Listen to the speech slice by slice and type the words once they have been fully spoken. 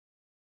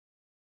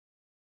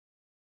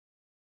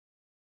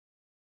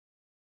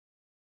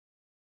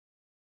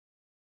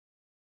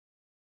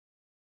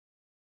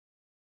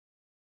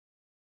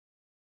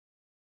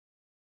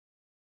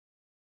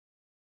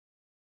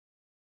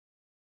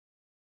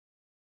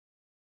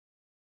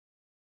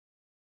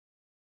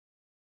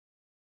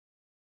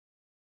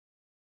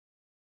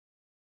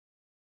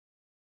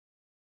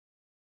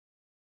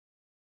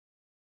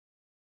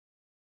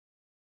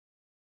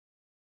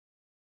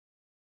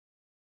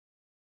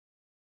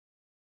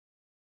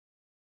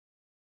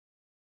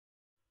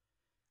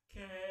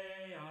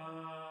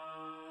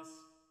Chaos.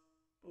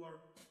 Blur.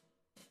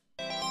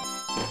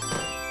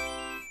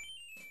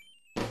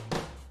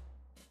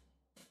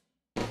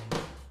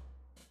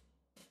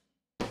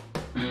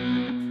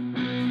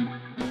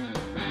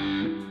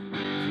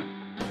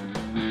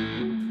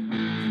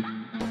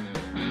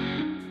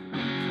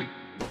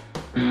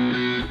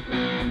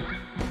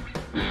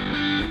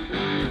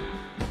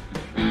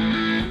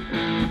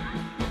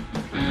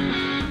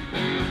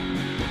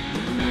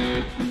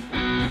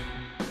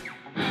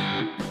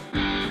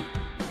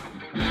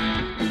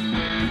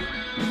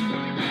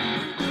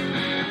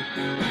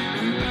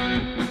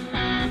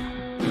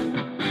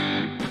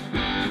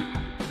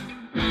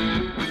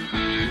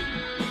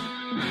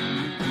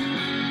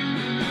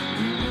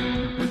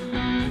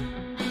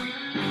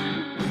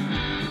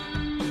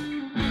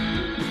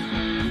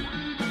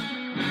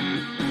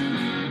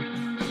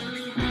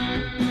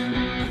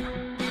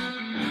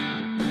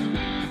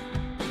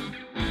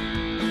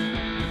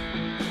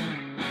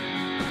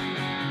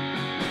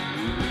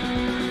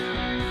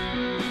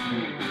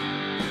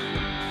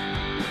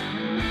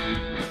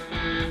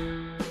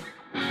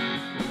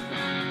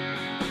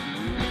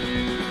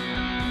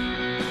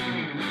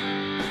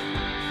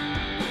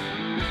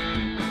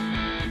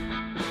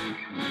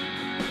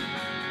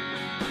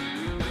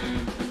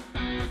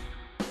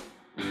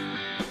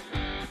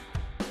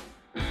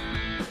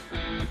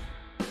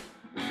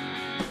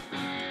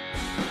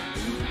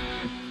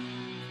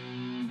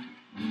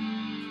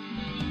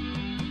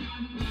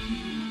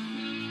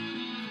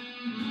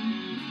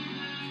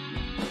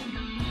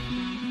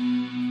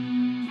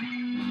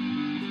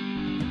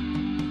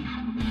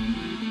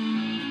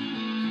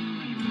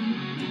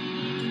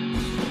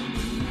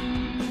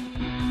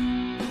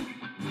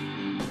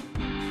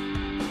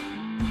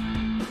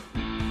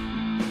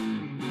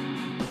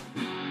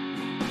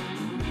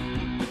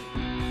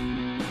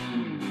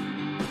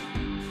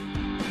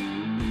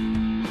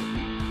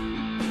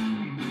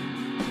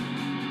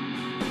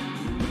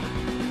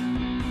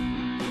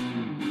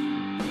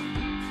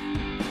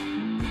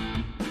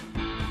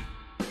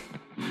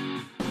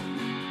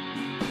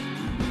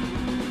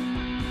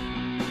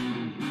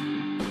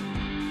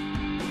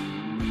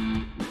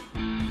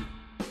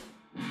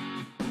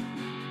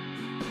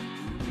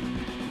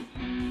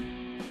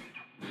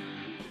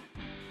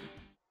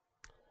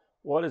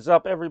 What is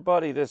up,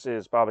 everybody? This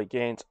is Bobby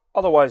Gaines,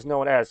 otherwise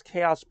known as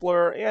Chaos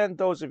Blur, and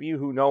those of you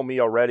who know me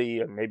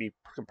already and maybe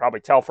can probably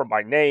tell from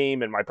my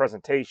name and my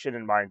presentation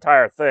and my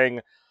entire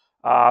thing,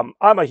 I'm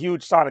a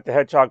huge Sonic the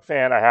Hedgehog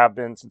fan. I have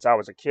been since I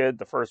was a kid.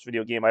 The first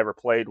video game I ever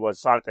played was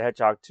Sonic the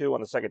Hedgehog 2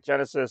 on the Sega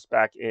Genesis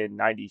back in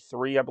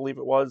 '93, I believe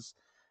it was.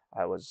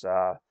 I was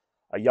a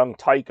young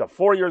tyke of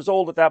 4 years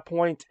old at that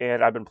point,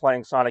 and I've been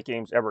playing Sonic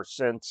games ever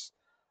since.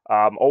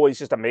 Always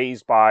just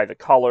amazed by the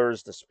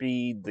colors, the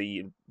speed,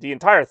 the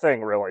entire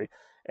thing, really.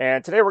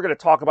 And today we're going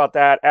to talk about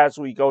that as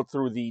we go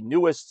through the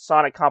newest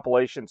Sonic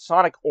compilation,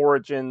 Sonic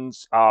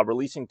Origins,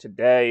 releasing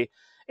today.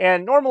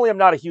 And normally I'm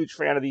not a huge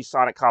fan of these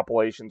Sonic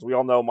compilations. We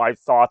all know my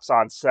thoughts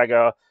on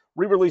Sega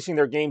re-releasing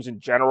their games in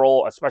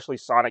general, especially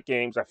Sonic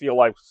games. I feel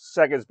like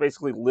Sega's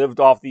basically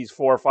lived off these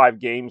 4 or 5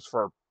 games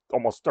for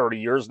almost 30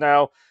 years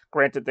now.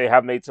 Granted, they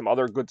have made some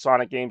other good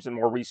Sonic games in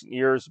more recent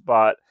years,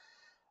 but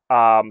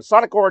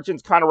Sonic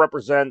Origins kind of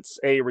represents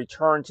a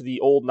return to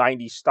the old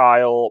 '90s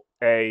style,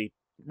 a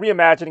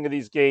reimagining of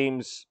these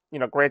games. You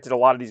know, granted, a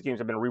lot of these games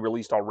have been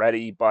re-released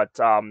already, but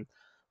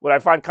what I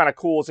find kind of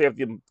cool is they have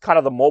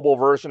the mobile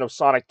version of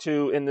Sonic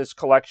 2 in this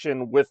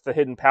collection with the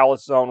Hidden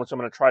Palace Zone, which I'm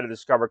going to try to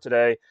discover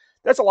today.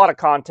 There's a lot of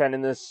content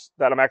in this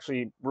that I'm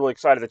actually really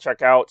excited to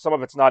check out. Some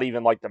of it's not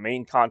even like the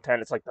main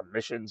content, it's like the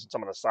missions and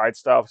some of the side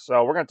stuff.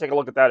 So we're going to take a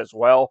look at that as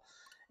well.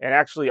 And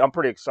actually, I'm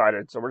pretty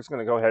excited. So we're just going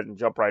to go ahead and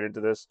jump right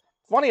into this.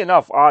 Funny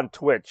enough, on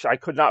Twitch, I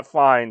could not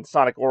find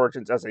Sonic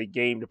Origins as a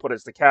game to put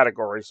as the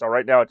category. So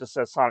right now it just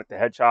says Sonic the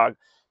Hedgehog.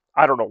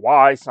 I don't know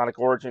why. Sonic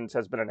Origins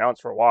has been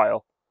announced for a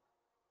while.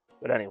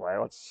 But anyway,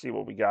 let's see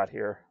what we got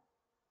here.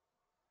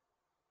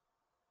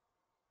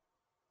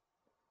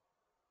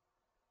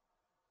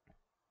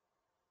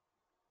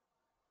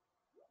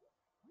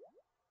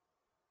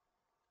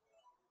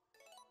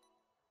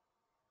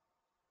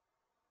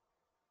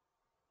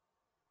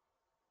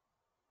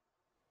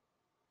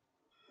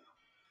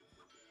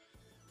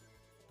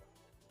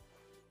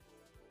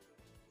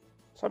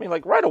 So, I mean,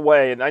 like, right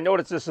away, and I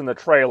noticed this in the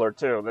trailer,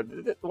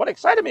 too. What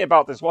excited me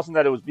about this wasn't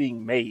that it was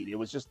being made. It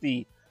was just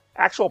the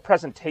actual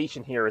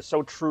presentation here is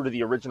so true to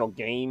the original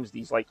games,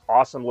 these, like,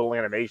 awesome little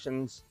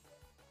animations.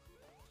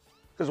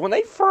 Because when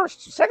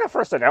Sega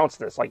first announced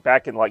this, like,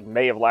 back in, like,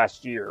 May of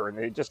last year, and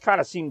it just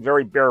kind of seemed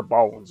very bare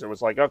bones. It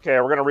was like, okay,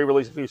 we're going to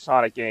re-release a few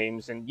Sonic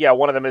games, and yeah,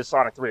 one of them is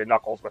Sonic 3 and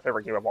Knuckles, my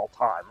favorite game of all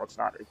time. Let's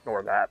not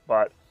ignore that,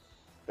 but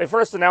they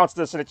first announced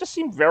this, and it just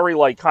seemed very,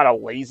 like, kind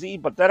of lazy,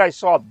 but then I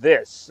saw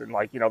this, and,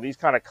 like, you know, these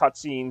kind of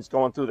cutscenes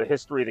going through the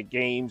history of the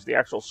games, the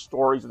actual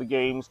stories of the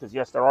games, because,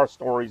 yes, there are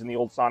stories in the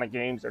old Sonic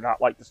games. They're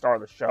not like the star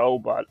of the show,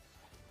 but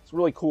it's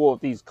really cool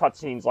that these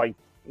cutscenes, like,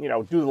 you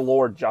know, do the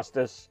lore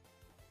justice.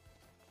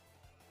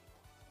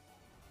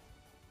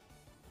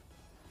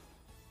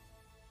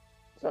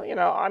 So, you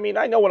know, I mean,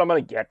 I know what I'm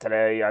going to get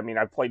today. I mean,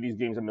 I've played these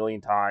games a million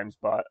times,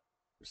 but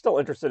I'm still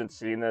interested in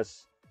seeing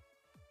this.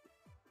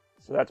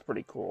 So that's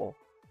pretty cool.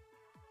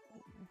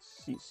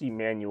 See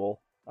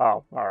manual.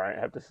 Oh, all right. I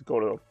have to go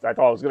to. I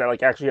thought I was gonna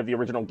like actually have the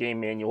original game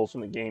manuals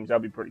from the games.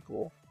 That'd be pretty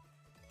cool.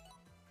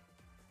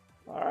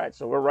 All right,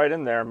 so we're right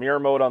in there. Mirror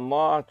mode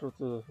unlocked.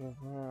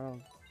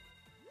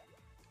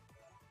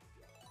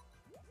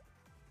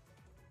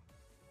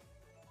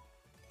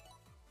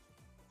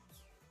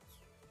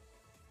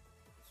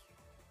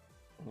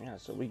 Yeah,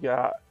 so we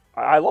got.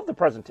 I love the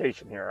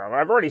presentation here. I mean,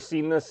 I've already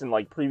seen this in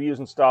like previews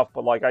and stuff,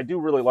 but like I do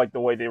really like the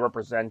way they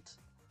represent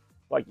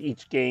like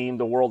each game,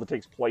 the world it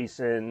takes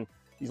place in.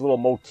 These little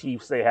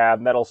motifs they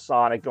have, Metal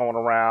Sonic going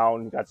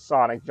around, you got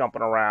Sonic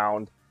jumping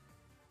around.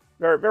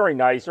 Very, very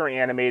nice, very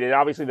animated.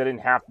 Obviously, they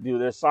didn't have to do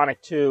this.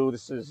 Sonic 2,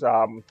 this is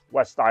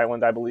West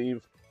Island, I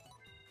believe.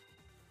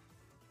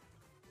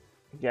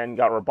 Again,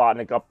 got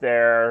Robotnik up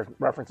there.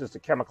 References to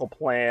Chemical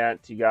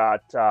Plant. You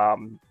got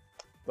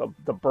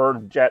the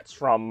bird jets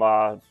from,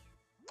 of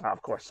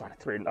course, Sonic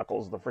 3 and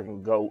Knuckles, the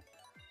freaking goat.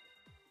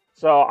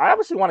 So I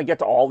obviously want to get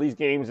to all these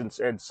games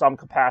in some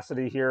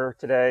capacity here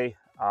today.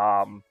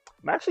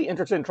 I'm actually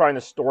interested in trying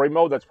the story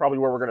mode. That's probably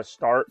where we're going to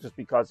start, just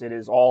because it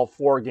is all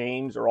 4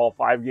 games or all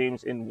 5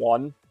 games in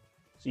one.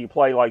 So you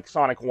play like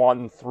Sonic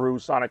 1 through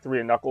Sonic 3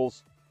 and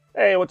Knuckles.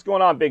 Hey, what's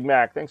going on, Big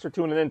Mac? Thanks for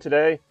tuning in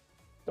today.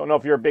 Don't know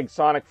if you're a big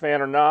Sonic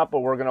fan or not, but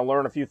we're going to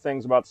learn a few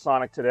things about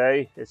Sonic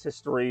today, his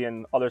history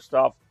and other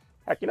stuff.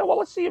 Heck, you know what?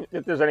 Let's see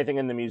if there's anything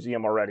in the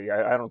museum already.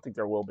 I don't think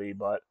there will be,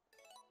 but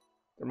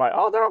there might.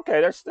 Oh, they're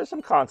okay. There's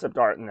some concept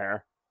art in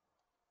there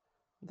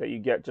that you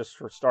get just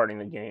for starting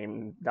the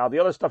game. Now, the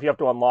other stuff you have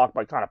to unlock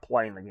by kind of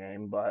playing the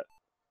game, but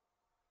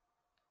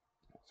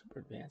Super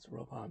Advanced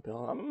Robot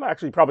Build. I'm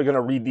actually probably going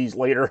to read these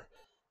later.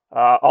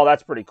 Oh,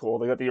 that's pretty cool.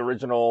 They got the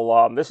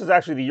original. This is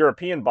actually the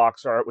European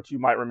box art, which you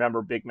might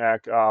remember, Big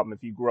Mac,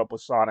 if you grew up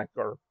with Sonic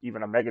or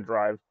even a Mega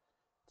Drive.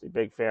 I'm a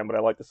big fan, but I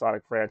like the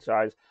Sonic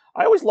franchise.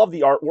 I always love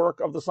the artwork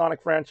of the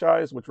Sonic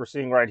franchise, which we're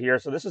seeing right here.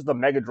 So this is the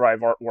Mega Drive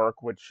artwork,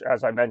 which,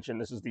 as I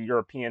mentioned, this is the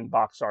European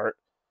box art.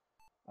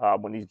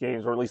 When these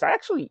games were released, I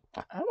don't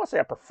want to say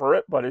I prefer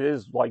it, but it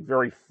is like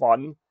very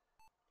fun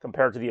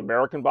compared to the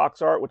American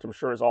box art, which I'm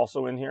sure is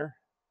also in here.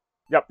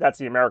 Yep, that's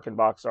the American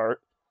box art.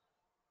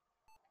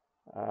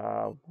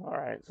 All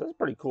right, so that's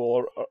pretty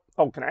cool.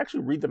 Oh, can I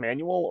actually read the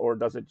manual, or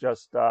does it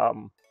just?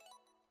 Nah,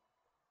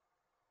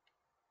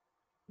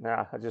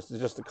 it's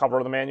just the cover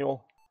of the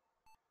manual.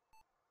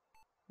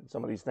 And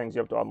some of these things you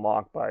have to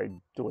unlock by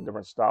doing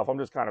different stuff. I'm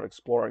just kind of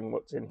exploring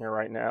what's in here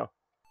right now.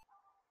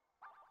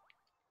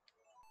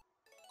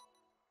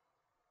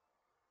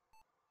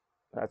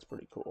 That's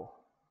pretty cool.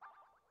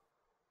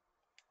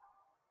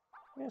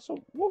 Yeah, so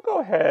we'll go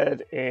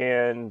ahead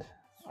and...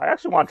 I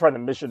actually want to try the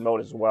mission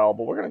mode as well,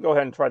 but we're going to go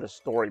ahead and try the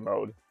story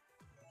mode.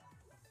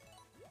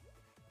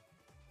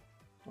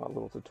 A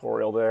little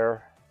tutorial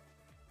there.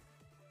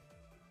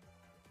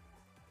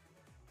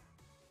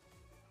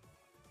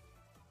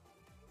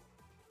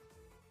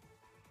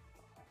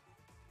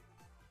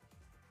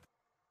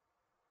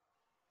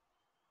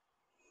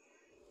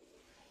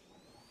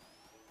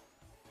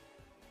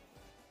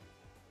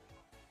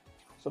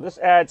 So this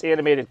adds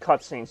animated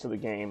cutscenes to the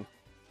game.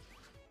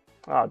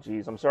 Oh,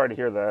 geez, I'm sorry to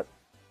hear that.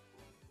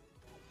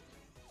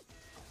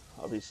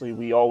 Obviously,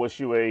 we all wish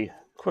you a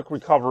quick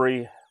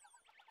recovery.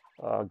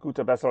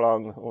 Gute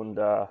Besserung, and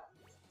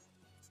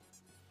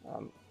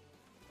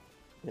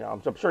you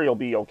know, I'm sure you'll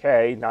be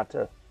okay. Not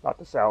to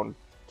sound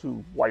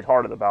too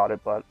lighthearted about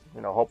it, but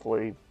you know,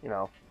 hopefully, you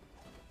know,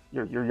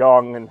 you're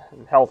young and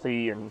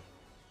healthy. And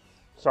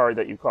sorry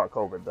that you caught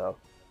COVID, though.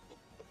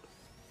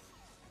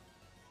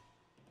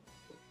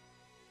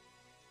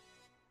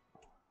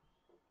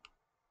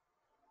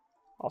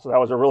 Also, that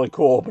was a really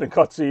cool opening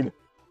cutscene.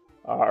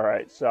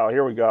 Alright, so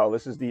here we go.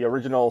 This is the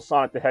original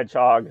Sonic the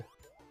Hedgehog.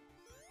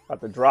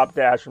 Got the drop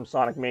dash from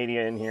Sonic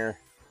Mania in here.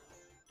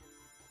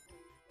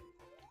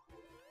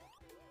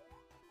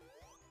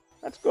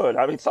 That's good.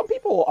 I mean, some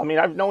people,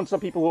 I've known some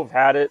people who have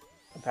had it.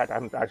 In fact,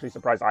 I'm actually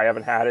surprised I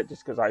haven't had it,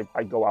 just because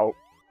I go out,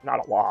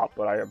 not a lot,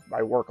 but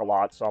I work a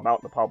lot, so I'm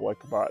out in the public.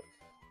 But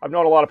I've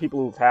known a lot of people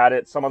who've had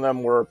it. Some of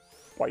them were,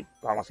 like,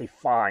 I don't want to say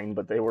fine,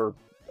 but they were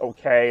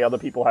okay. Other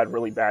people had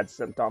really bad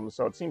symptoms,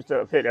 so it seems to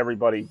have hit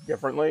everybody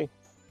differently.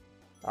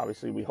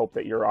 Obviously, we hope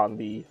that you're on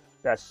the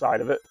best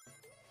side of it.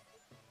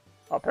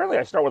 Apparently,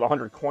 I start with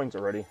 100 coins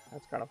already.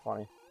 That's kind of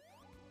funny.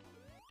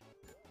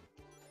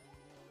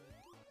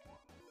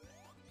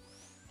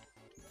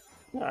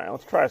 Alright,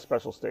 let's try a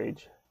special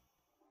stage.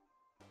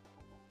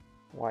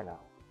 Why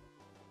not?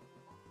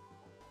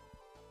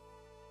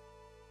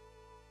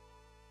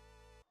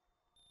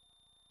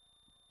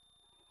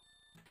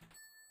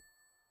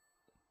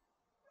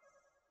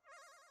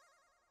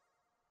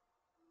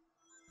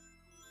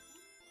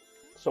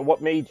 So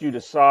what made you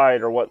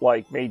decide, or what,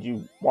 like, made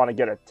you want to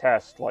get a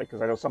test? Like,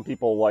 because I know some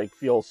people, like,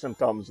 feel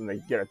symptoms and they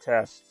get a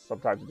test.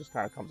 Sometimes it just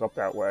kind of comes up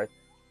that way.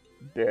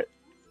 A bit.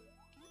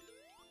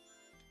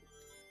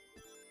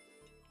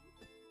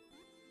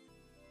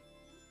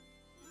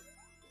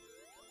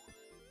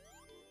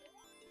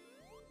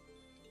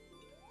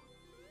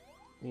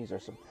 These are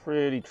some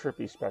pretty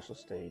trippy special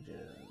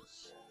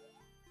stages.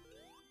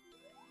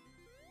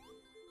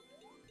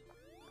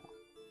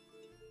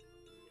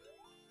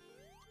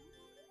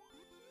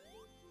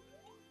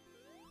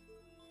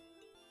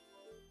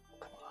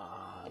 Come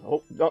on.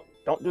 Oh,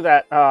 don't do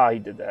that. Ah, he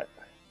did that.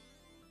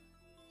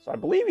 So I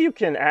believe you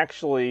can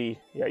actually,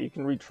 yeah, you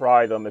can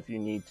retry them if you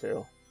need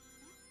to.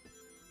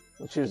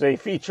 Which is a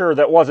feature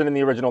that wasn't in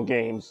the original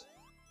games.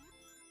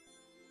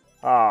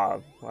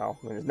 Well,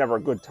 I mean, it's never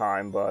a good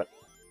time, but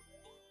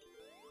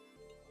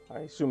I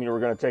assume you were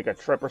going to take a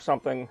trip or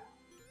something.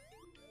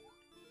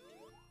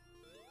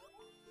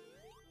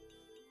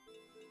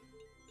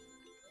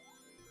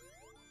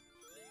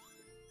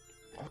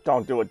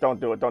 Don't do it, don't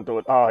do it, don't do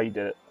it. Oh, he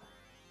did it.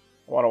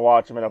 I want to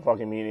watch him in a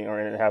fucking meeting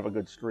or have a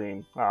good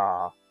stream.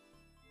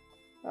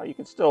 You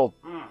can still,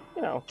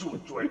 you know,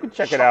 you can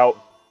check it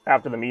out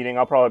after the meeting.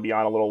 I'll probably be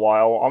on a little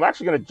while. I'm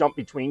actually going to jump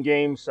between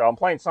games, so I'm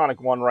playing Sonic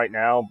 1 right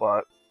now,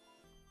 but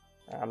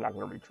I'm not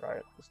going to retry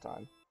it this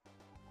time.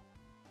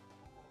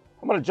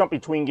 I'm going to jump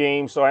between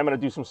games, so I'm going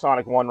to do some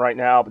Sonic 1 right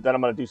now, but then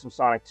I'm going to do some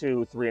Sonic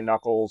 2, 3 and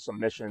Knuckles, some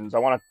missions. I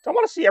want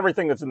to see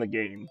everything that's in the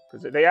game,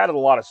 because they added a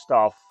lot of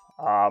stuff.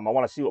 I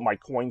want to see what my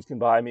coins can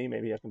buy me.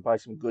 Maybe I can buy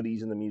some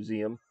goodies in the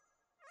museum.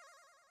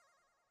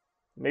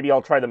 Maybe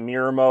I'll try the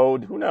mirror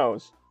mode. Who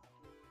knows?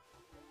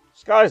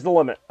 Sky's the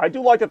limit. I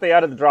do like that they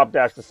added the drop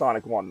dash to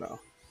Sonic 1, though.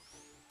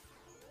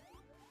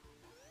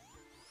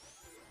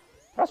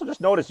 I also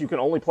just noticed you can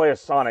only play as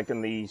Sonic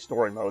in the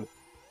story mode.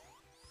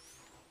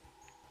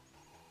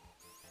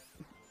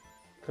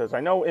 Because I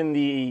know in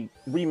the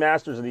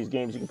remasters of these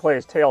games, you can play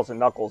as Tails and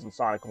Knuckles in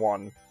Sonic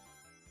 1.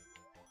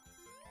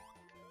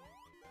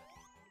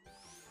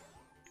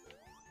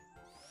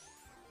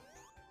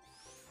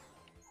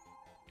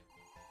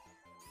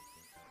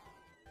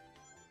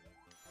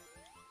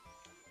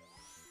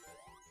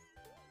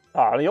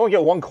 You only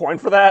get 1 coin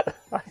for that?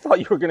 I thought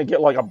you were going to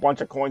get like a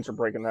bunch of coins for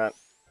breaking that.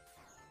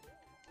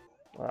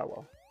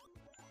 Well.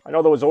 I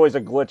know there was always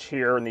a glitch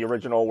here in the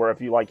original where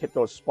if you like hit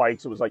those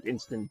spikes, it was like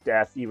instant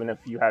death even if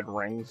you had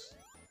rings.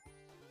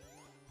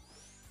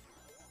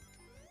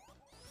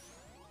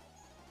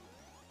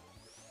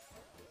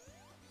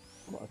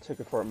 A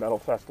ticket for a metal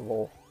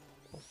festival.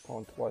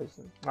 Postponed twice.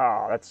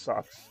 That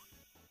sucks.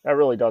 That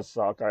really does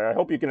suck. I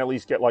hope you can at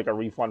least get like a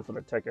refund for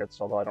the tickets,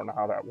 although I don't know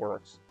how that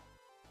works.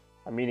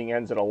 A meeting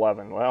ends at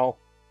 11. Well,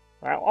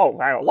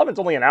 11's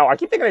only an hour. I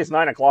keep thinking it's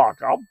 9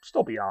 o'clock. I'll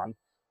still be on.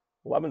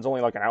 11's only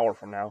like an hour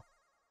from now.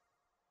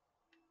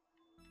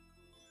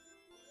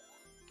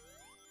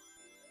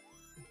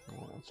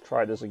 Let's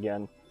try this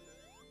again.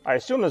 I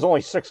assume there's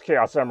only 6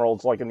 Chaos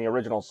Emeralds like in the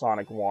original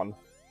Sonic 1.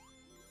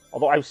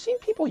 Although I've seen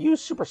people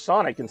use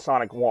Supersonic in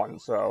Sonic 1,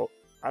 so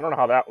I don't know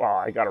how that... Well,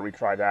 I gotta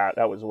retry that.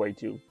 That was way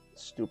too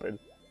stupid.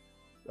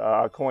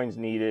 Coins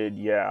needed,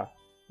 yeah.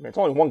 I mean, it's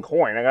only 1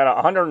 coin. I got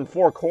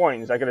 104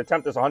 coins. I could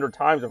attempt this 100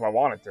 times if I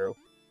wanted to.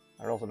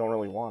 I also don't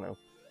really want to.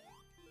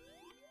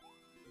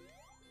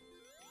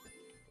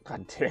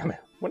 God damn it.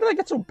 When did I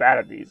get so bad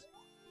at these?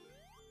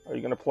 Are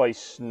you going to play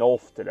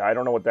Snolf today? I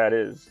don't know what that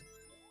is,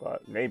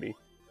 but maybe.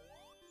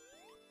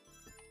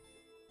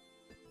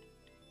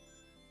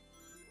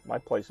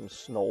 Might play some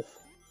Snolf.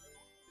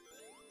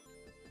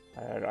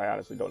 I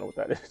honestly don't know what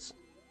that is.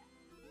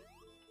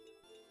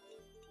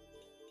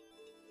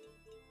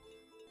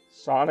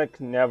 Sonic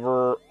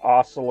never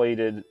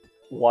oscillated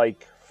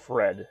like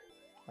Fred.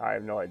 I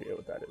have no idea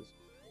what that is.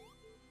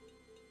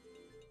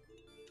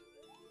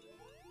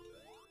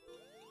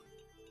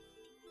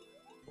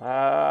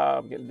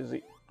 I'm getting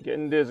dizzy.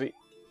 Getting dizzy.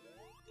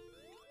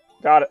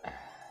 Got it.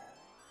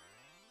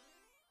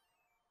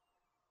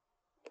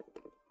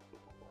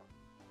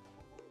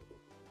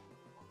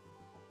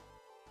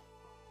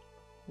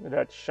 Look at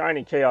that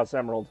shiny Chaos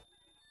Emerald.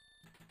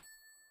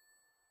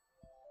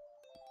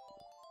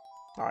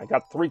 I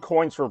got 3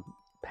 coins for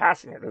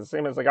passing it. It's the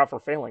same as I got for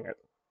failing it.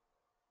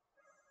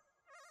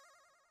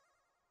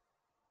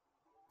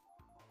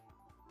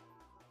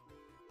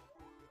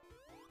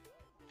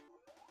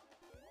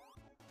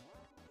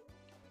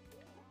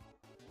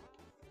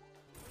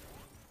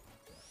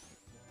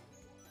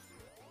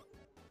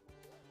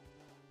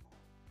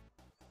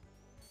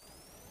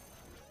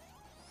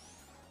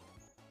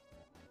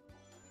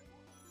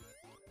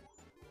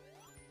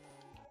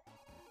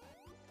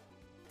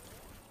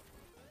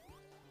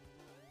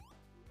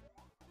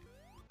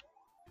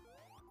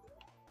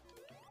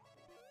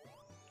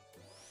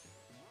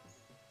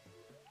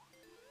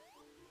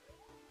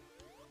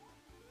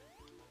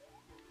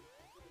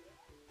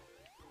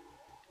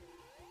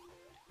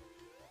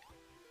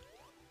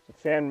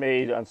 Fan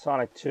made on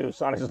Sonic 2.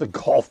 Sonic is the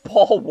golf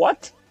ball?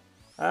 What?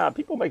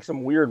 People make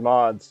some weird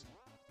mods.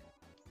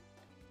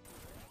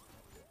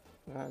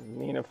 I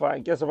mean, I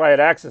guess if I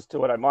had access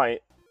to it, I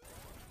might.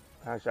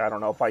 Actually, I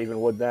don't know if I even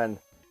would then.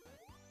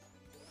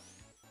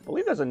 I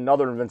believe there's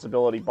another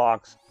invincibility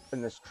box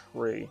in this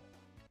tree.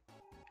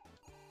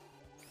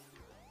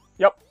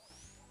 Yep.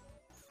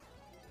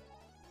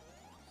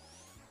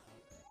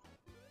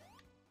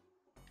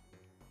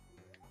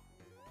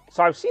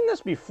 So I've seen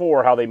this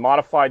before, how they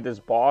modified this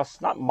boss.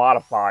 Not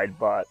modified,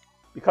 but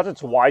because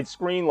it's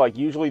widescreen, like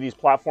usually these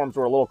platforms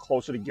are a little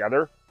closer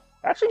together.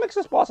 It actually makes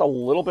this boss a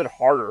little bit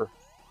harder.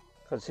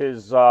 Because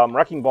his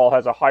Wrecking Ball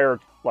has a higher,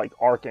 like,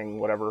 arcing,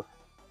 whatever.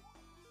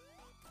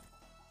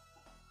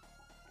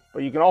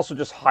 But you can also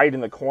just hide in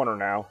the corner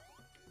now.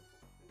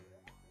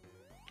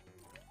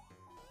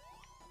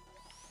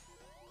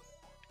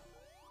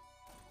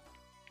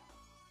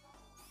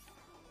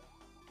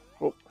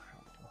 Oh.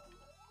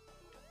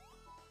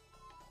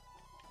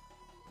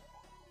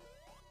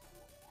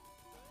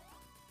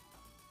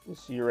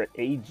 So you're at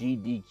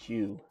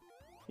AGDQ.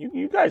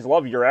 You guys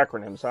love your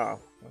acronyms, huh?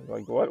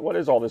 Like, what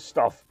is all this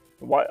stuff?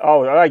 What?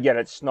 Oh, I get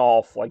it.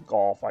 SNOLF, like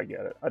golf. I get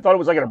it. I thought it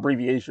was like an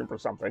abbreviation for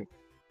something.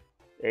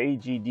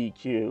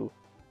 AGDQ.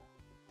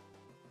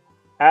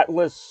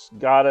 Atlas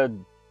gotta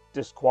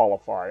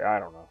disqualify. I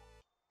don't know.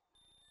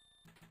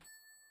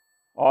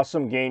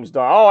 Awesome Games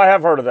Done. Oh, I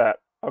have heard of that.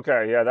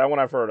 Okay, yeah, that one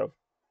I've heard of.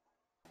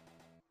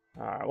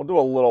 Alright, we'll do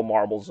a little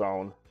Marble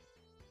Zone.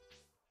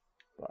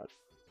 But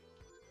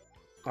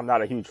I'm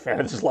not a huge fan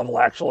of this level,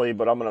 actually,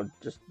 but I'm gonna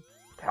just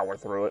power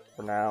through it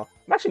for now.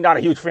 I'm actually not a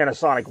huge fan of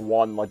Sonic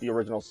 1, like the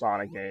original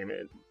Sonic game.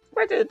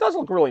 It does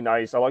look really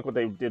nice. I like what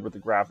they did with the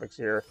graphics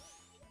here.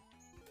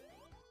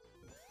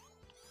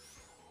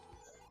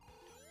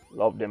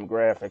 Love them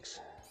graphics.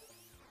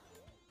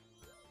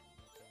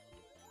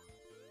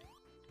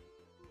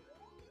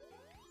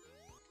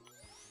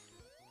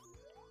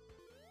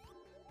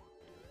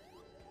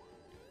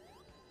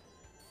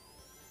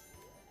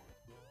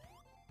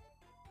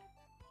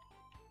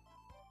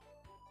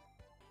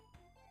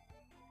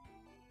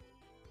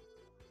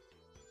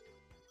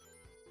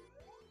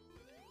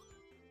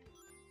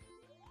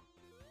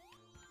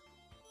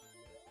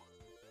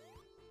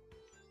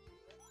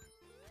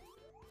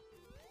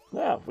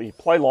 Yeah, if we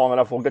play long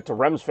enough, we'll get to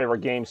Rem's favorite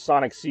game,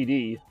 Sonic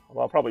CD.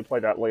 Well, I'll probably play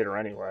that later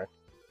anyway.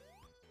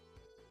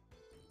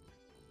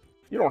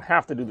 You don't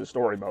have to do the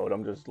story mode.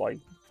 I'm just, like,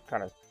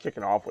 kind of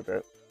kicking off with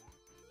it.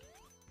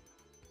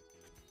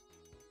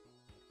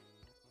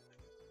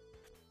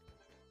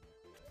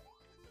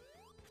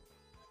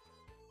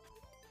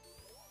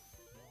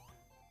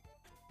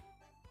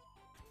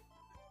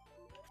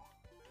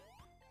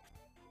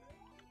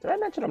 Did I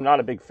mention I'm not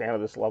a big fan of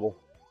this level?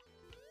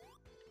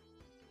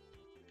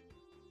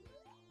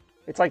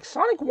 It's like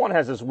Sonic 1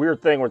 has this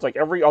weird thing where it's like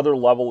every other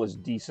level is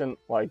decent.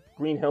 Like,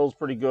 Green Hill's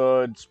pretty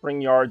good, Spring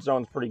Yard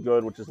Zone's pretty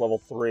good, which is level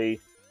 3.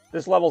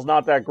 This level's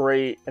not that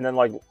great, and then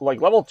like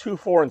level 2,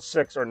 4, and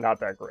 6 are not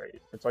that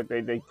great. It's like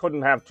they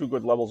couldn't have 2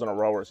 good levels in a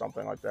row or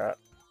something like that.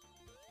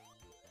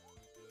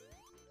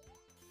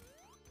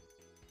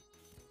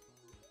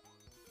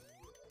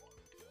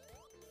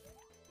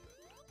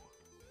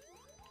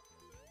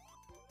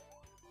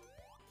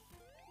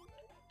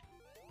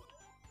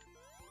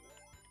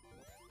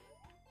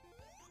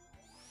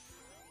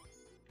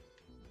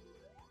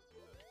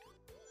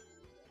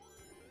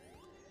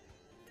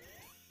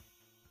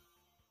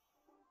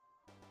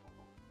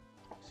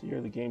 So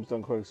here the game's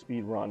done quick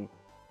speed run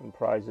and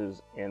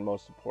prizes, and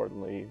most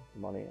importantly,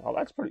 money. Oh,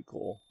 that's pretty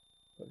cool.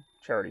 The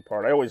charity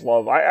part. I always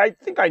love. I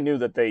think I knew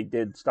that they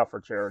did stuff for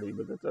charity,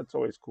 but that's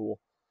always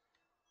cool.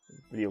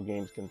 Video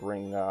games can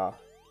bring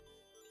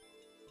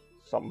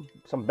some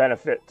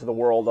benefit to the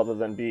world other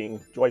than being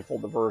joyful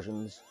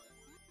diversions.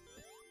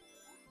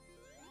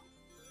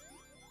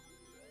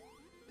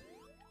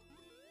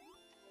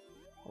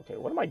 Okay,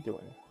 what am I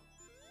doing?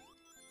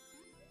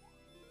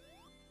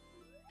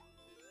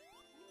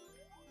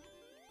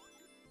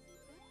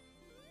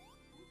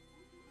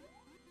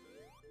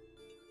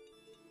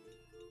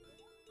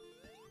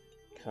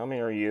 Come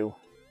here, you.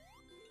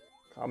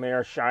 Come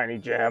here, shiny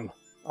gem.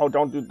 Oh,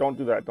 don't do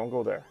that. Don't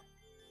go there.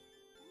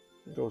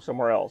 Go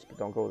somewhere else, but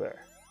don't go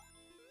there.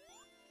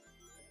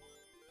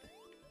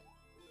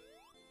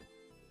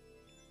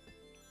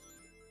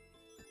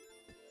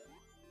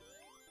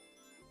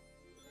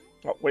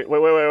 Oh, wait.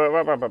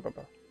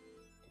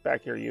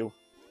 Back here, you.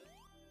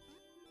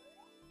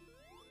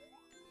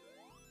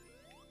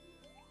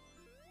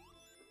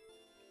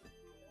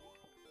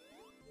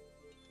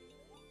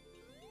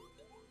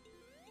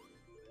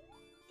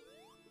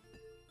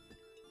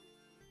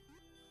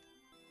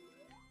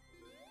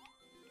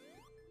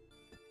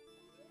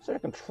 So the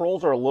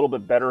controls are a little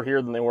bit better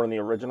here than they were in the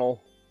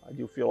original. I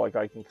do feel like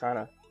I can kind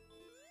of...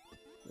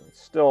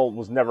 Still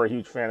was never a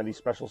huge fan of these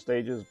special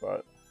stages,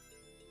 but...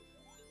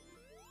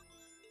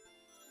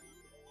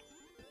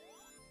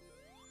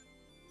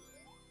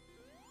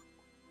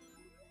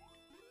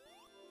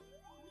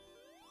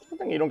 Good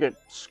thing you don't get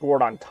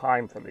scored on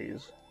time for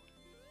these.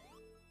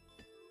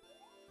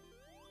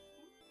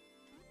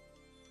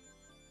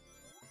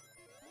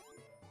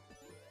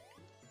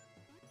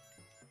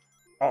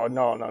 Oh,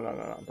 no.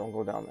 Don't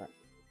go down there.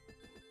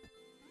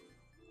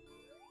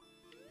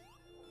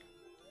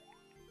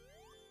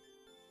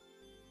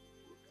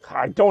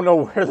 I don't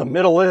know where the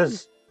middle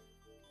is.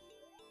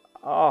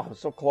 Oh,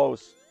 so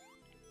close.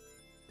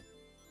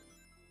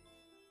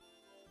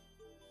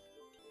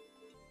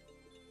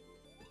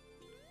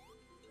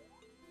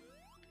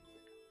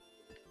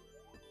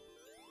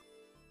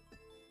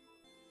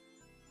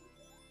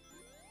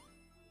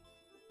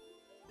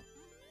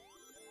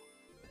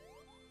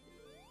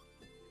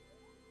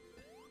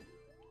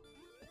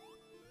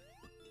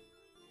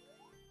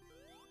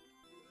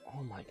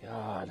 Oh my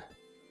god.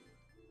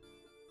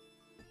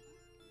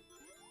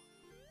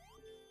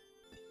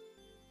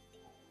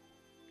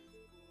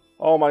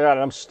 Oh my god,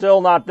 and I'm still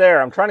not there.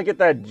 I'm trying to get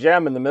that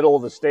gem in the middle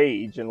of the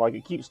stage, and like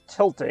it keeps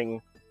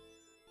tilting.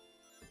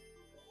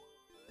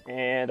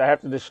 And I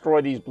have to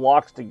destroy these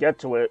blocks to get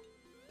to it.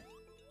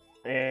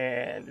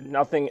 And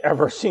nothing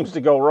ever seems to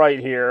go right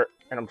here.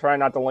 And I'm trying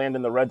not to land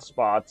in the red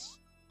spots.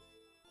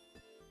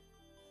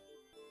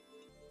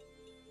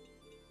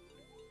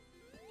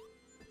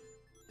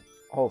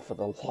 Oh, for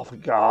the love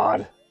of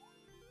God.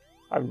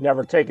 I've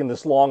never taken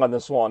this long on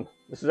this one.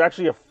 This is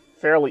actually a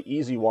fairly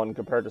easy one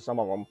compared to some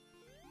of them.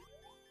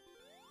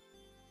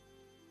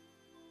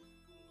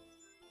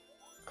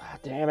 God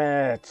damn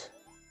it.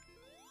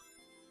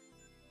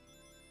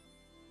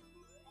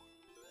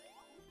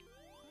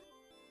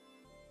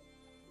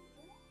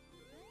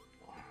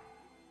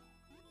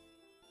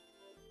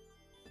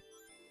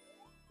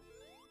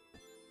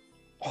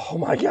 Oh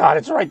my god,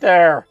 it's right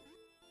there!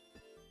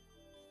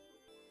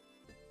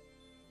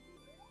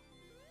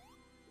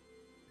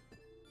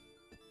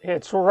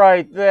 It's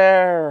right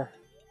there!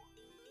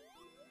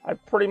 I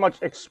pretty much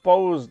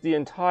exposed the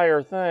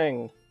entire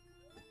thing.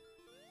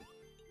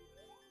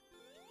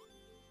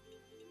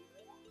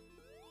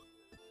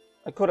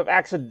 I could have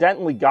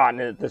accidentally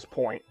gotten it at this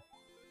point.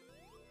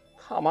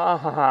 Come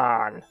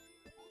on!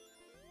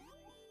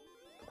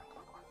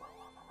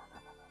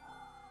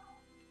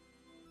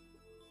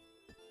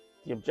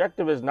 The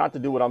objective is not to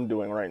do what I'm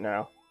doing right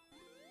now.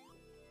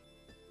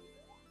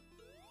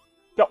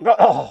 Go, go!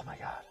 Oh my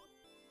god.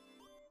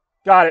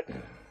 Got it.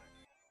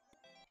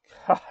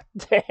 God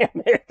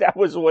damn it, that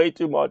was way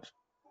too much.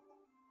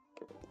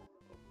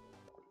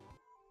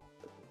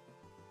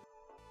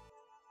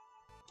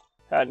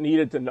 That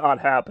needed to not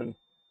happen.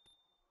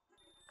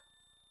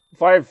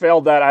 If I had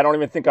failed that, I don't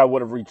even think I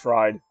would have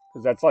retried.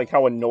 Because that's like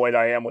how annoyed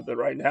I am with it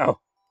right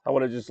now. I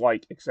would have just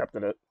like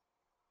accepted it.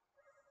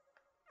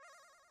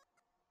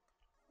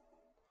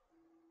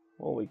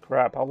 Holy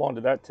crap, how long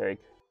did that take?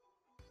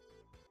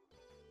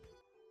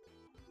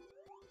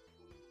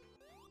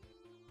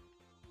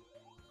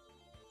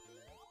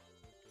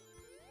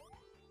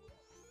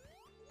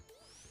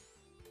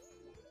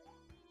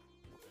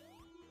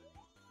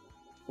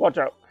 Watch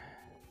out.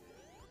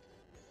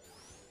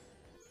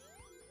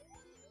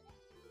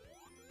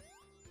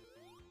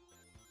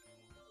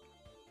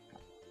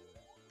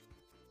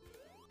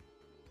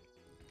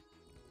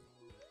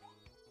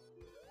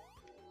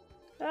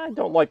 I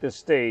don't like this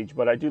stage,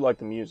 but I do like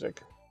the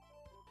music.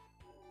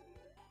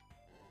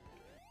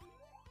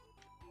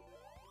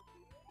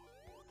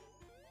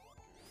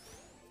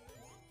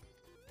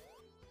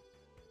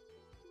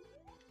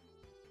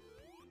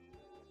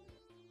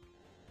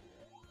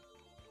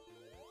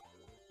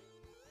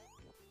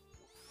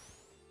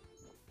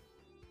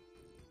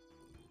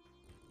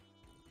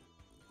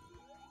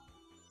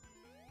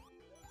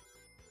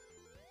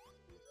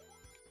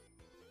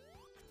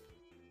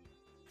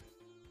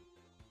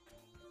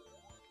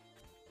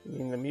 I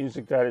mean, the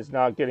music that is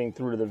not getting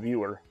through to the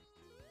viewer.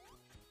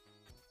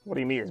 What do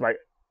you mean? Is my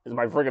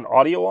friggin'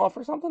 audio off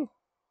or something?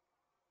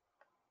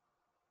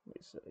 Let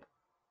me see.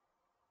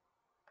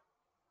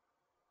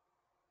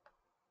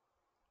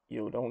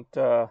 You don't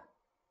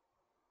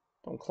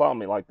clown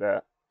me like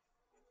that.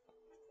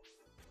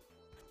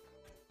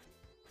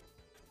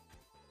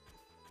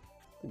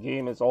 The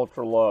game is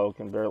ultra low,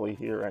 can barely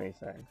hear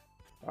anything.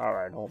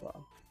 Alright, hold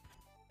on.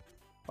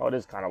 Oh, it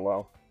is kind of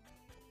low.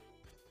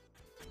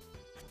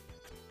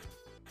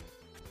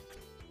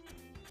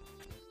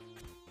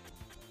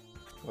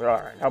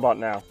 Alright, how about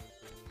now?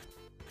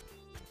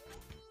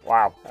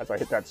 Wow, as I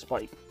hit that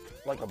spike.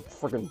 Like a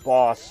freaking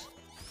boss.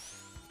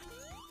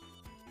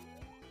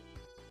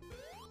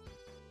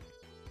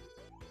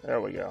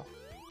 There we go.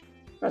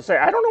 I say,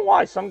 I don't know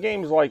why some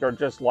games like are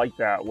just like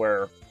that,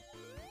 where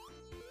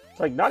it's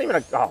like not even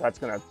a... Oh, that's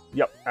gonna...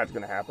 Yep, that's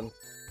gonna happen.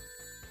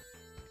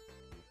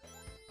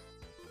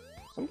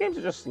 Some games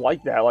are just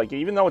like that. Like,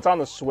 even though it's on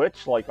the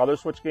Switch, like, other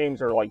Switch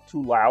games are, like,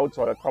 too loud,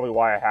 so that's probably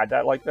why I had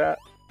that like that.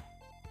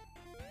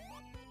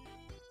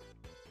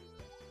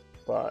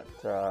 But,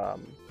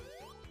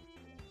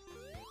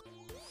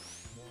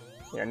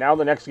 yeah, now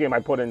the next game I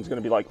put in is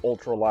gonna be, like,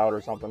 ultra loud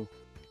or something.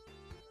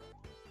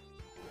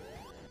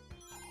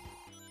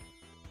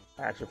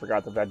 I actually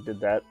forgot that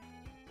did that.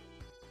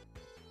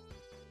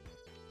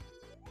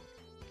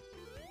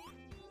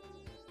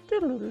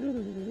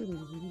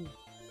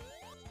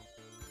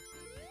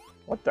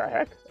 What the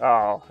heck? Oh,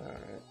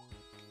 alright.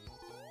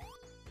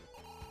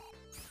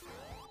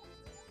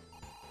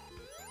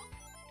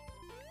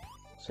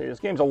 See,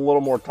 this game's a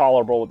little more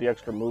tolerable with the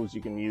extra moves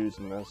you can use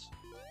in this.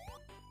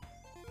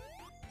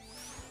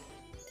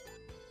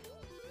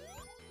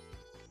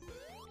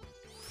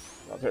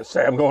 I was gonna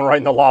say, I'm going right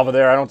in the lava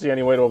there. I don't see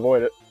any way to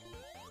avoid it.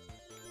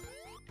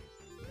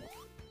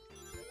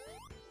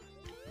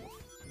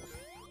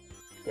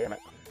 Damn it.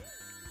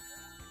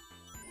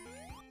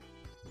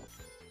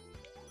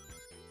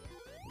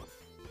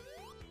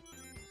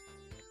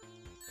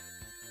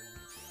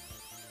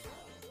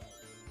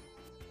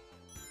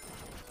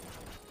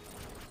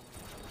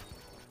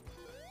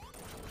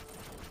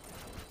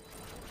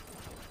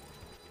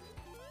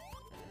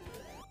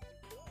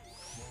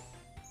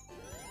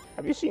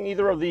 Have you seen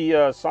either of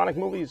the Sonic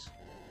movies?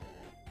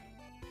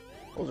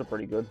 Those are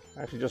pretty good.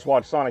 I actually just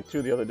watched Sonic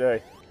 2 the other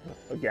day.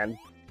 Again.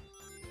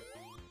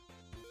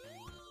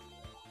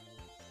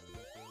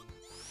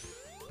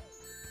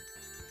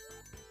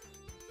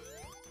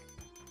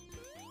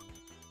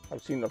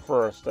 I've seen the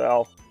first.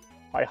 Well,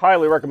 I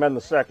highly recommend the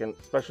second,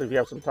 especially if you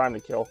have some time to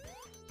kill.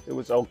 It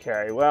was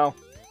okay. Well,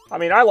 I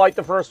mean, I liked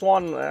the first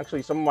one.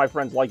 Actually, some of my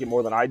friends like it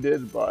more than I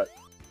did, but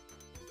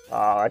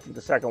I think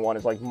the second one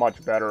is, like,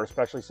 much better,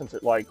 especially since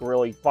it, like,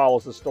 really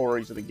follows the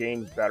stories of the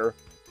games better.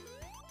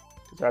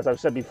 Because as I've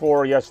said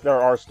before, yes,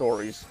 there are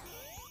stories.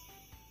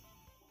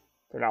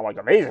 They're not, like,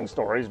 amazing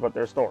stories, but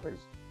they're stories.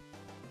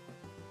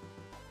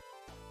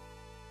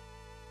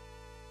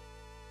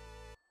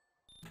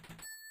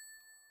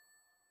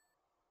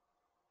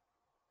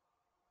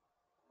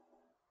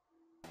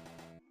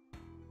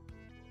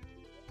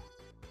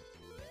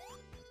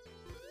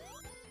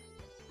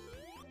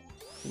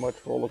 Too much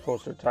roller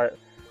coaster type.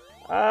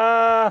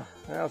 I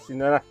don't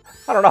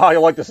know how you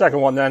like the second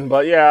one then,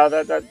 but yeah,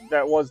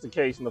 that was the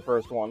case in the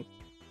first one.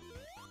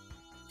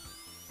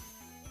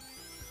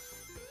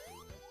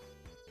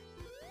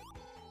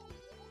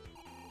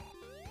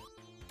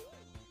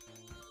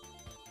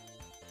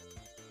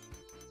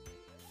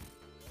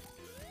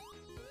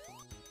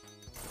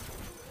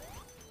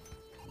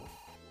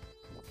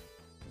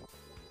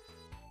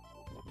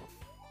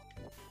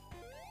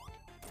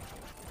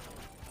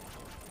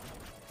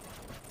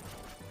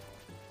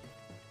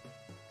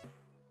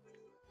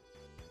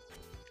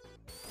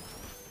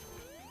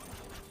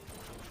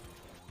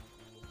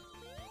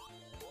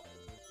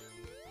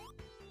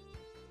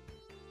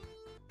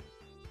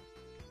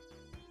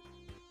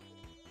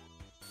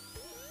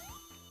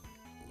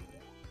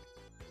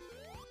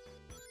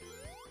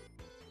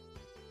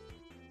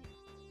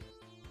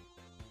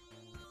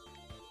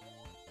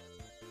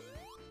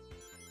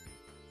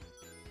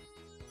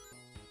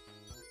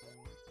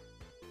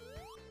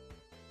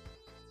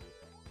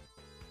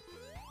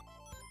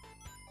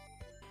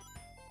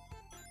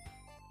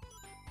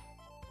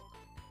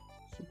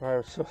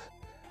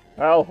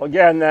 Well,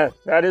 again,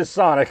 that is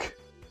Sonic.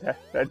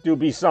 That do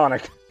be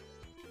Sonic.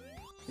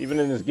 Even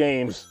in his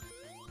games.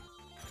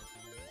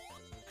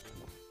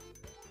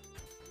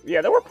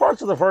 Yeah, there were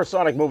parts of the first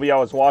Sonic movie I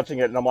was watching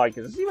it, and I'm like,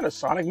 is this even a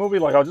Sonic movie?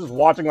 Like, I was just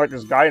watching, like,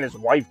 this guy and his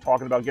wife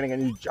talking about getting a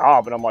new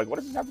job, and I'm like, what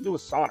does this have to do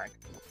with Sonic?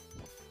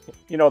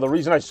 You know, the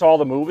reason I saw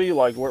the movie,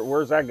 like,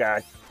 where's that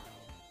guy?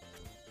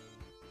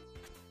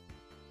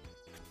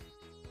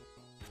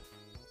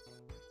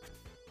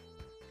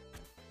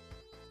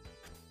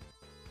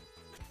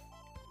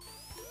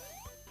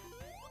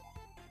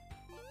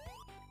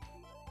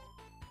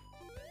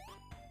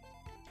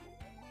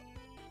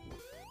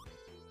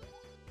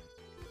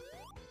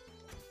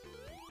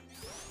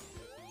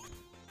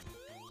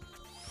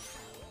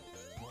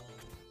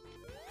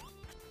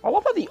 I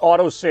love how the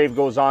autosave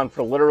goes on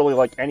for literally,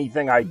 like,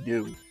 anything I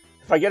do.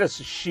 If I get a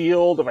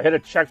shield, if I hit a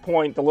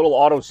checkpoint, the little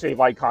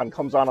autosave icon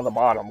comes on the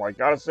bottom. Like,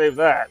 gotta save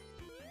that.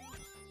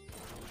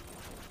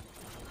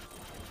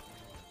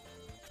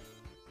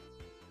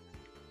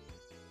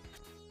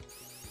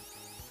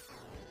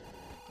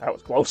 That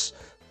was close.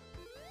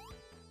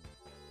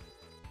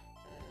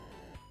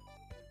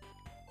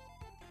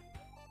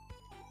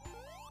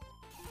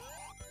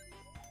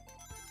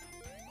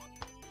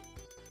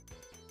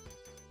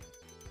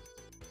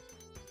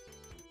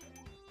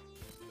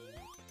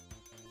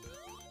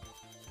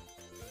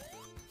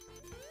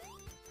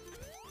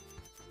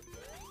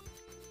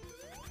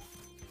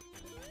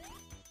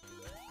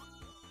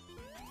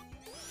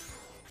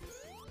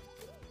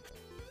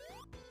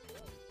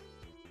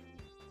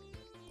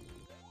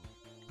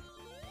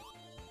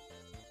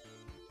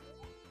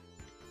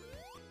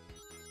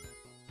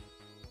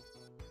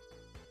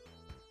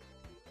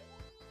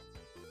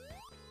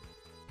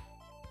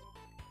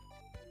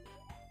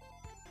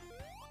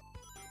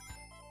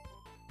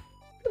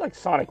 I feel like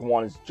Sonic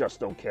 1 is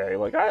just okay.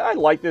 Like, I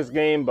like this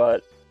game,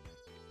 but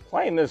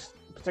playing this,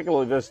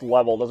 particularly this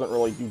level, doesn't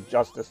really do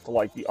justice to,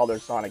 like, the other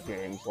Sonic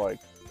games. Like,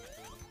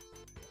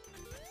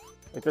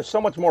 there's so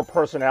much more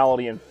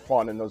personality and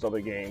fun in those other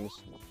games.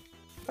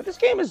 But this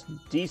game is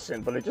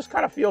decent, but it just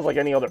kind of feels like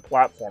any other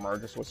platformer,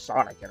 just with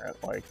Sonic in it.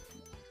 Like,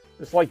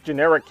 this, like,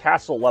 generic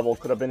castle level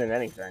could have been in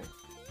anything.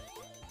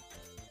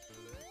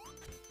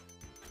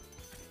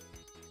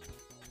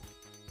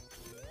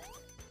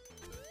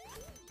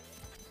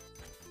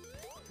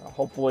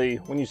 Hopefully,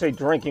 when you say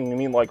drinking, you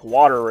mean like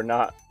water and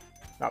not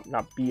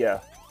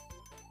beer.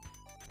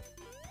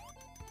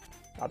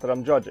 Not that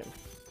I'm judging.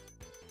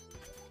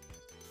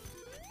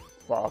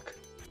 Fuck.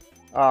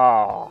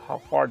 Ah,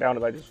 how far down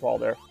did I just fall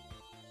there?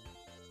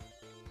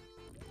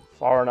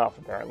 Far enough,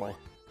 apparently.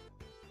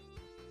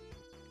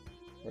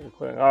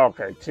 Oh,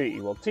 okay,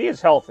 tea. Well, tea is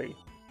healthy.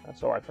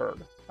 That's what I've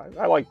heard.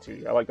 I like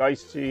tea. I like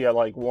iced tea. I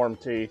like warm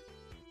tea.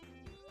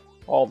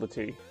 All the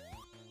tea.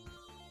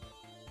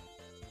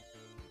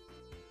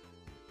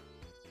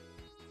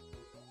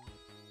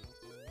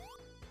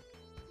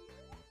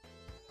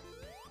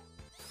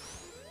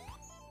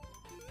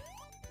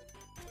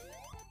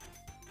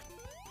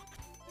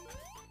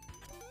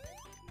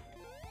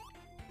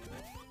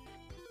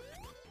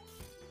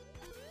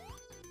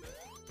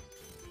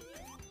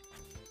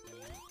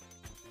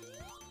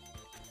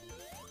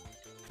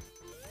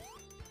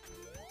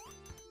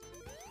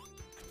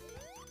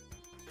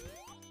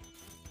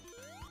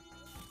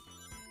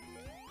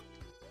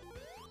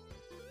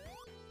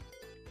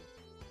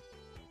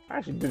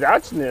 Actually,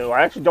 that's new.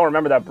 I actually don't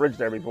remember that bridge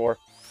there before.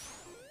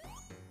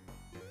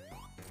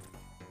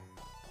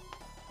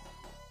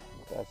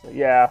 That's it.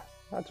 Yeah,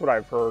 that's what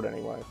I've heard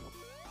anyway.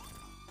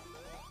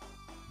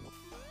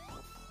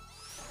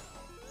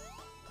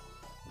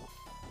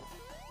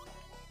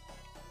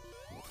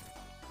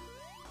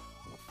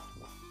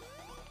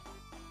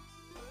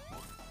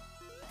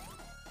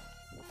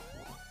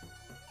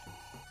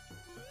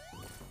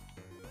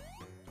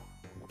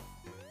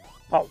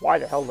 Oh, why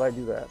the hell did I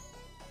do that?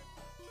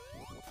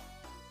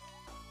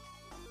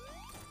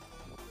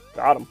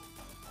 Got him.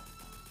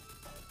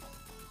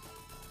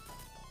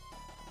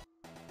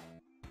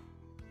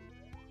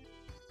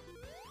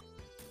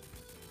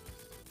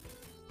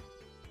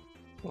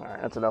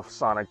 Alright, that's enough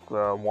Sonic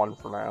 1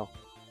 for now.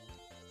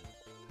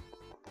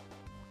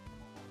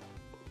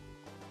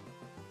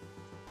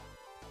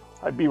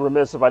 I'd be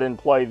remiss if I didn't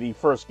play the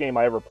first game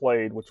I ever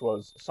played, which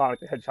was Sonic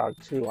the Hedgehog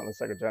 2 on the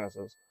Sega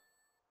Genesis.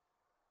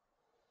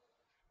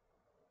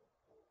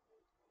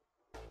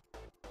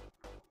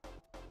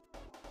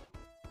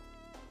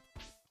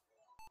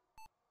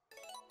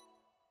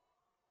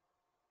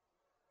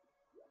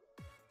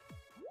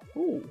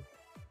 Ooh.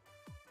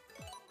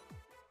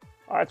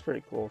 Oh, that's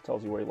pretty cool. It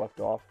tells you where you left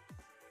off.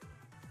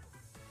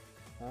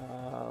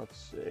 Let's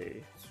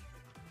see.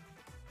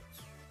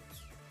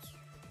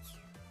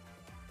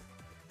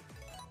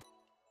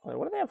 Wait,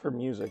 what do they have for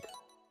music?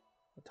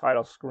 The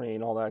title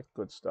screen, all that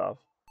good stuff.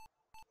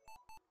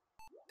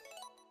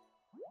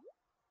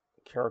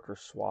 Character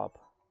swap.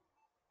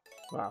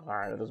 Oh,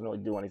 alright, that doesn't really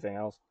do anything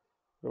else.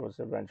 There was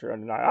Adventure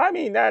Undenied. I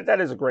mean, that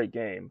is a great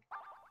game.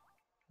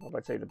 I don't know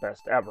if I'd say the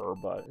best ever,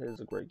 but it is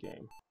a great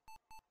game.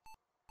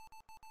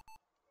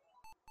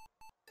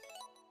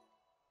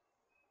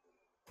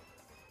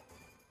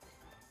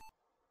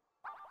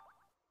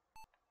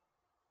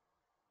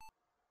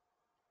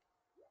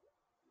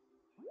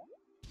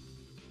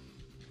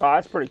 Oh,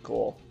 that's pretty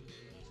cool.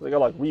 So they got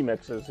like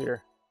remixes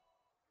here.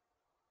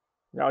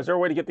 Now, is there a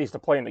way to get these to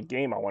play in the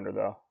game, I wonder,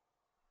 though?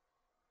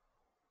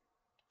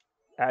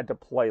 Add to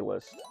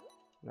playlist.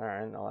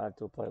 Alright, I'll add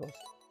to a playlist.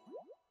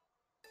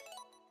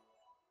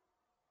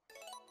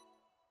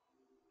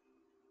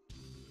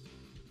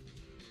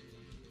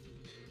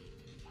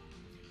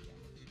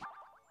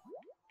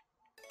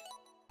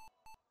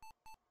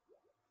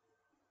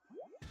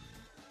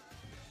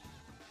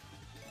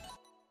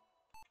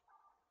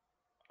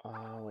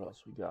 What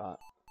else we got?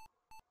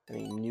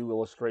 Any new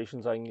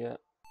illustrations I can get?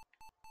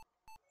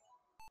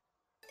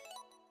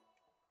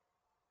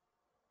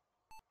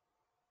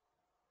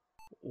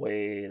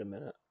 Wait a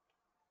minute.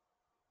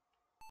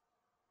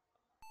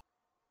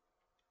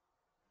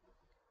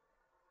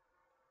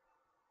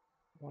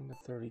 One to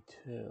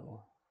 32.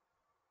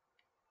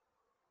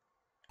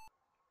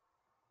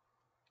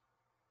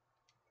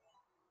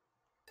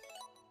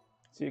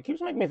 See, it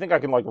keeps making me think I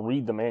can, like,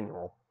 read the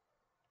manual.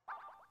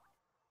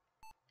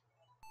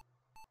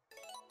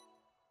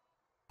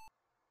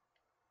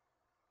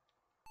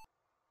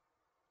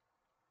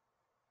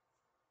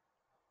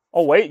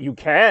 Oh, wait, you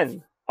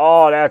can?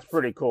 Oh, that's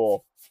pretty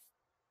cool.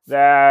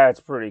 That's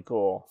pretty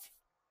cool.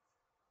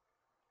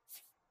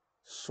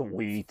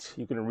 Sweet.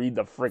 You can read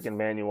the freaking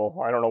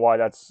manual. I don't know why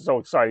that's so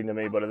exciting to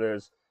me, but it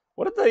is.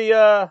 What did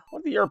the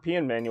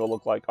European manual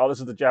look like? Oh, this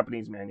is the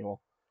Japanese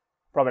manual.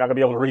 Probably not gonna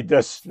be able to read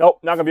this. Nope,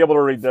 not gonna be able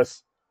to read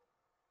this.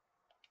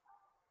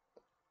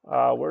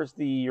 Where's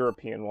the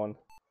European one?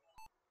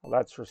 Well,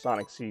 that's for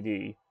Sonic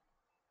CD.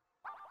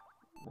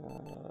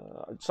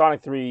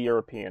 Sonic 3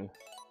 European.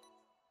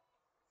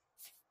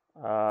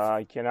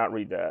 I cannot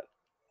read that.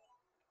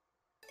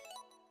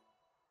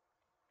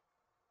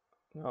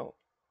 No.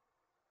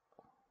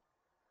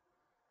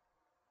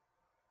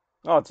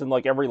 Oh, it's in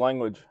like every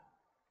language,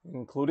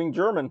 including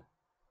German.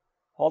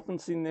 Halten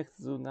Sie nicht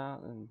so nah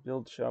and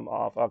Bildschirm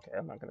off. Okay,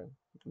 I'm not gonna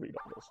read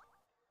all this.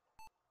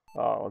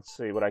 Let's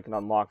see what I can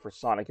unlock for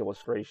Sonic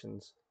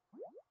illustrations.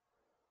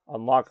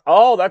 Unlock.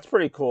 Oh, that's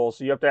pretty cool.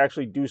 So you have to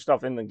actually do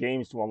stuff in the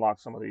games to unlock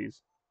some of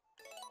these.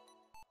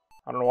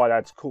 I don't know why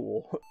that's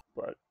cool,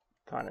 but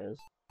kind of is.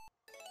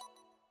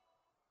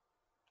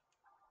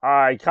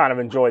 I kind of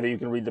enjoy that you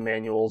can read the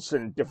manuals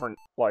in different,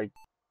 like,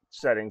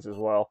 settings as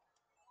well.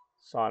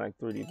 Sonic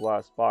 3D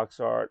Blast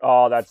box art.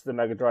 Oh, that's the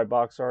Mega Drive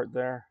box art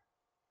there.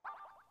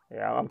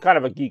 Yeah, I'm kind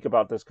of a geek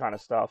about this kind of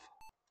stuff.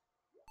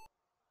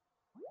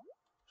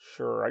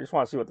 Sure, I just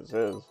want to see what this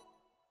is.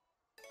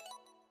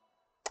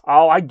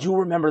 Oh, I do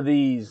remember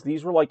these.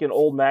 These were like in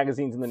old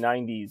magazines in the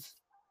 90s.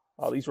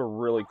 Oh, these were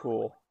really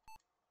cool.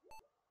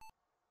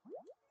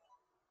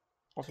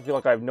 Also feel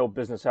like I have no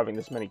business having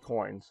this many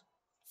coins.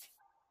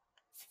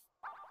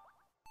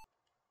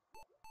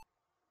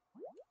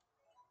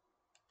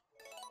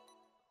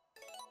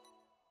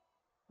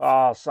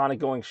 Ah, Sonic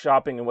going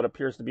shopping in what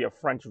appears to be a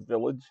French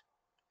village.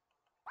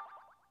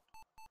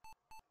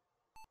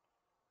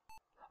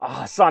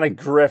 Ah, Sonic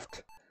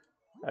Drift.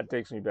 That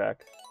takes me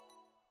back.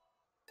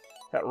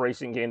 That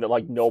racing game that,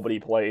 like, nobody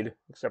played,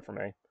 except for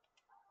me.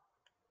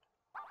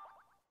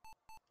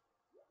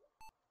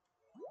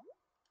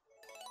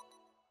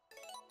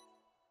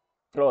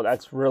 Oh,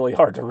 that's really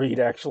hard to read,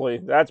 actually.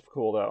 That's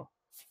cool, though.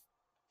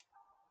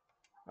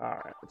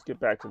 Alright, let's get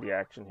back to the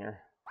action here.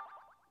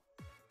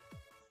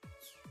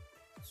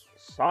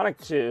 Sonic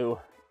 2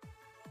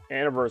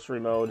 Anniversary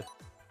Mode.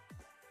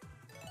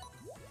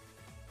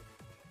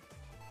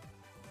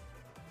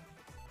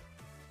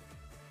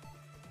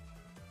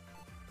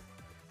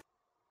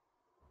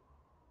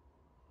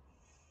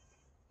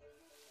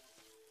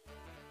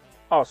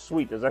 Oh,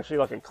 sweet. There's actually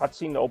like a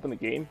cutscene to open the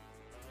game.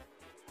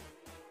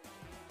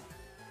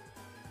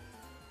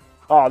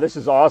 Oh, this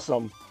is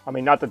awesome. I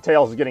mean, not that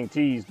Tails is getting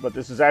teased, but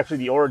this is actually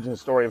the origin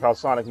story of how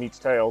Sonic meets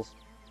Tails.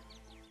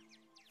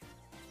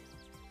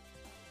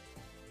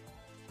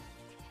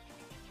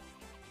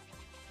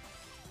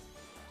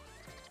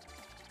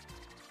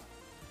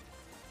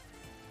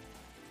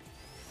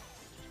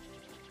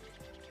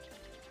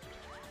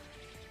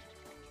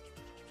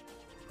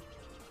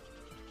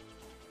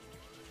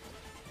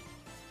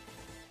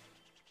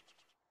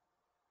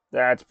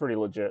 That's pretty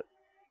legit.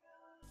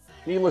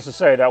 Needless to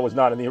say, that was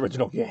not in the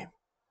original game.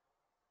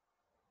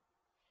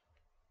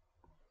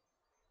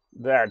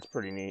 That's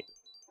pretty neat.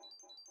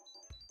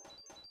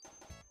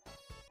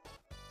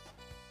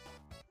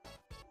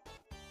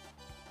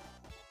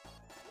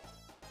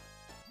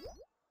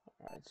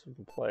 Alright, so we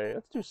can play...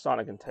 Let's do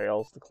Sonic and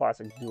Tails, the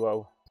classic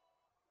duo.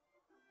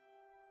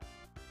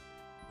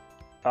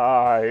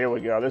 Ah, here we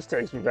go. This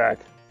takes me back.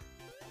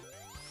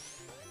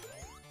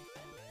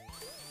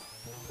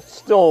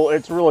 Still,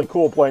 it's really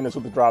cool playing this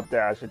with the drop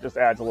dash. It just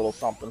adds a little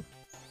something.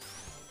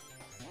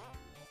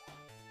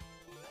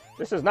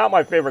 This is not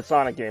my favorite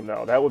Sonic game,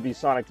 though. That would be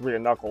Sonic 3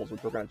 and Knuckles,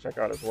 which we're going to check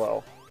out as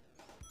well.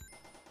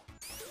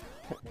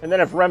 And then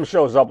if Rem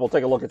shows up, we'll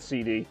take a look at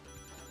CD.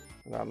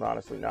 And I'm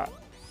honestly not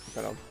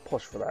going to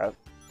push for that.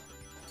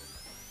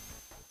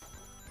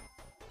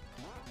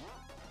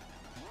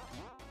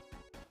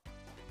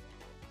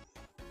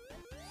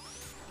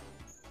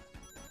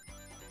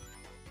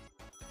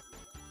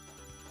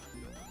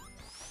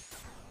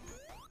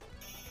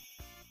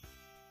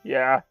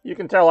 Yeah, you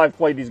can tell I've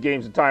played these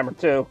games a time or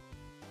two.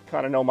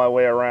 Kind of know my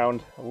way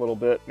around a little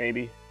bit,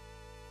 maybe.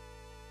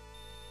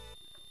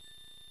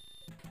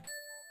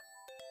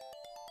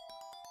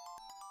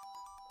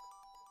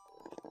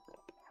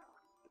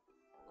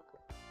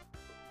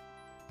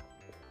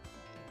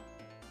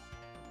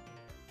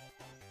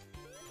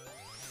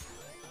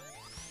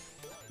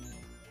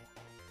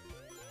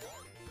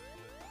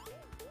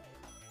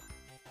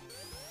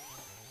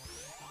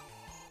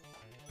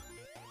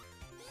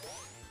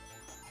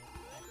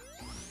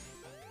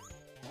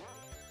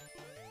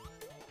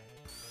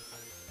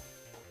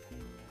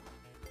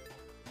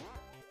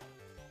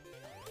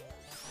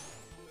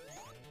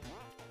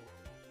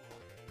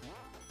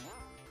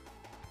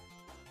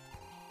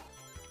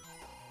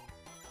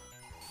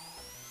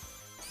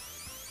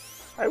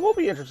 I will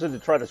be interested to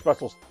try the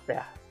special...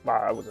 Yeah,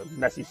 that was a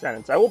messy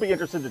sentence. I will be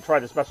interested to try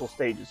the special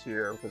stages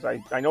here, because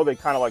I know they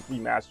kind of like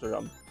remastered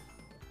them.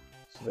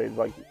 So they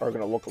like are going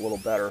to look a little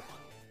better.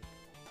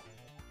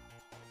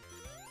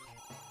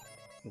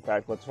 In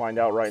fact, let's find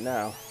out right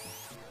now.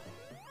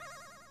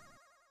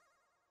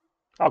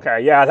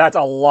 Okay, yeah, that's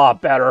a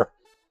lot better.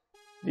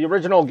 The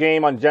original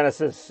game on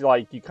Genesis,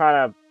 like, you kind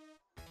of...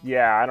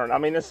 Yeah, I don't know. I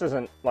mean, this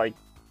isn't, like,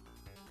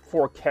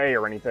 4K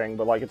or anything,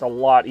 but like it's a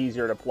lot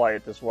easier to play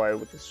it this way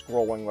with the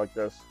scrolling like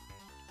this.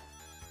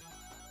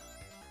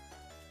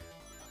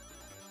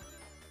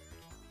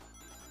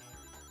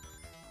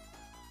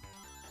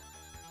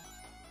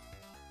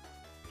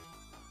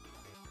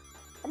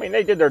 I mean,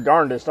 they did their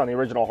darndest on the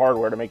original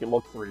hardware to make it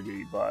look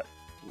 3D, but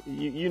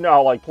you know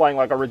how like playing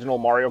like original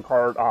Mario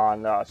Kart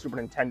on Super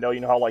Nintendo, you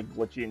know how like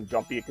glitchy and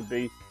jumpy it could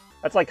be?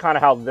 That's like kind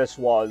of how this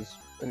was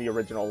in the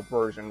original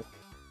version.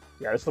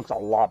 Yeah, this looks a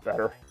lot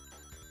better.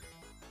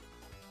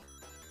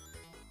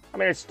 I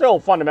mean, it's still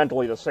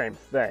fundamentally the same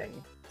thing.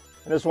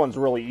 And this one's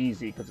really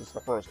easy because it's the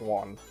first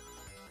one.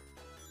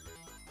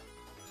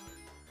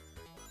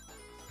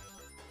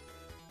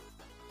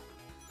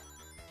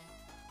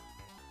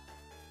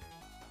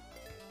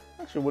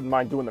 Actually, wouldn't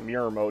mind doing the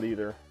mirror mode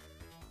either.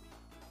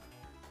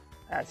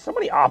 So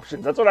many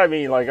options. That's what I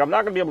mean. Like, I'm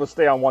not going to be able to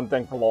stay on one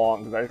thing for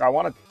long because I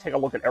want to take a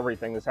look at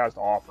everything this has to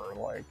offer.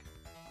 Like,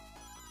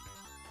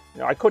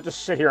 you know, I could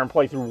just sit here and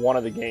play through one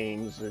of the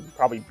games and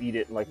probably beat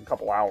it in like a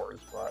couple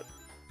hours, but...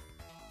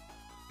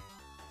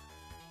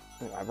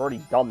 I've already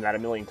done that a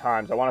million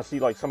times. I want to see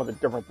like some of the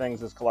different things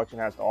this collection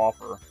has to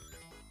offer.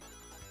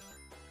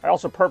 I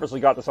also purposely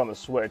got this on the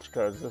Switch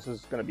because this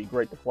is going to be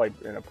great to play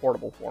in a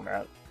portable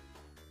format.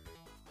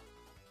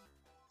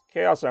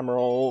 Chaos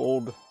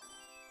Emerald.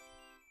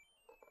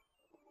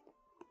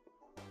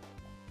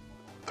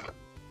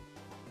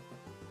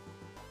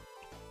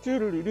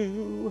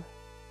 Doo-doo-doo-doo.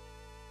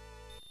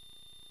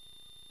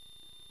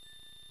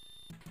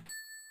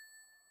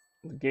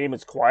 The game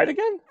is quiet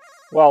again?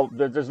 Well,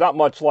 there's not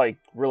much, like,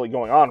 really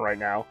going on right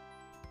now.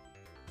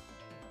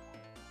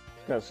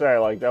 I was gonna say,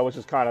 like, that was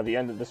just kind of the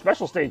end of... The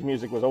special stage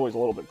music was always a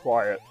little bit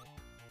quiet.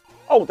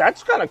 Oh,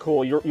 that's kind of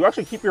cool. You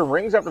actually keep your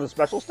rings after the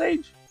special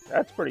stage?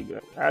 That's pretty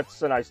good.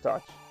 That's a nice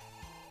touch.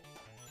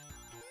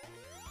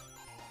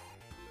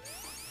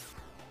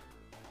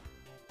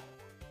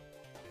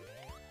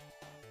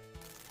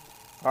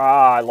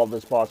 Ah, I love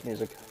this boss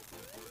music.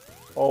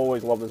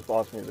 Always love this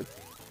boss music.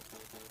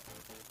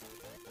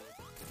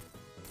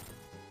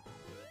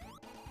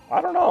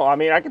 I don't know. I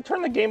mean, I could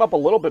turn the game up a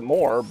little bit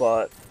more,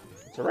 but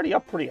it's already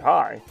up pretty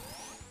high.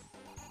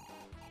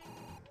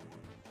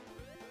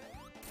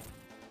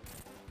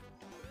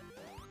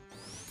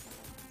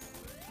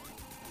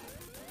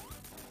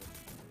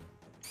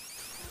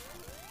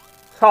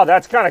 Oh,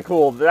 that's kind of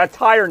cool. That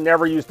tire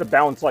never used to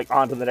bounce, like,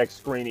 onto the next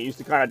screen. It used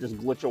to kind of just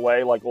glitch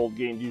away like old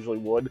games usually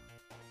would.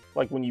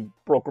 Like, when you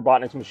broke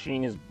Robotnik's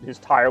machine, his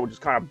tire would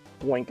just kind of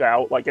blink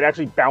out. Like, it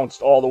actually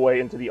bounced all the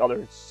way into the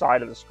other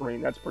side of the screen.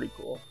 That's pretty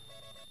cool.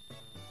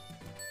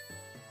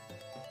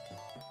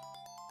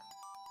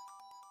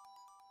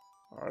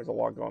 Alright, there's a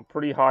lot going.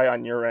 Pretty high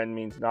on your end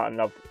means not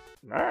enough.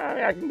 I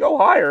mean, I can go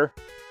higher.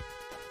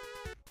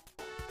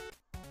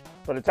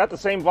 But it's at the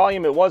same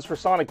volume it was for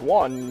Sonic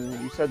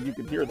 1. You said you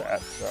could hear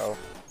that, so...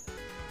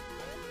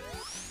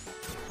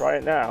 try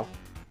it now.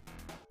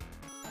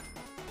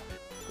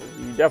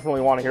 You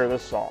definitely want to hear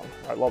this song.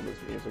 I love this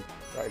music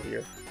right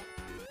here.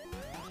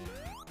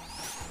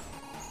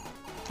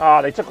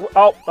 Ah, they took...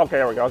 oh, okay,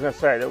 there we go. I was going to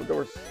say, there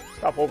was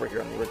stuff over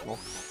here in the original.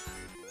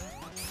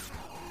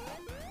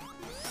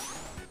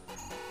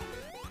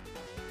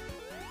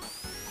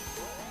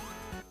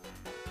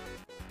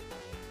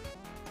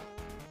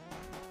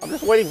 I'm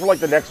just waiting for, like,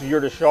 the next year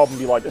to show up and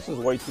be like, this is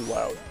way too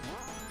loud.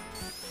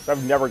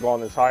 I've never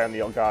gone this high on the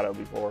Elgato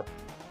before,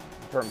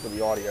 in terms of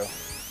the audio.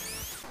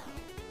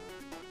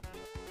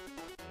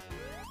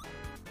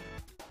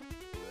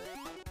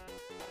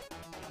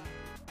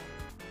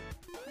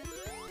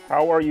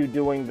 How are you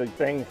doing the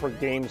thing for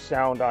game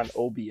sound on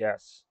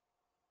OBS?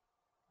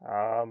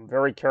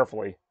 Very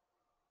carefully.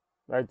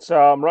 It's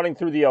running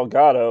through the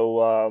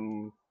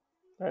Elgato.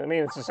 I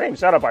mean, it's the same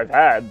setup I've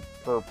had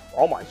for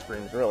all my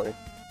streams, really.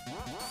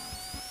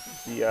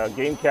 The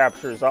game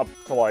capture is up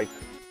to like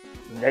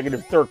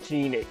negative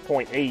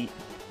 13.8.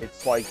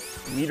 It's like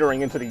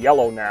metering into the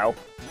yellow now.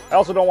 I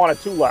also don't want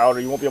it too loud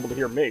or you won't be able to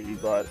hear me,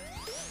 but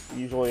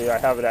usually I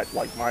have it at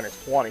like minus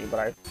 20,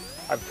 but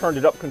I've turned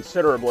it up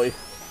considerably.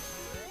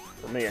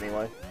 For me,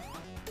 anyway.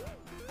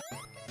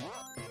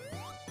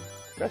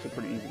 It's actually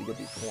pretty easy to get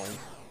these coins.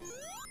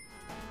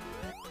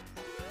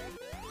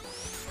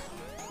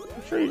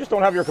 I'm sure you just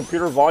don't have your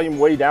computer volume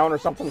way down or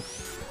something.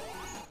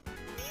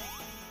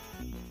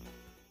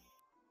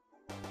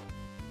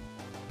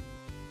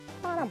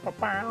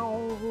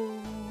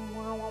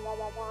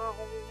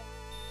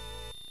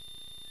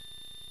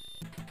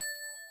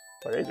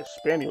 But they just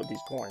spam you with these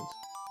coins.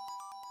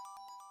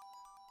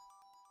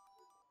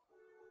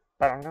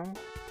 Wow.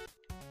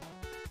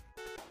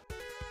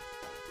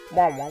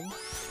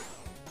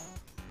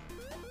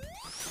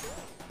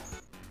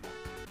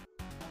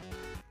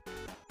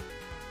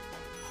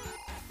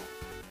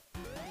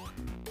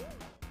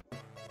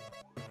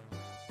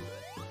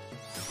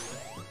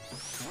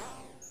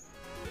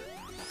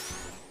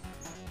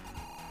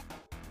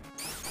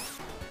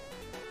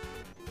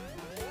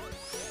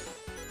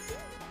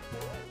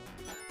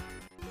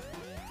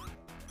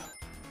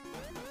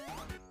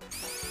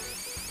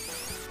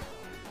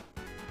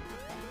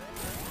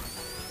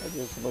 I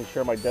just simply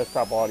share my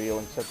desktop audio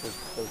and set this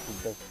to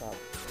desktop.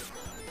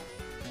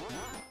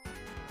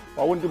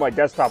 Well, I wouldn't do my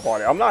desktop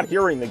audio. I'm not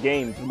hearing the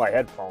game through my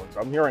headphones.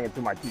 I'm hearing it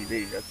through my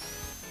TV.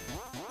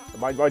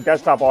 My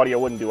desktop audio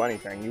wouldn't do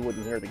anything. You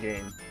wouldn't hear the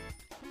game.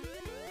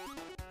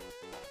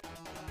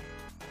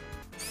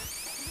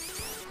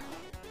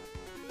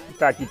 In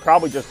fact, you'd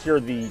probably just hear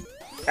the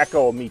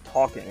echo of me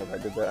talking if I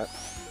did that.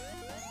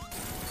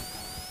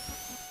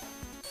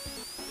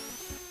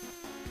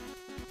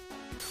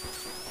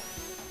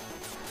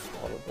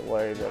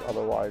 Delay that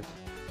otherwise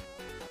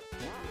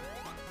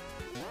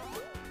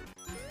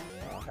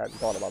I hadn't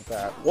thought about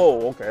that.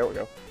 Whoa, okay, there we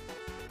go.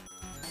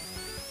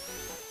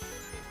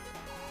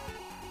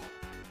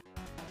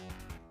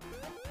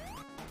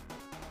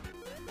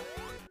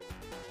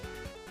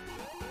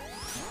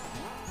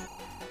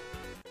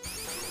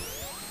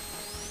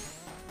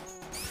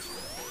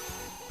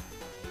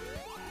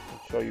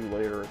 I'll show you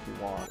later if you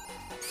want.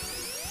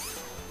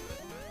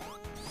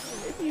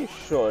 Maybe you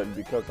should,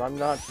 because I'm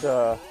not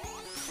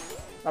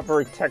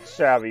very tech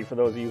savvy, for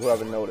those of you who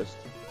haven't noticed.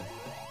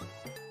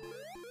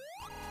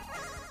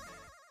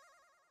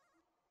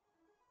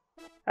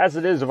 As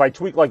it is, if I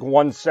tweak like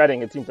one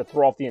setting, it seems to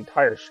throw off the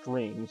entire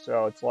stream,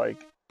 so it's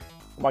like,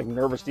 I'm like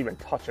nervous to even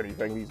touch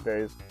anything these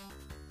days.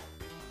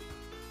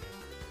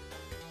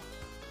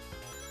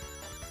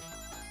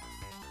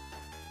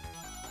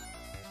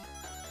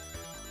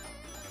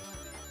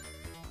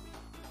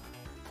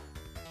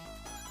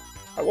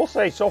 I will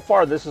say, so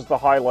far, this is the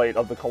highlight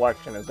of the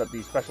collection, is that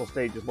these special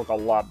stages look a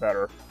lot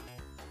better.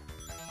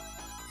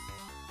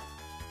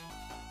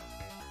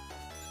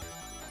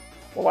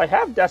 Well, I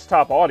have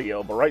desktop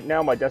audio, but right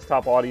now my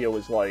desktop audio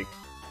is like...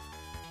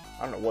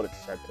 I don't know what it's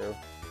set to.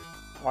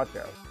 Watch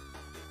out.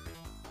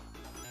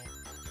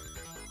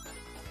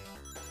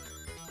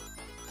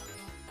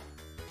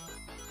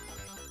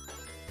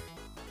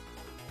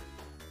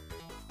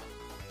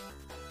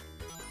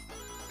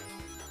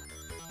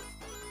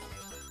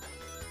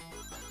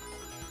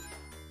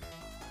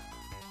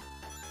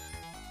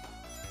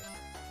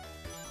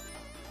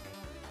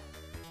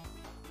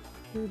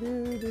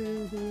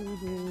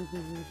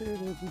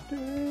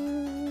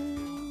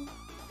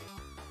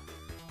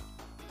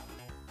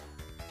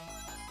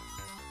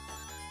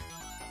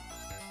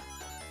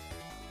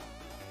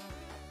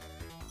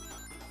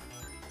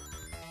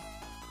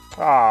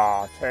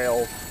 Ah,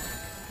 Tails.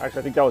 Actually,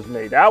 I think that was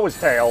me. That was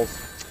Tails.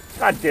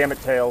 God damn it,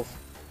 Tails.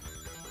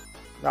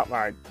 Not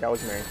mine. That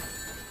was me.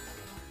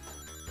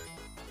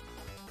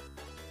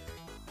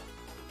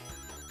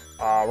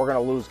 Ah, we're gonna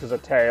lose because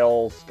of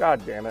Tails.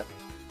 God damn it.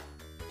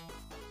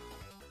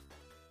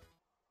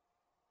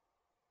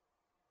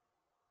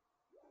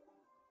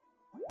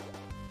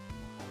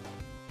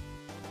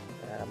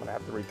 Yeah, I'm gonna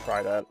have to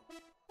retry that.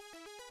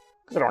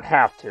 Because I don't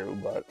have to,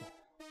 but...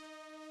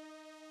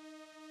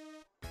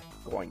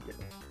 going to.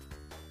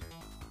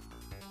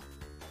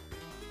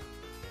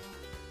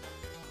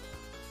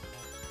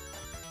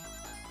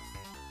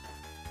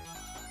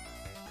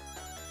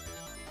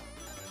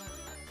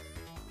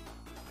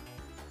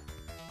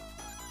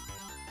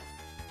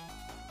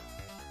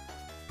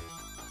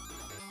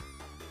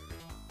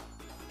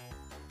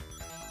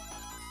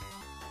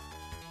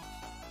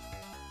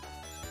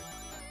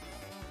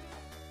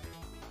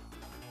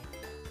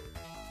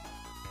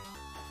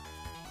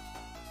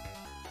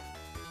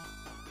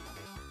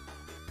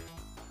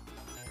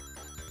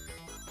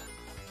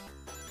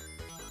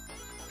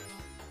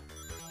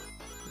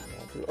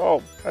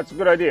 Oh, that's a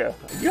good idea.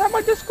 Do you have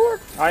my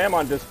Discord? I am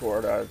on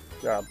Discord.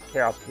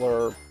 Chaos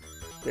Blur.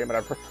 Damn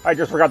it, I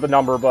just forgot the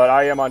number, but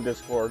I am on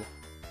Discord.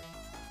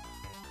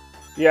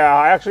 Yeah,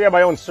 I actually have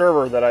my own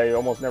server that I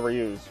almost never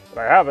use,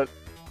 but I have it.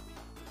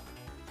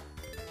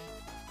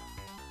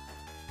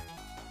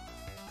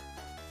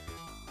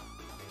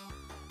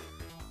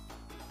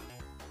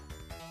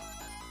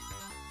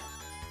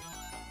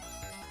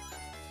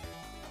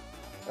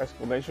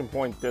 Exclamation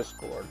point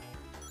Discord.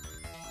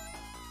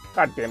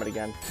 God damn it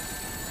again.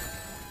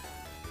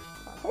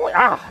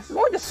 This is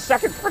only the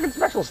second freaking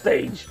special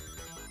stage.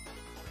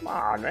 Come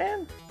on,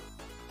 man.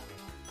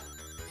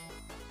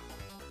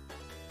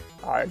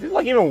 I did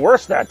like even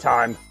worse that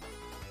time.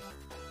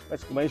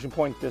 Exclamation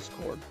point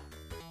Discord.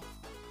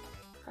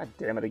 God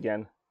damn it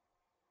again.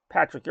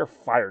 Patrick, you're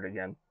fired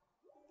again.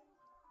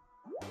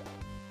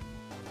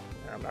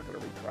 Yeah, I'm not gonna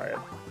retry it.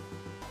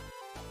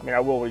 I mean, I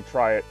will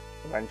retry it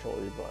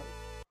eventually, but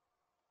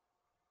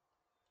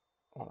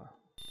I wanna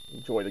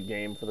enjoy the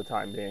game for the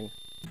time being.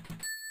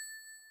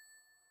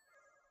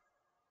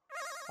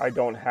 I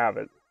don't have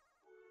it.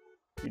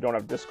 You don't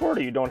have Discord,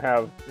 or you don't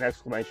have an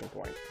exclamation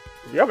point?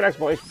 If you have an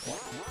exclamation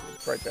point,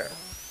 it's right there.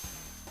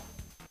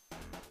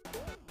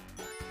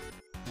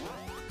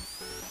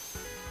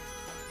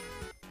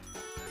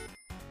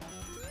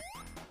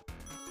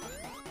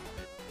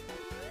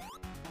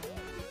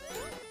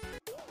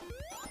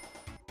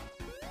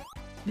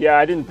 Yeah,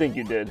 I didn't think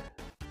you did.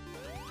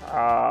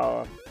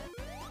 I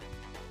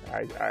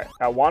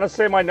want to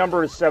say my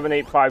number is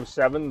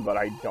 7857, but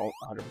I don't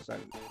 100%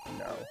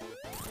 know.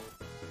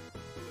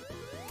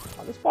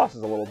 Oh, this boss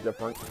is a little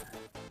different. I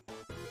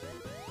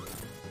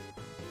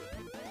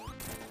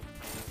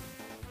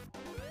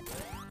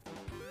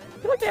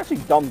feel like they actually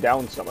dumbed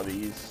down some of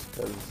these,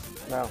 because,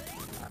 no.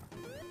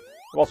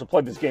 I've also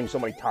played this game so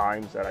many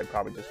times that I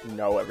probably just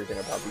know everything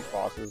about these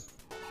bosses.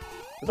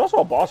 There's also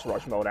a boss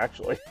rush mode,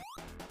 actually.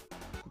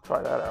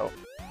 Try that out.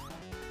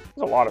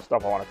 There's a lot of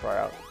stuff I want to try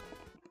out.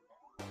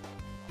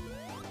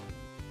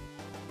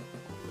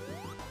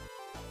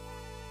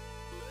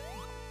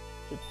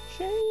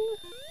 Cha-ching!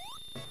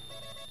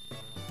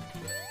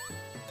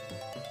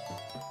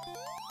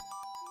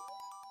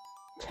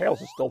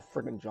 Tails is still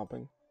friggin'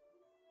 jumping.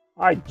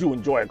 I do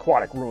enjoy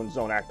Aquatic Ruin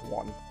Zone Act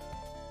 1.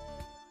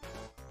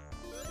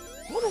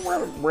 I wonder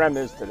where Rem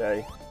is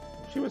today.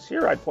 If she was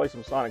here, I'd play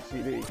some Sonic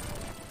CD. I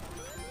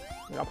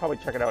mean, I'll probably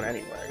check it out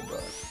anyway,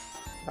 but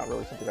not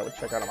really something I would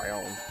check out on my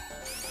own.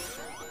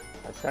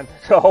 I sent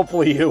it to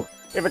hopefully you.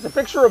 If it's a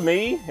picture of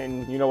me,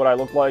 and you know what I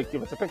look like,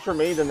 if it's a picture of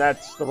me, then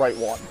that's the right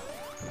one.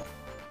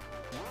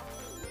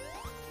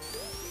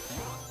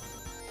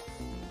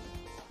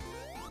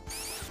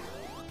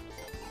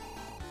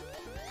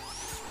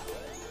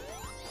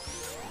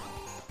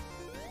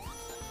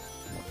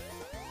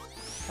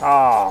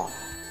 Ah.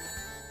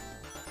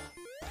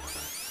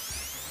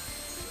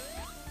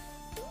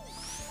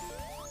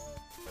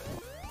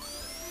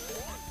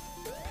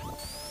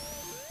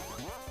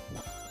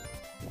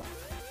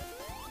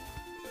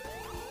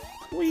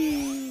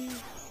 Whee!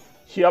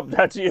 Yep,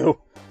 that's you.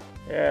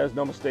 Yeah, there's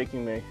no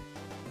mistaking me. I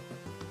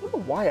don't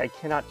know why I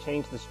cannot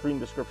change the stream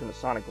description to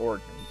Sonic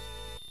Origins.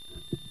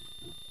 It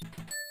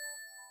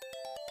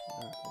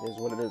is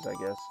what it is, I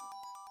guess.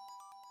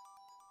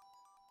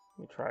 Let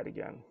me try it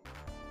again.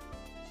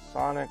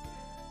 Sonic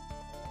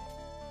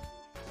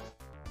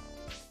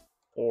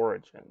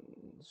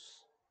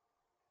Origins.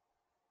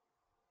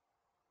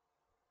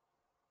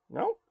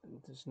 No,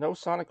 there's no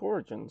Sonic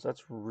Origins.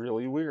 That's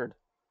really weird.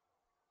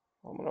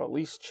 I'm going to at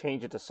least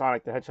change it to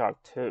Sonic the Hedgehog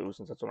 2,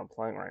 since that's what I'm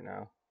playing right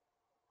now.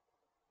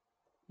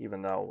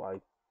 Even though I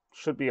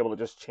should be able to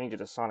just change it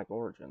to Sonic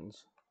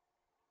Origins.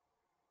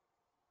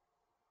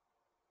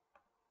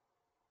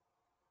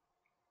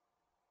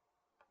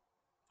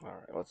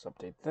 Alright, let's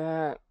update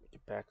that.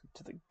 Get back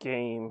into the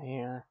game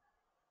here.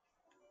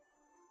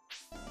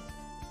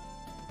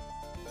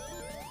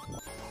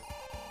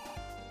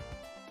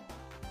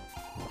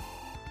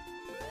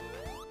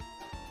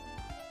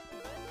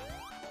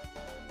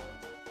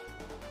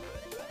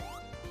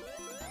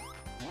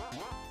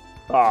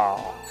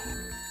 Oh.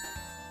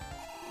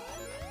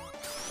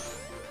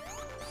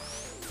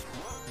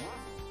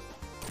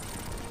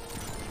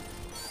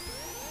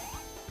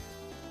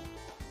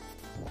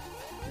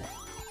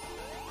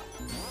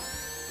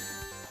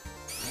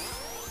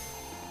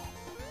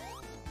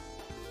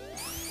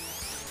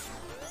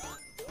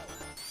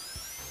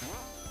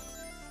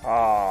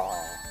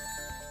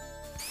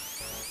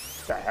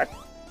 The heck?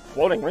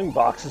 Floating ring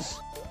boxes.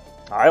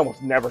 I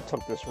almost never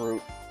took this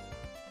route.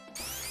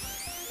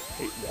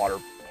 Hate water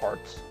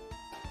parts.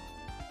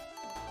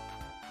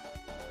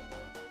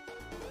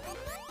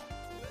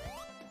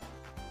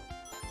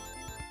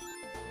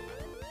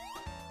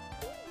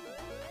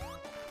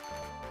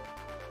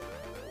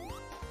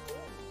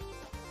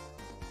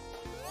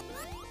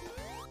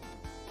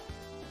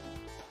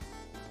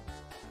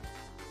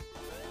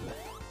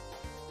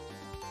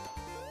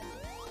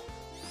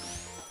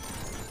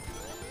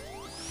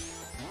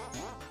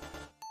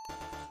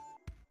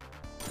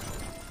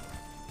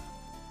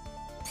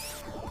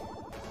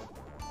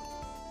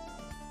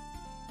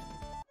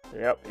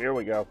 Yep, here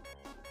we go.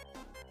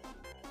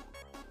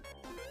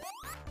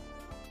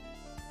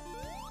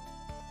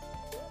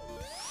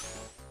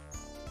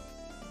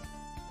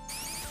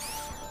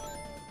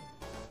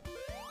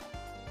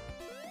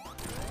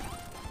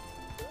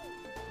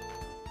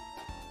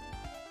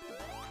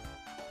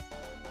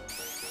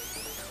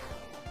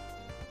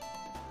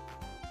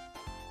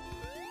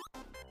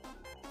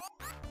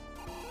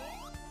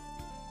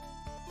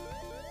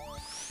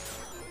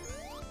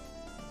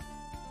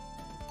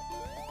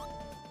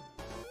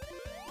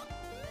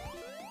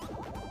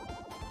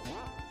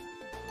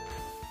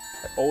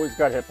 Always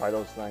got hit by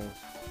those things.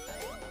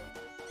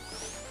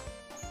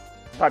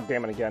 God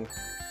damn it again.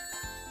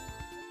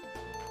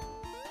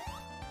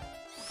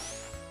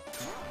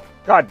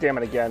 God damn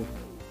it again.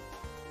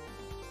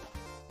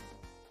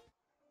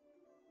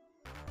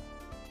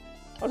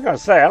 I was gonna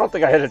say, I don't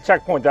think I hit a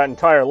checkpoint that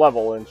entire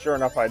level, and sure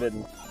enough I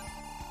didn't.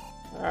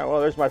 Alright,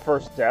 well there's my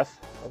first death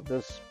of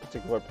this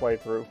particular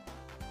playthrough.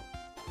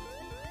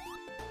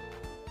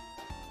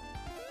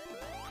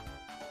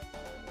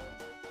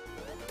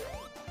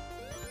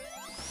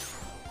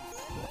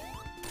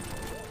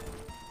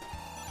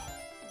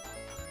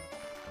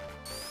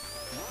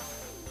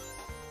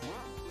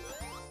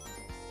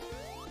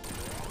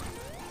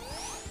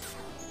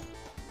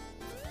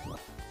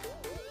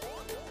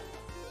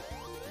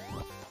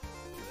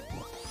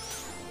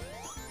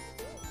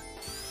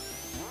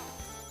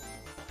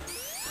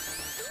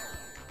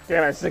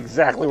 Damn, that's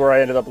exactly where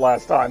I ended up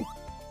last time.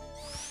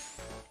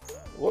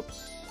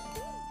 Whoops.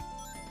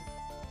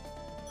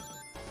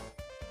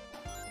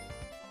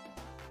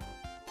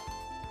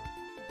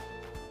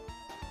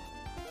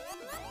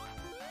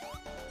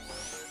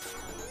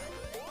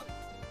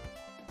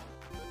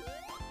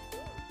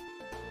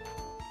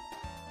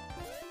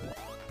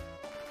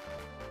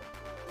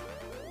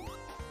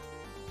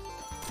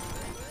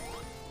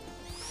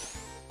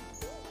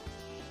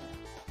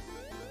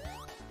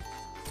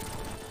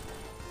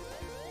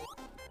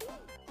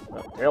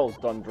 Tail's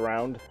done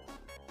drowned.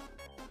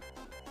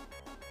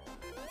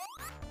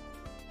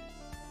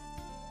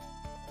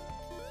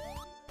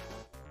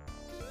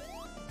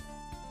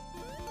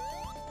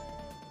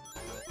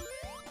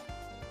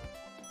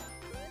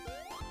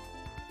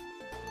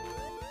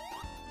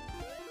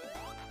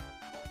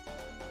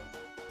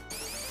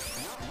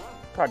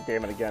 God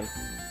damn it again.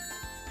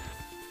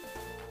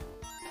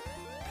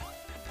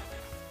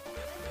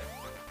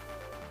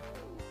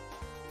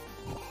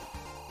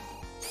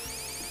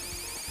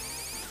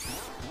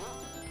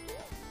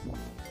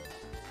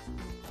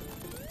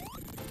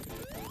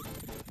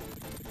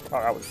 Oh,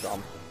 that was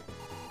dumb.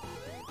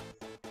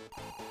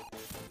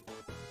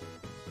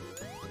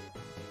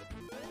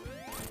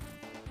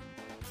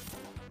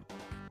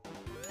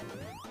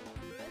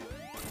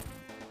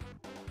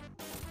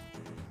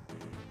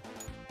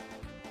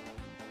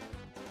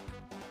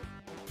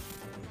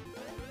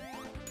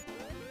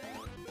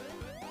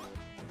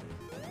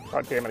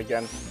 God damn it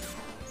again.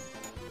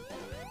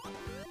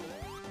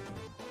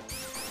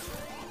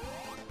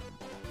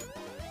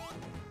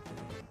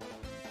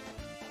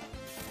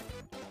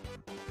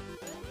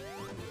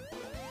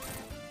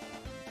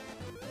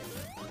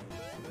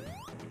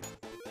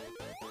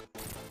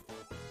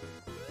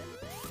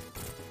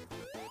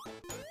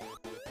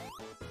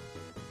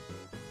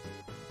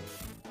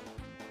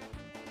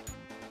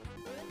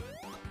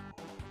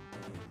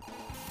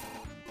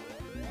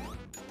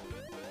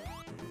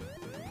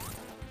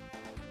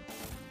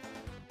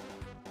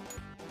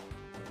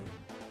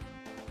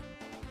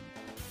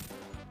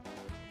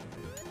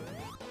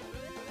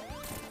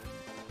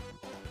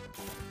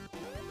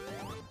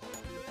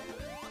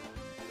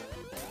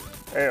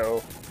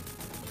 Heyo.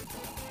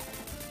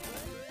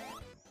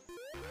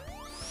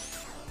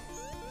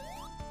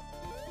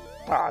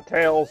 Ah,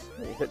 Tails,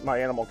 you hit my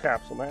animal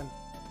capsule, man.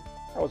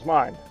 That was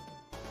mine.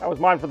 That was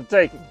mine for the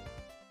taking.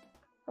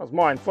 That was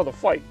mine for the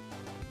fight.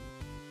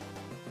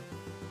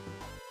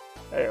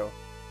 Heyo.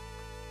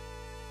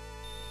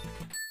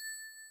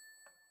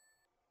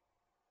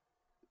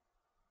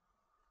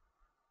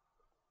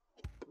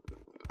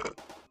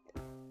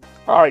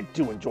 I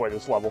do enjoy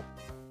this level.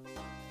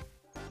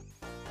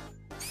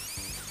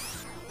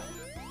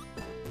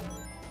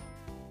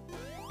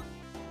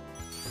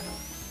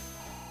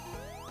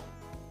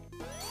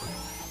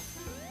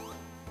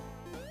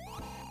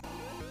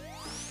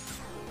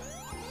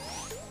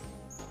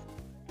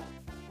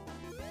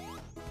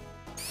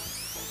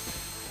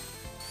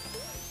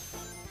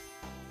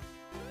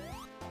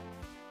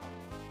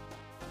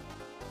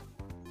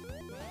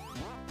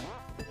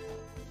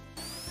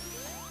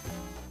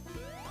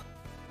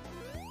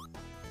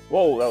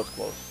 Whoa, that was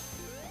close.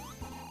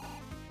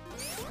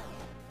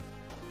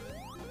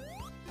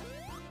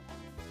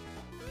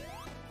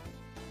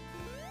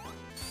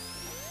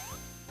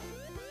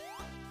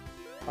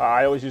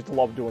 I always used to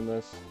love doing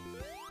this.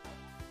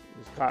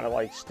 Just kind of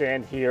like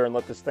stand here and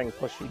let this thing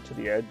push you to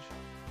the edge.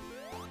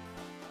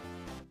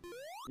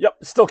 Yep,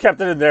 still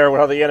kept it in there with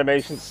how the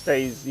animation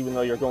stays even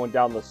though you're going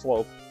down the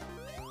slope.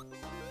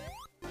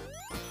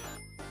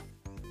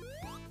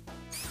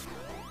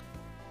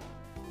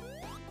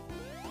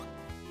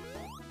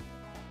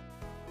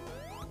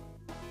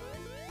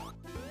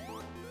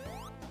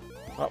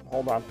 Oh,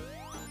 hold on.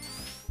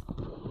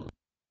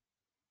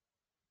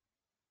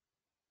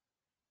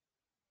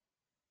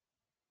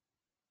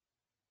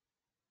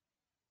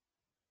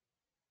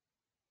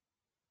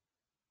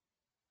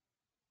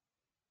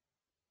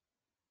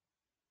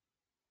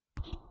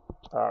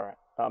 Alright,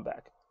 I'm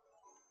back.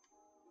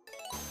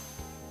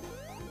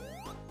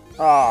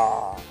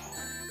 Ah.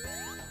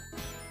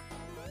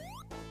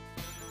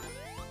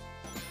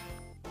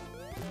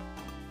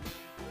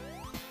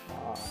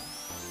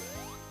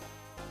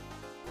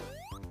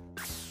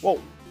 Whoa.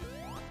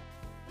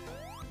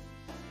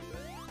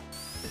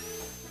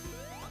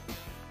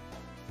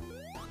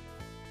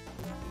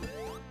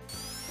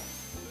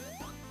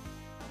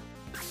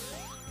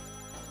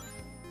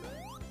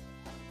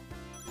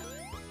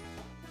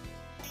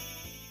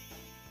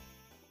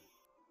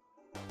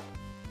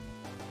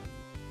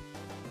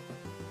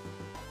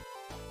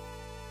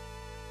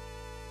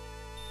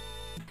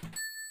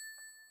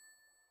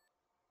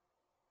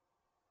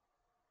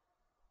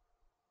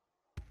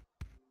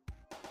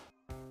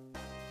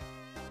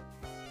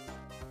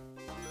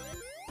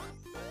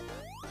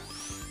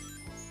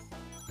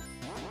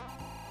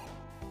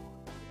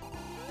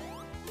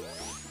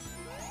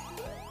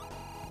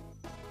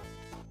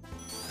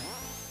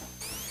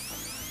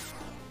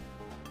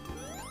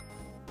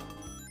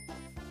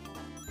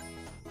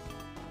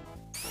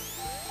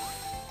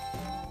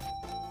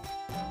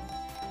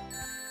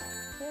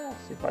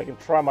 See if I can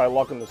try my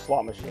luck in the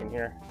slot machine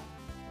here.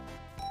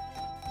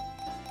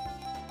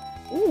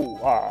 Ooh,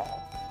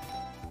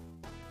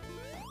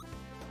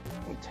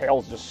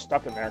 Tails just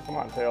stuck in there. Come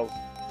on, Tails.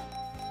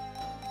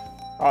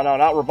 Oh no,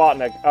 not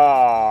Robotnik.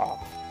 Ah.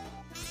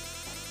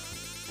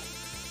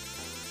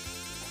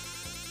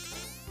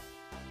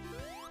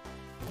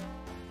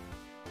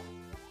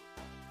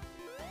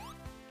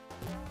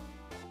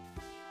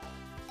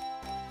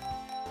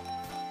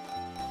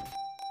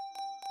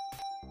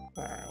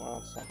 Alright,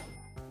 well, something.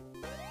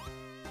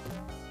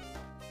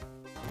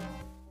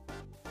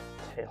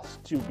 Tails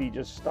 2B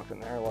just stuck in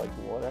there, like,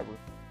 whatever.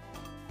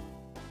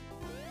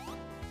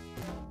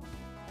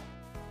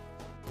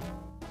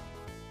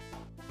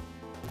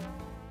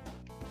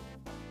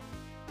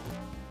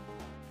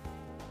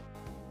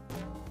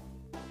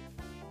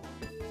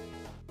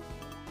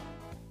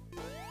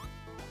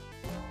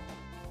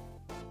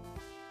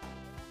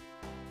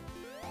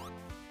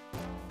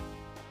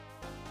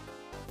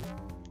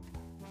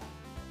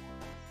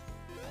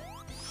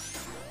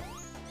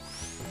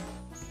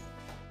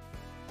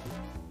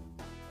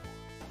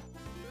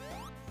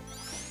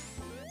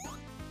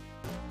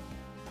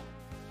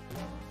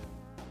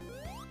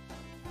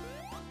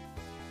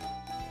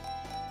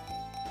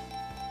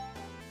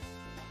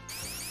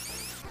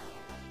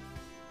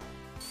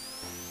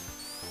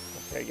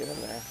 Okay, get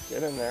in there.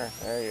 Get in there.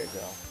 There you go.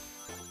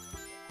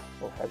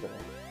 A little hesitant.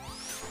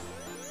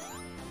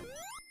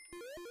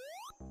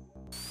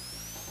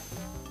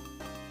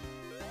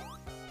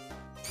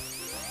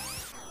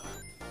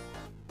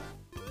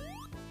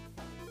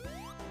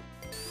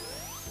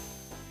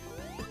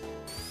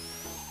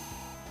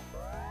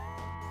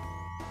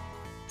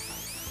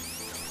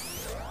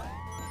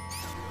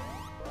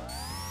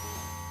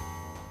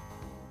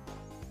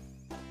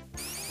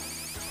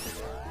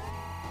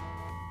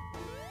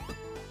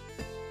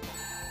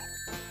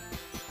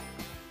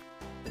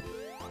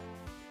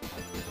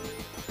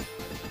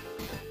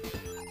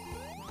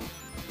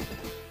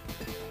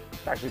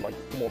 Actually, like,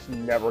 almost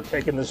never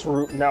taken this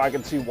route. Now I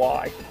can see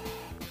why.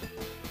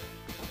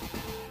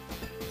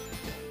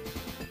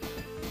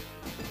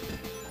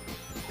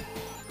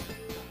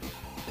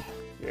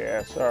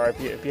 Yeah, sorry.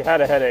 If you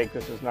had a headache,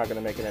 this is not going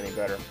to make it any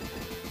better.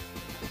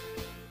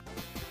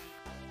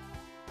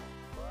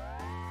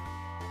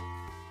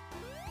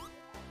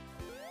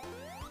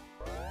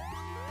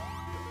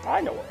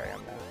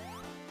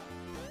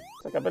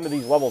 Like, I've been to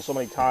these levels so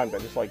many times, I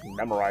just, like,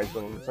 memorize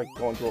them. It's like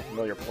going to a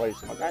familiar place.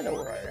 I'm like, I know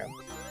where I am.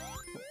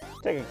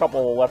 Take a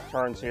couple of left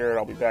turns here, and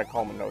I'll be back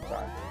home in no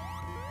time.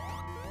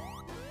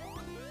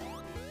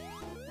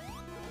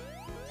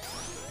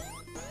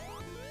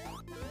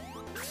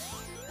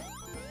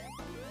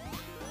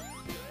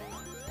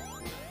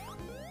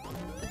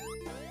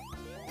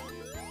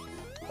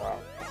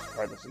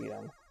 Try this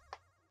again.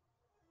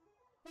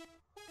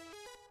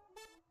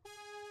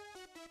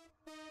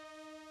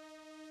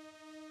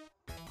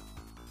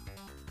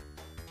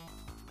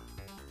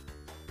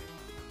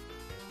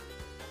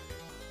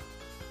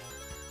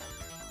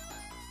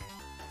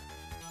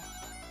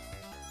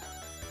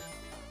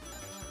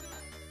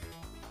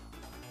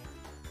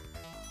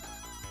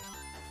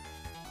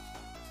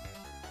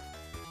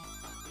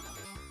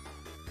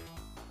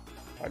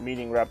 My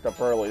meeting wrapped up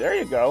early. There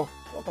you go.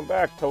 Welcome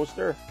back,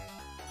 Toaster.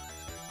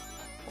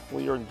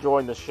 Hopefully you're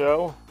enjoying the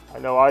show. I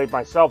know I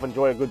myself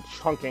enjoy a good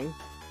chunking.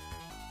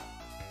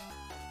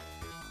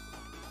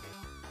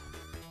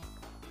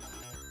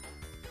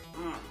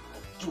 I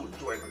do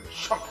enjoy a good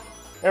chunking.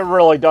 It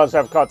really does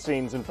have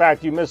cutscenes. In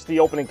fact, you missed the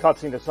opening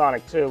cutscene to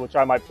Sonic 2, which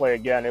I might play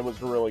again. It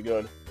was really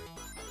good.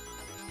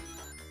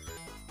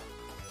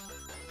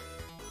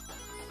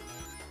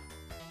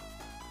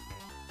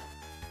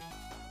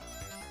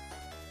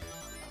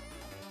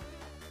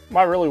 Am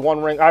I really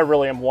one ring? I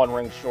really am one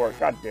ring short.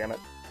 God damn it.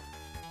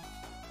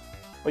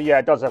 But yeah,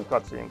 it does have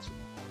cutscenes.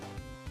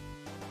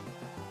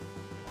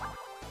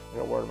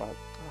 No word about it.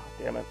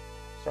 Oh, damn it.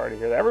 Sorry to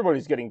hear that.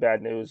 Everybody's getting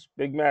bad news.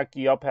 Big Mac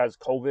Yup has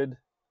COVID.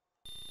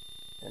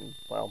 And,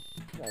 well,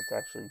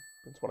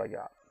 that's what I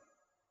got.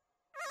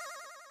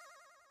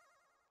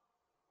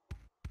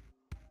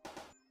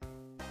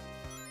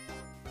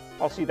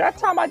 Oh, see, that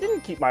time I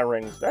didn't keep my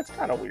rings. That's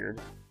kind of weird.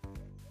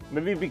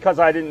 Maybe because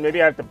I didn't,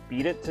 maybe I have to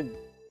beat it to...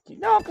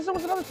 No, because there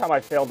was another time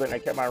I failed it and I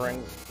kept my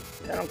rings.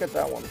 Yeah, I don't get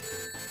that one.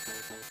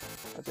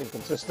 That's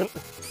inconsistent.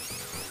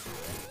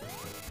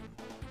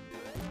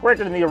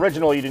 Granted, in the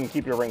original, you didn't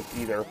keep your rings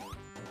either.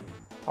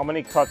 How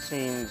many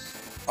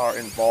cutscenes are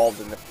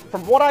involved in this?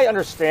 From what I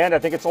understand, I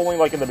think it's only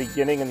like in the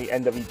beginning and the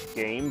end of each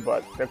game,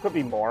 but there could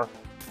be more.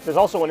 There's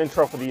also an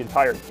intro for the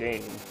entire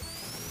game.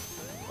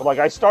 But like,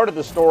 I started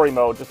the story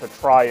mode just to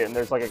try it, and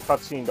there's like a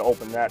cutscene to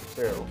open that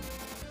too.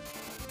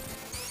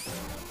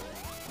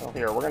 Oh,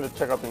 here, we're going to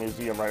check out the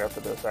museum right after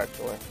this,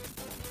 actually.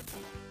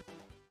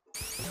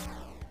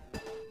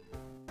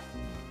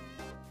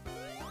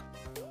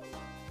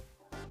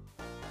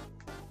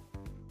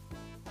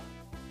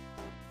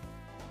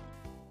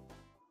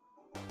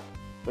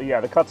 But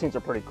yeah, the cutscenes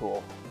are pretty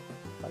cool,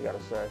 I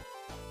gotta say.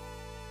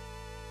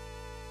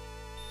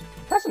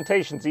 The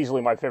presentation's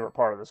easily my favorite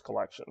part of this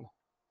collection.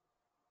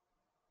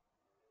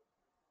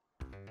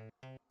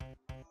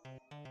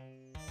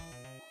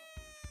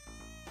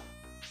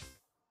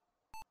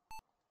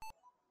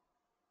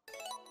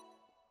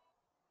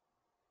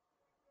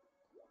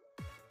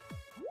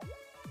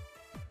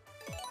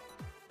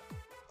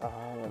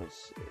 Let me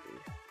see.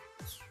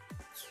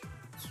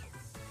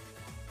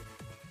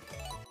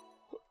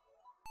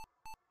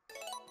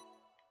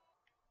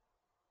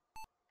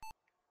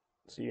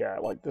 So yeah,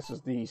 like this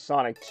is the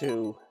Sonic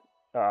 2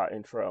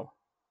 intro.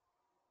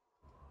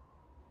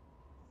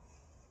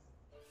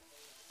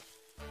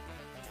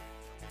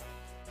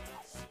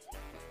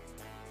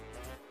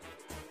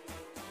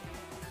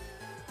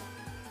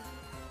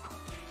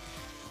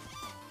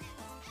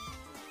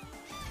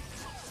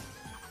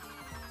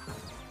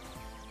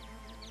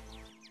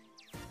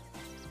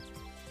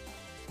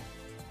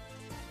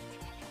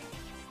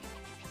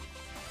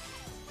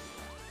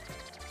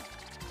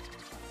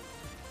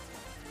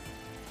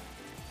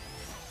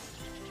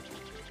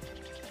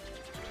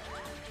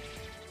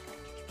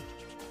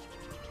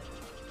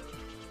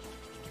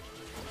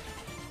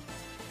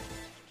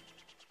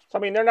 So,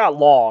 I mean, they're not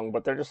long,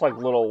 but they're just like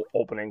little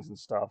openings and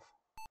stuff.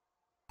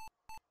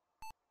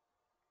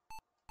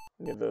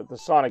 Yeah, the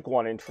Sonic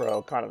 1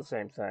 intro, kind of the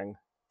same thing.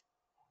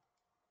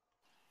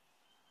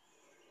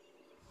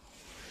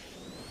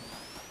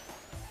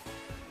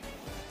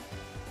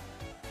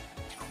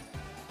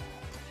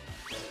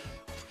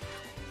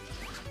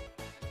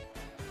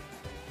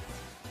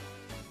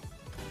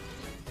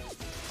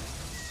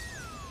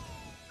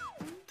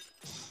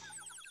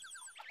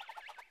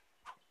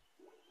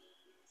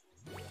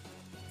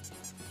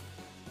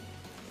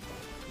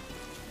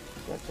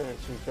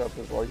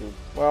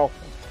 Well,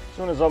 as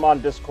soon as I'm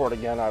on Discord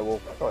again, I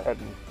will go ahead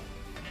and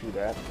do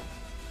that.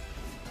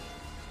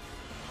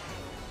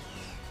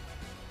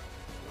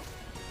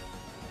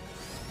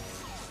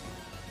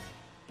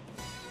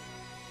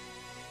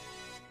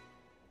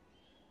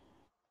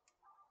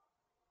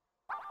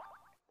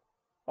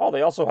 Oh,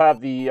 they also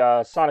have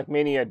the Sonic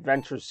Mania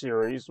Adventure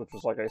series, which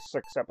was like a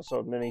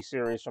 6-episode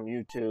mini-series from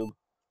YouTube.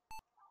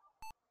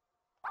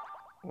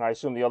 And I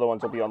assume the other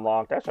ones will be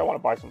unlocked. Actually, I want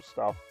to buy some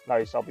stuff.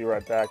 Nice, I'll be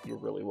right back. You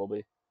really will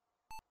be.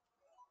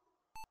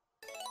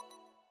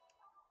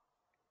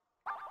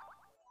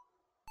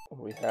 What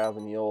do we have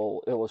in the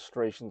old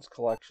illustrations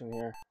collection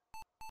here?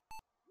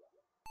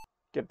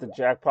 Get the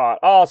jackpot.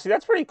 Oh, see,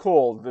 that's pretty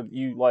cool that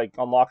you, like,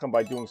 unlock them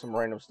by doing some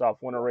random stuff.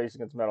 Win a race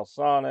against Metal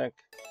Sonic.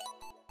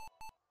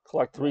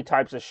 Collect 3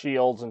 types of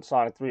shields in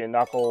Sonic 3 and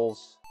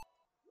Knuckles.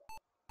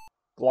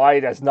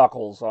 Glide as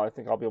Knuckles, so I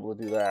think I'll be able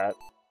to do that.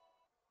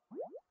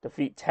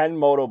 Defeat 10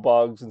 Moto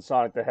Bugs in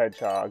Sonic the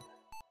Hedgehog.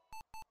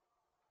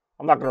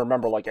 I'm not going to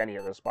remember, like, any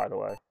of this, by the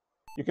way.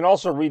 You can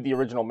also read the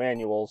original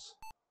manuals.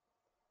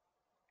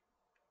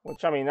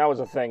 Which, I mean, that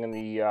was a thing in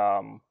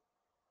the,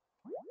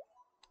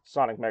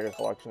 Sonic Mega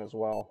Collection as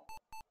well.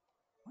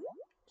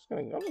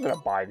 I'm just gonna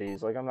buy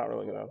these. Like, I'm not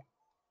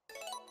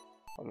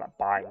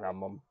buying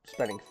them. I'm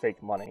spending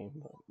fake money.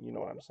 But you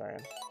know what I'm saying.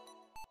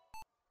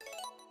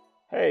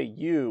 Hey,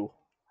 you.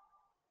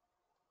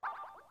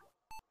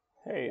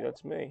 Hey,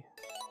 that's me.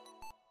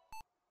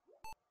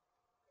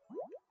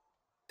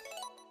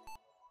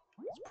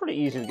 It's pretty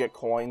easy to get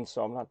coins,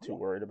 so I'm not too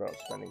worried about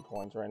spending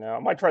coins right now. I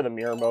might try the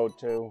mirror mode,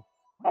 too.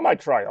 I might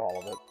try all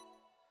of it.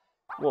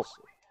 We'll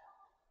see.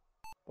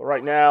 But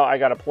right now, I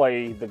gotta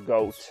play the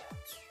GOAT.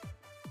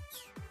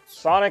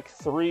 Sonic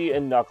 3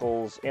 and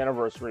Knuckles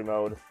Anniversary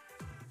Mode.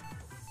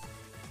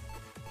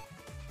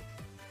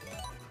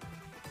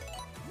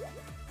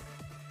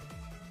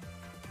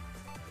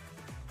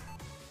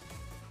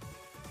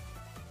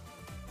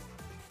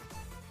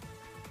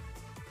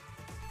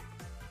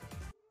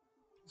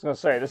 I was gonna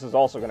say, this is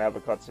also gonna have a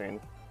cutscene.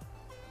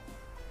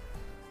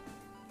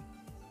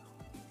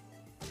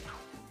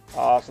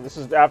 So this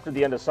is after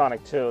the end of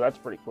Sonic 2. That's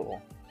pretty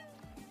cool.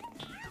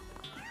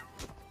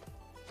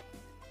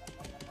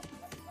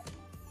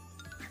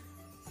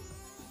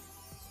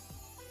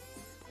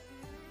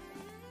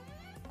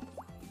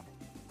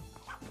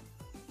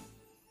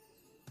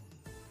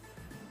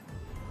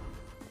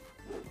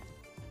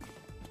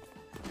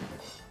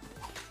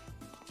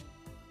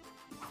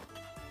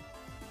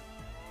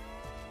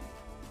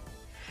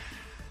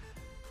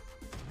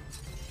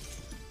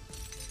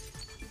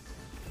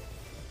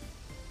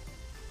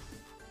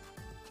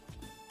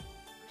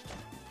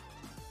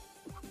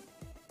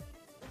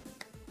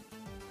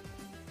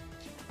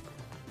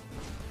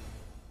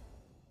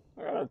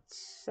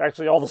 That's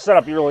actually all the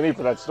setup you really need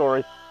for that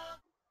story.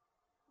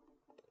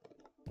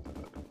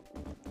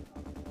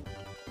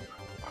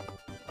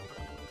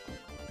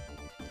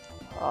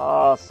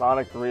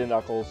 Sonic 3 and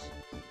Knuckles.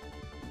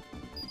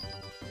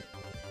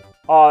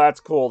 Oh, that's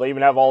cool. They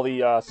even have all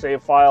the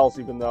save files,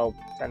 even though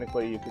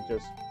technically you could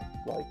just,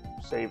 like,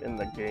 save in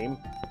the game.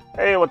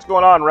 Hey, what's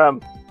going on,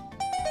 Rem?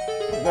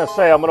 I was gonna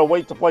say, I'm gonna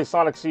wait to play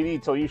Sonic CD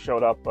till you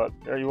showed up, but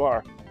there you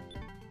are.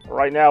 But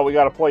right now, we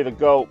gotta play the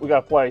GOAT. We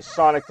gotta play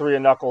Sonic 3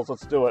 and Knuckles.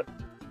 Let's do it.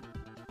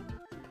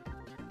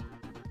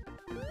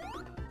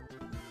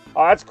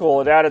 Oh, that's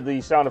cool. It added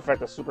the sound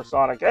effect of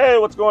Supersonic. Hey,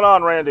 what's going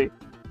on, Randy?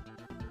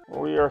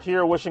 We are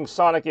here wishing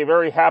Sonic a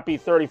very happy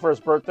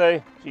 31st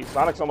birthday. Geez,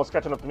 Sonic's almost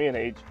catching up to me in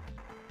age.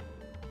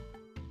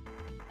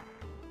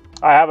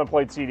 I haven't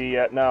played CD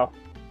yet, no.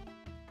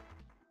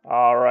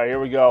 Alright,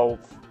 here we go.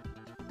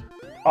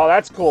 Oh,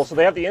 that's cool. So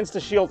they have the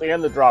Insta-Shield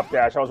and the Drop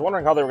Dash. I was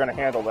wondering how they were going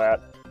to handle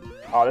that.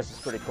 Oh, this is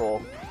pretty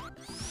cool.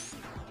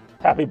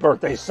 Happy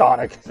birthday,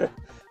 Sonic.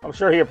 I'm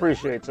sure he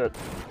appreciates it.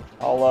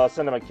 I'll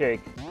send him a cake.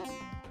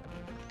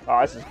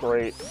 Oh, this is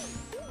great.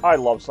 I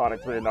love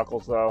Sonic 3 and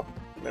Knuckles, though.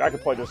 I mean, I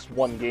could play this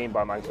one game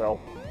by myself,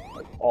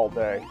 like, all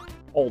day.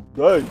 All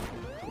day!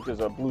 Which is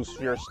a Blue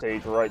Sphere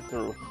stage right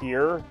through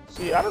here.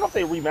 See, I don't know if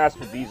they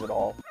remastered these at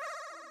all.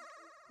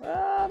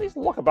 These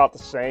look about the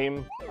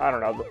same. I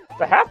don't know.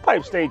 The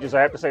half-pipe stages,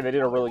 I have to say, they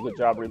did a really good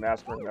job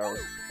remastering those.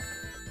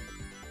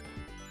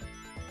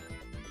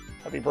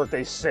 Happy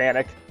birthday,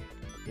 Sanic.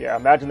 Yeah,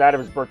 imagine that if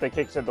his birthday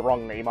cake said the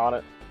wrong name on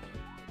it.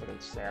 But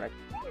it's Sanic.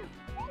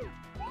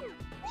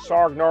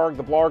 Sargnarg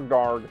the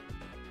Blargnarg.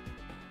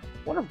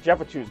 Wonder if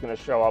Jeffachu's going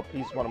to show up.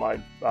 He's one of my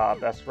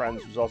best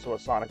friends who's also a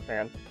Sonic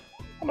fan.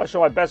 I'm going to show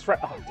my best friend...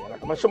 Oh, damn it. I'm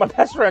going to show my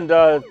best friend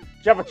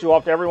Jeffachu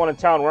off to everyone in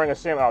town wearing a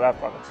salmon... Oh, that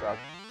fucking sucks.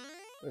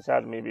 This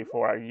happened to me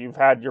before. You've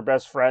had your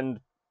best friend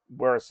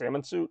wear a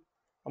salmon suit?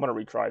 I'm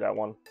going to retry that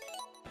one.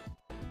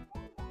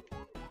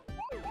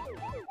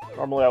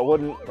 Normally I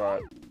wouldn't,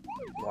 but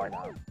why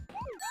not?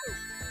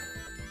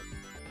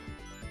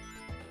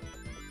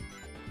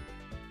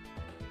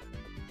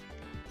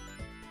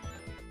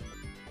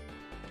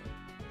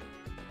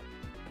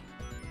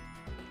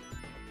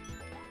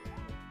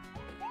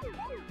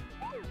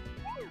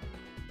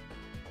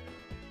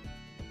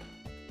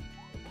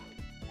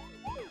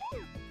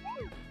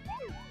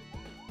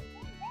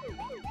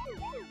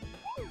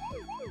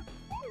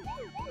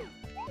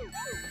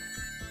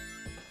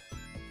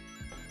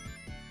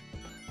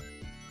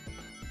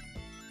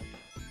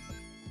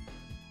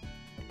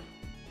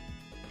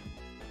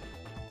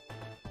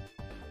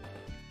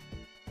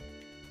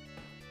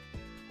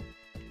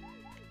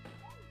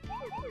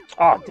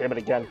 Oh, damn it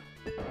again.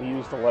 We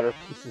used the letter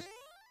pieces.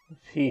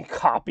 P,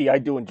 copy. I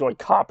do enjoy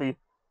copy.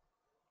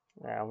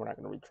 Nah, we're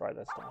not going to retry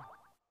this time.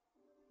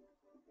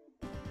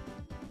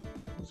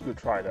 Let's go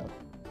try that.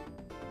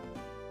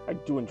 I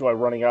do enjoy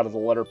running out of the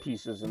letter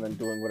pieces and then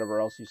doing whatever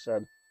else you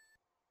said.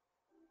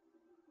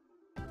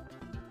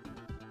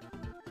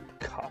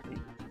 Copy.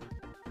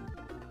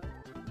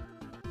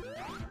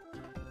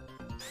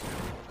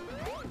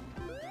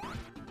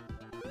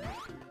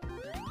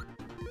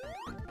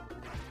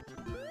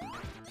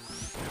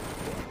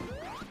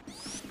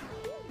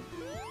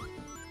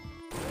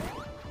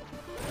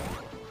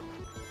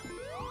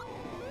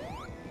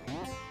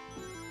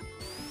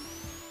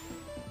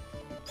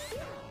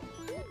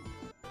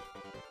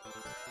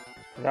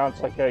 Now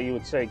it's like you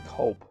would say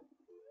cope.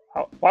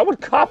 Why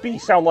would copy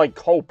sound like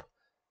cope?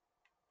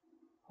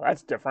 Well,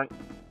 that's different.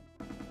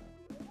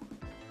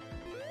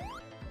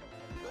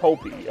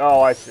 Copy.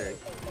 Oh, I see.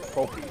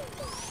 Copy.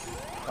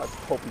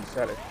 Copy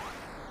said it.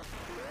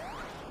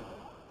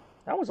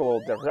 That was a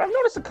little different. I've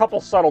noticed a couple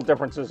subtle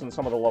differences in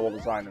some of the level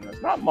design in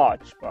this. Not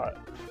much, but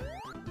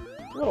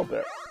a little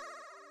bit.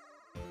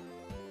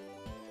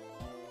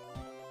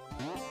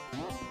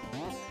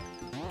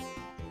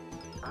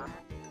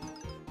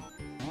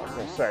 I was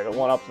going to say, the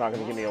 1-up's not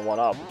going to give me a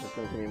 1-up. It's just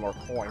going to give me more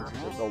coins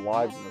since there's no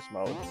lives in this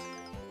mode.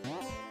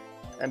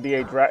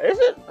 NBA draft. Is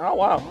it? Oh,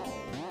 wow.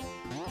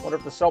 Wonder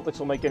if the Celtics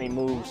will make any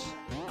moves.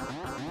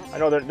 I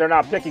know they're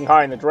not picking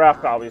high in the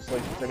draft, obviously,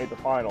 since they made the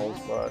finals,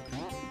 but...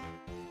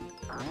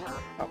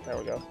 Oh, there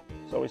we go.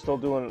 So we're still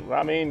doing...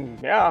 I mean,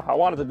 yeah, I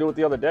wanted to do it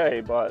the other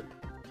day, but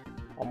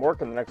I'm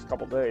working the next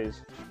couple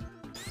days.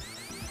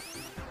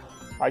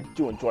 I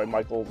do enjoy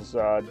Michael's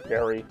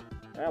dairy.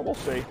 Yeah, we'll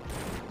see.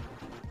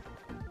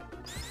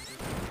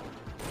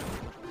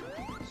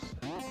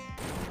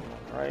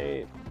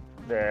 Right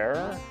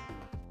there.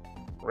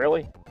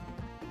 Really?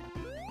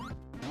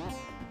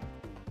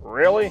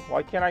 Really?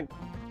 Why can't I...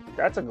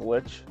 That's a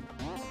glitch.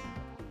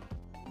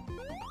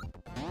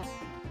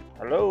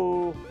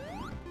 Hello?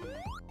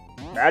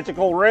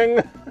 Magical ring?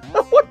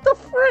 What the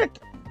frick?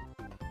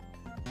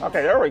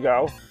 Okay, there we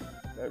go.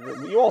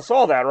 You all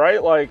saw that,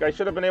 right? Like, I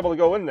should have been able to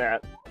go in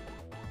that.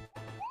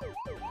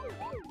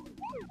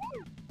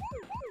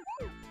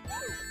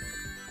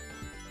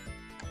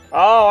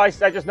 Oh, I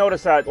just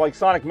noticed that. Like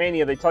Sonic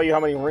Mania, they tell you how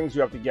many rings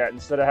you have to get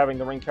instead of having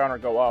the ring counter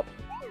go up.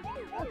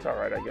 That's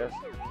alright, I guess.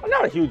 I'm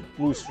not a huge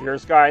Blue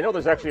Spheres guy. I know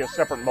there's actually a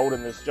separate mode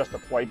in this just to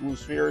play Blue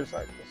Spheres.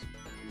 I just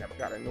never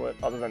got into it,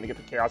 other than to get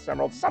the Chaos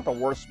Emerald. It's not the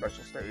worst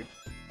special stage.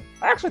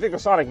 I actually think the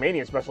Sonic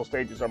Mania special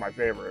stages are my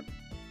favorite.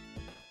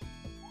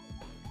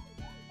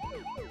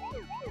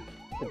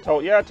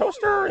 Yeah,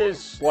 Toaster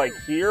is, like,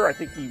 here. I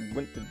think he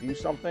went to do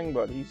something,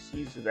 but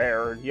he's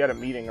there. He had a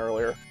meeting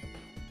earlier.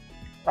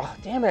 Oh,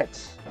 damn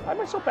it! Why am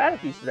I so bad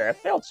at these today? I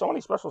failed so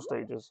many special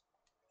stages.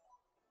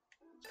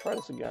 Let's try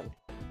this again.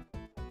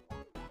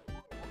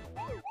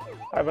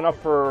 I have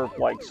enough for,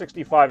 like,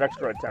 65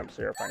 extra attempts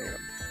here if I need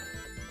them.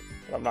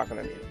 But I'm not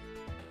going to need them.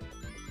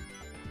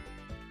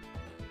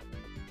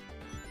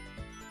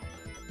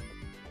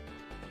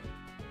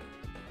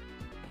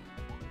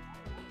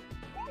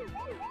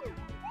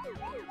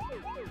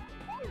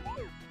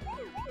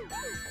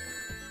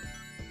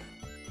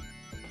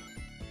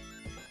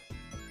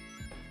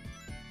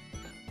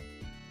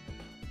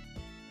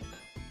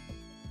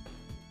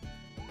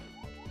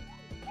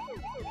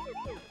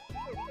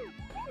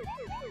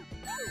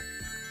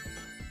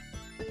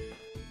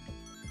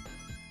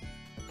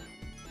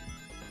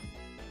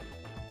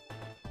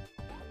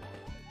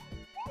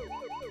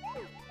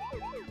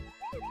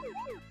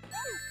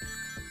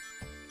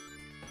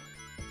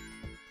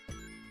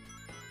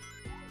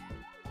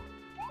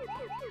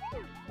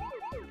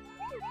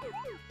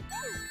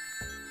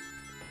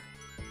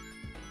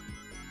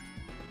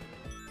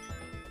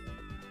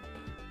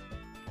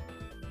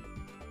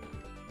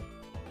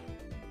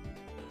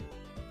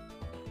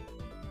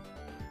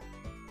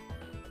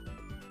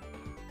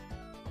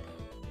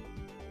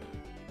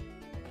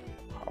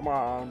 Come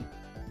on.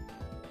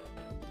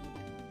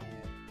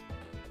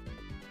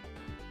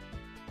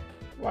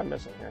 What am I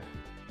missing here?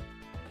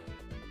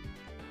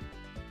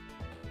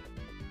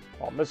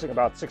 Well, I'm missing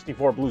about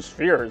 64 blue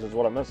spheres is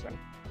what I'm missing.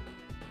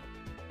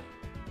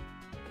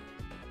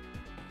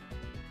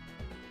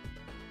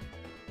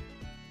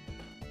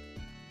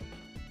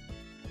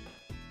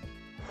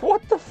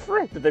 What the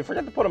frick? Did they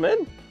forget to put them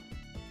in?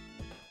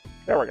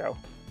 There we go.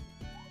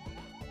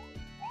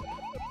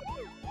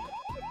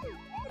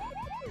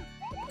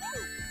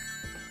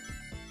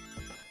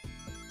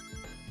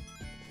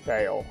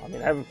 Fail. I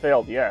mean, I haven't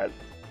failed yet.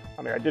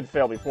 I mean, I did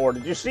fail before.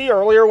 Did you see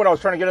earlier when I was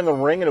trying to get in the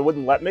ring and it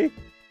wouldn't let me?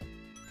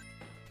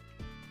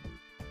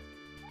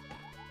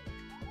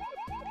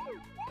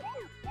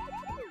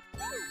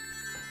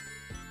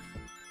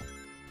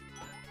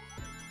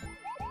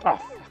 Oh,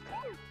 fuck.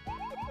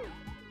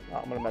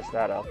 Oh, I'm gonna mess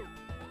that up.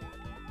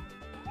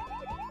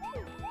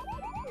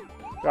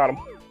 Got him.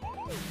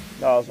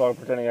 No, I was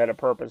pretending I had a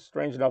purpose.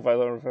 Strange enough, I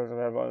learned from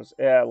headphones.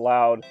 Yeah,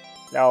 loud.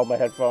 Now with my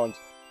headphones.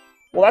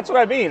 Well, that's what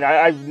I mean.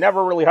 I've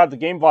never really had the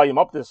game volume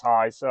up this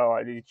high, so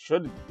it's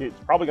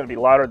probably going to be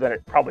louder than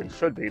it probably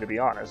should be, to be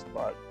honest,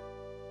 but...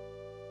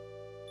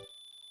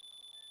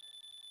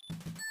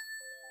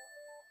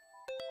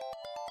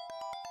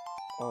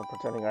 Oh,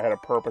 pretending I had a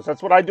purpose.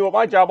 That's what I do at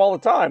my job all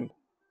the time.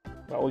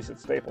 Well, at least at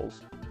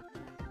Staples.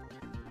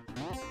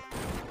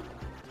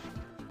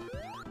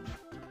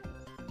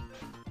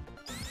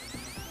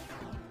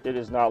 It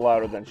is not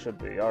louder than it should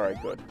be.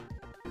 Alright, good.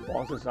 As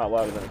long as it's not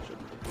louder than it should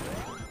be.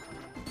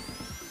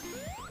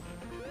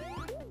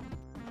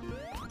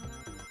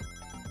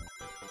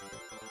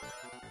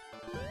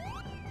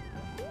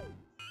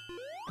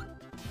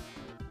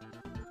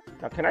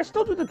 Now, can I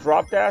still do the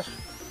drop dash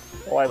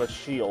while I have a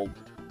shield?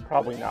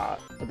 Probably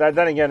not. But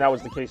then again, that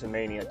was the case in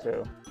Mania,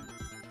 too.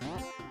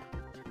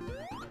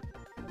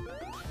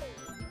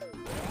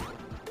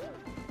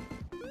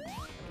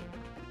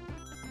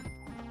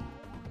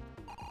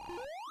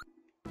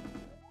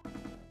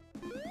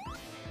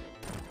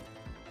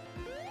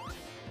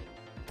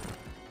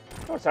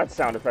 Notice that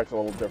sound effect's a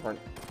little different.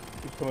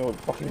 Keep coming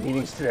with fucking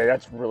meetings today.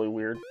 That's really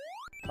weird.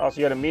 Oh, so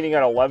you had a meeting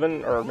at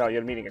 11? Or no, you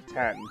had a meeting at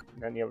 10. And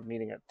then you have a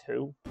meeting at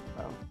 2? Oh,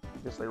 I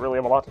guess they really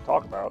have a lot to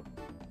talk about.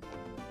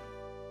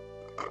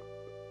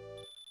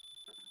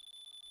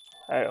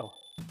 Hey-oh.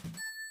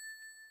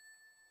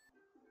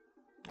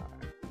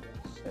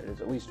 So there's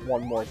at least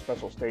one more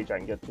special stage I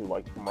can get to,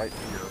 like, from right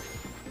here.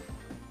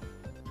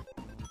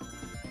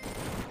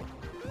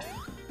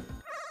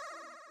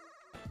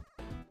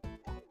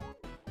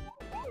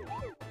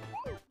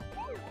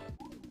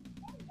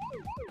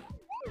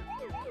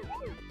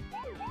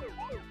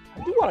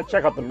 I do want to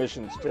check out the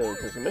missions, too,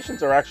 because the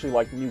missions are actually,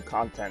 like, new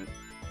content,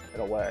 in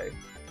a way.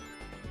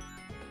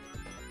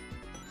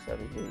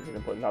 17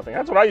 input nothing.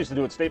 That's what I used to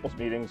do at Staples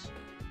meetings.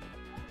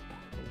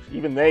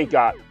 Even they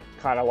got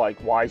kind of,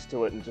 like, wise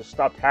to it and just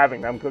stopped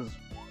having them, because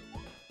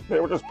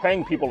they were just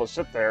paying people to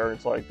sit there, and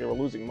it's like they were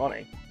losing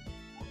money.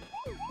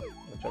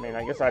 Which, I mean,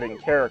 I guess I didn't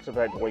care, except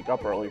I had to wake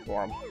up early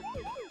for them.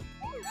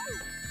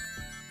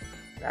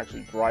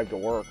 Actually drive to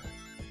work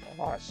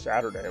on a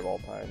Saturday of all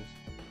times.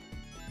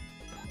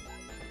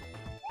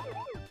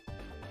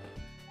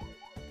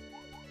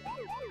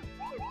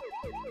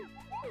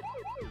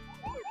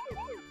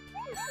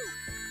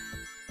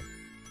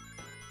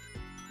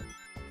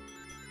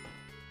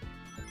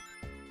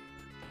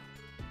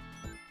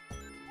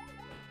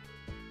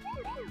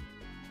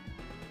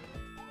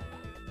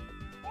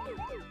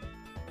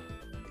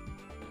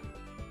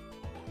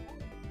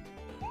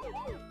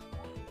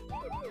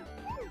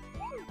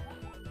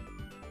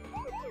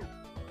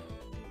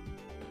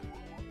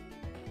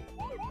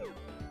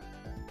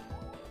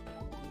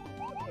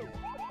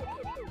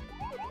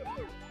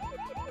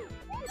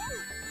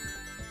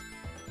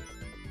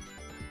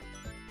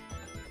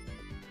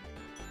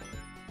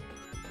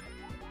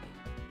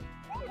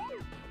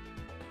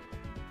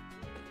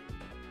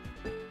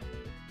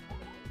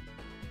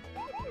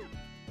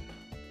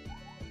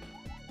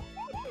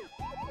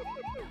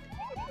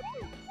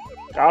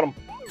 Got him.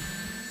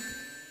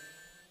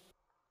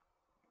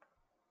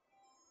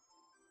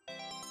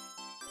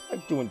 I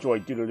do enjoy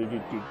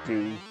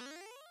do-do-do-do-do-do,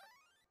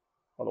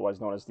 otherwise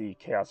known as the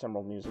Chaos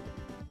Emerald music.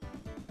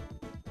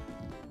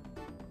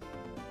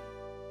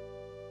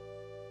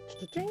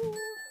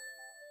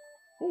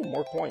 Ooh,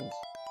 more coins.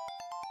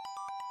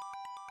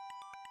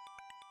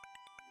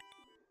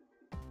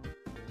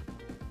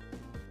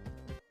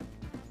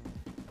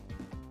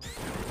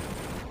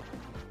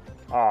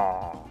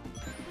 Ah.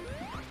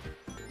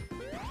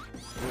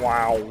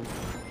 Wow.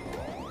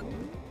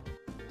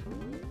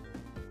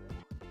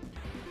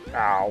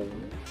 Ow.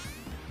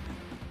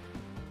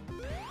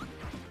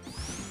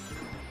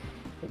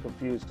 I'm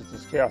confused because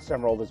this Chaos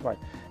Emerald is mine.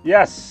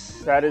 Yes,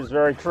 that is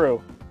very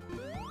true.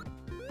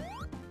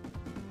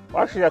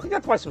 Well, actually, I think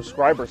that's my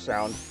subscriber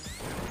sound.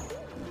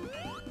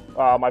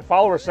 My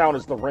follower sound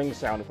is the ring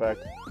sound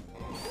effect.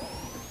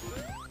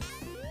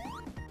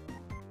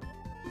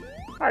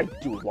 I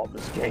do love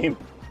this game.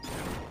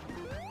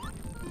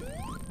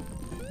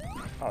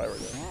 Oh, there we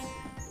go.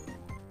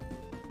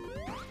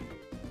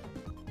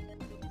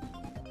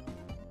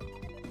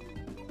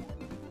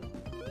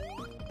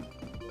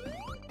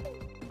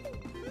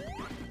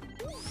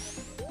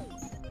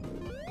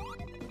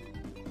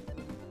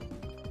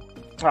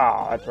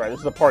 Ah, that's right. This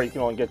is the part you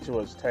can only get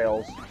to as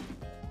Tails.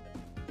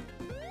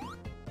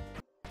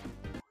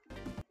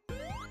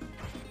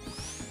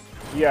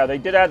 Yeah, they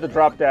did add the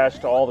drop dash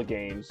to all the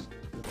games.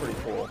 It's pretty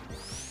cool.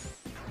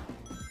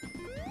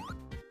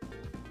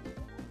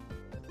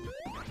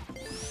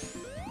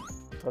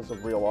 Because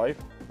of real life.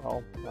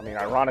 Well, I mean,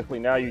 ironically,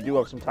 now you do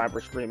have some time for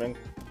streaming.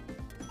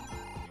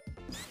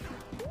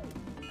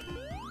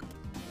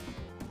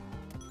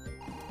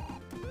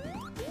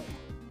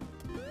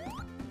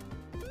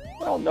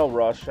 Well, no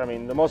rush. I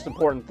mean, the most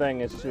important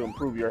thing is to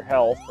improve your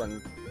health, and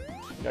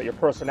you know, your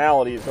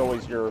personality is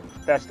always your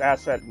best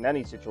asset in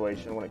any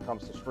situation when it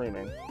comes to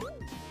streaming.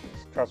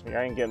 Trust me,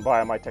 I ain't getting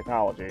by on my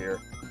technology here.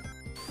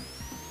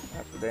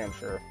 That's for damn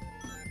sure.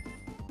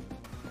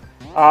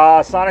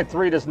 Sonic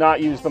 3 does not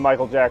use the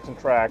Michael Jackson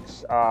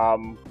tracks.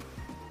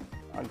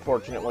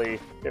 Unfortunately,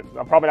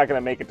 I'm probably not going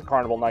to make it to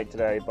Carnival Night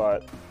today,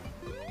 but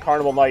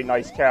Carnival Night and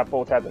Ice Cap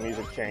both had the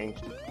music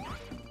changed.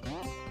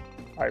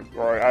 I've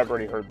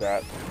already heard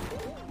that.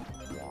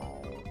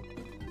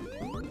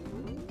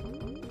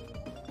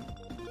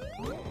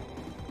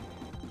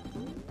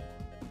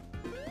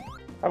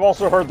 I've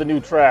also heard the new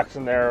tracks,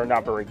 and they're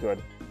not very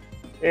good.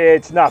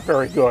 It's not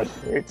very good.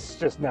 It's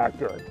just not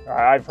good.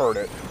 I've heard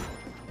it.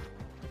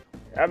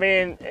 I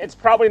mean, it's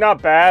probably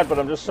not bad, but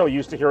I'm just so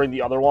used to hearing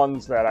the other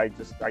ones that I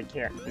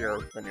can't hear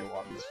the new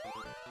ones.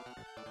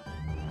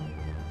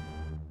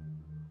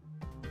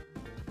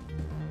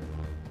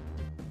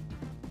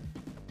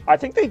 I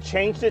think they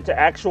changed it to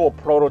actual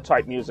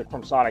prototype music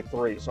from Sonic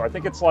 3, so I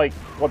think it's like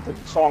what the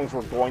songs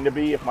were going to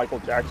be if Michael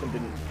Jackson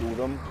didn't do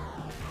them.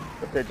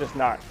 But they're just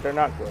not, they're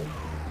not good.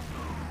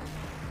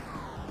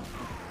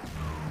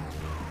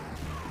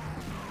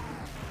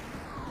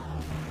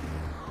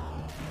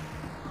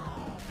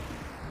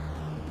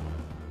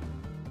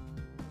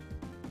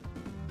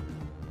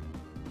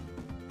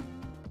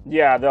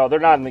 Yeah, no, they're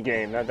not in the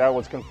game. That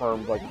was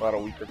confirmed like about a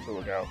week or two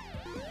ago.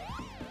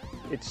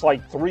 It's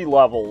like 3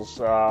 levels.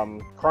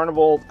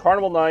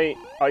 Carnival Night,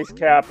 Ice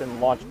Cap,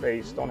 and Launch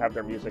Base don't have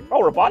their music.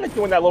 Oh, Robotnik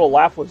doing that little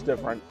laugh was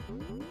different.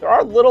 There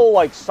are little,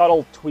 like,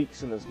 subtle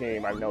tweaks in this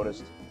game, I've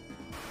noticed.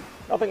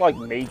 Nothing, like,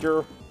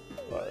 major,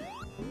 but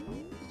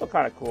still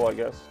kind of cool, I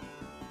guess.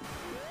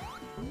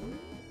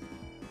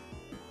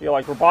 Yeah,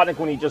 like, Robotnik,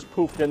 when he just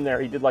poofed in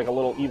there, he did, like, a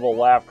little evil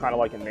laugh, kind of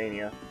like in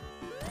Mania.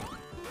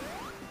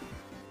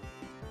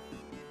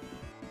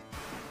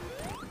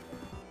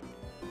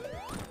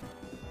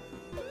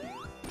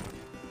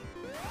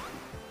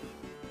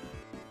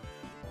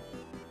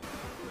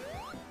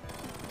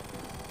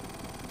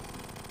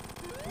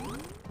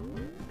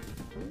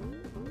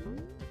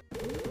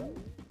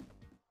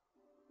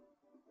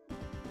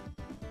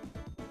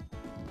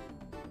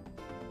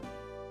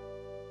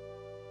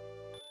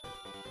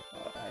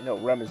 I know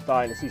Rem is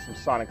dying to see some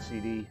Sonic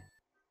CD,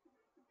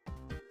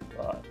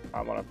 but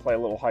I'm gonna play a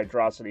little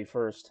Hydrocity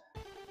first.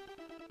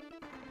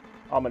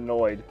 I'm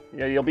annoyed.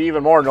 Yeah, you'll be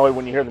even more annoyed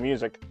when you hear the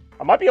music.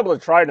 I might be able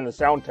to try it in the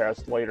sound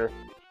test later,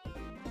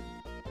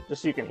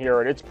 just so you can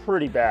hear it. It's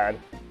pretty bad.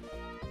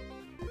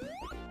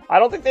 I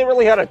don't think they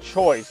really had a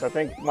choice. I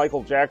think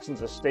Michael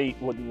Jackson's estate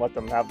wouldn't let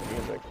them have the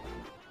music.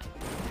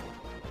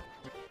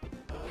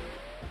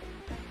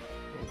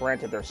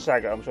 Granted, they're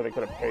Sega. I'm sure they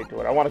could have paid to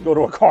it. I want to go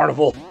to a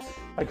carnival.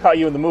 I got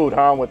you in the mood,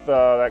 huh, with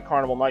that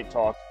Carnival Night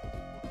talk.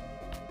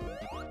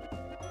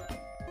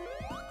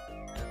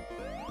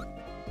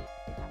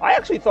 I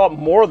actually thought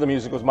more of the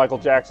music was Michael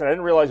Jackson. I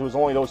didn't realize it was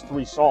only those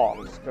 3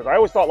 songs, because I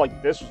always thought,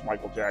 like, this was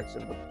Michael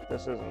Jackson, but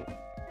this isn't.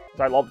 Because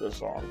I love this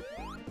song.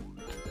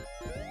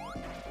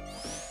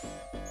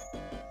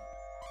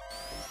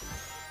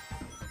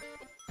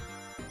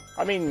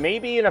 I mean,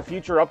 maybe in a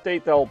future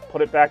update they'll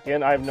put it back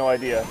in. I have no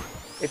idea.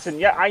 It's in...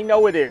 Yeah, I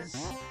know it is.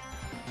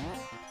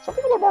 Some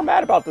people are more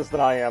mad about this than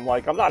I am.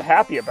 Like, I'm not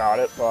happy about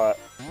it, but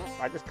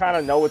I just kind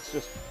of know it's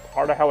just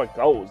part of how it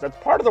goes. That's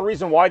part of the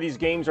reason why these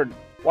games are...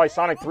 Why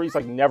Sonic 3 is,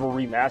 like, never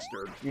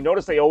remastered. You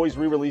notice they always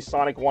re-release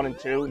Sonic 1 and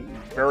 2, and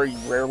very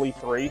rarely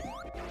 3.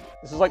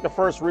 This is, like, the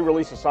first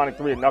re-release of Sonic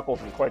 3 and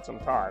Knuckles in quite some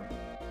time.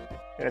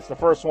 And it's the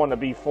first one to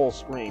be full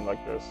screen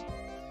like this.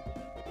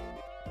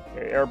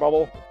 Okay, air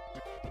bubble.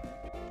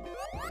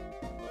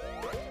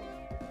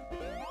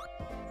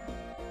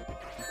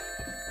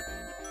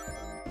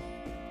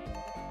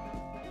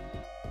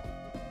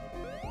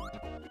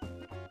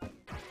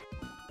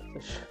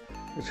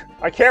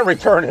 I can't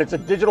return it. It's a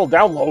digital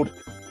download.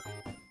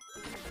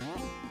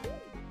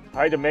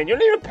 I demand you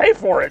didn't even pay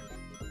for it.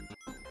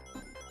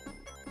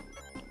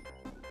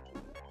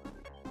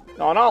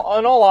 No, in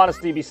all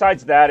honesty,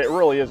 besides that, it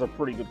really is a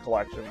pretty good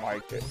collection.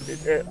 Like,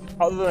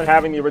 other than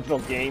having the original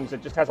games,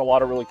 it just has a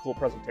lot of really cool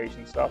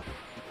presentation stuff.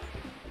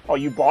 Oh,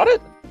 you bought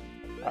it?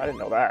 I didn't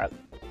know that.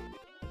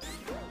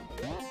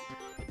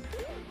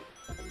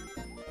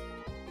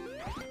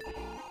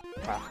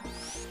 Ah.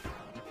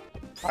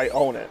 I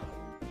own it.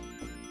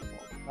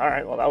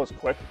 Alright, well that was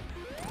quick.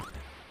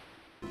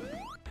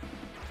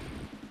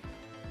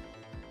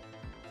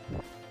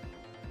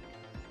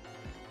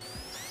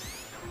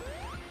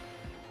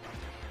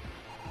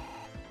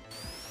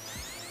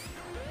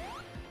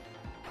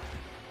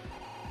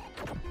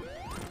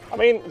 I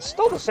mean, it's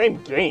still the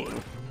same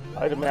game.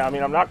 I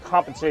mean, I'm not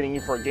compensating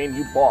you for a game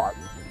you bought.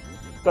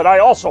 That I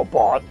also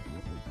bought.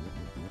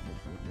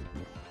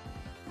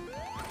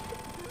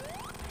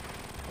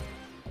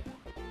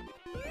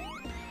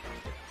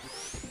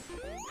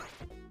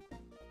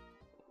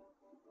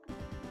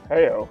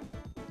 Heyo.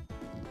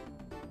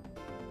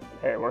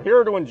 Hey, we're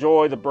here to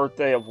enjoy the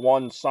birthday of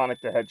one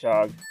Sonic the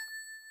Hedgehog.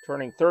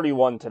 Turning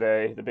 31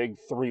 today, the big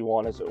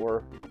 3-1 as it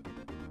were.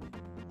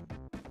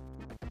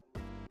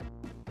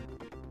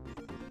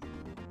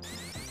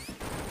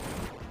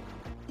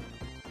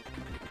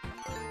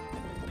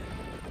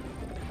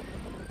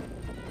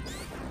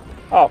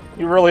 Oh,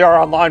 you really are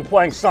online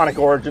playing Sonic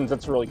Origins.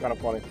 That's really kind of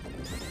funny.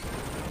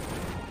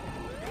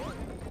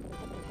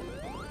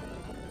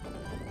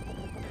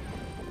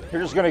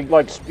 You're just gonna,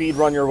 like, speed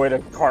run your way to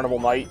Carnival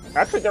Night.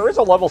 Actually, there is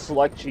a level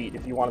select cheat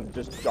if you wanted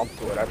to just jump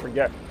to it. I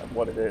forget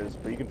what it is,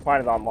 but you can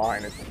find it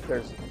online.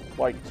 There's,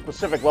 like,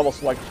 specific level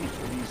select cheats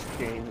for these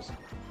games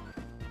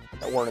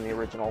that weren't in the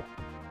original.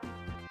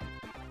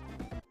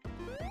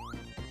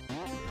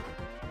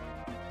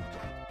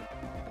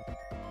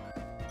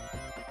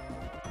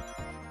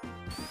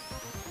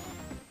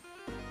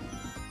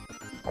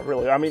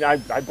 I mean, I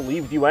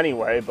believed you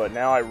anyway, but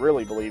now I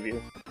really believe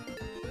you.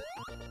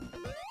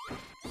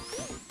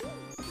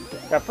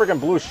 That friggin'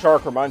 blue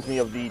shark reminds me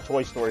of the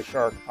Toy Story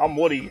shark. I'm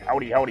Woody.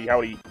 Howdy, howdy,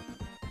 howdy.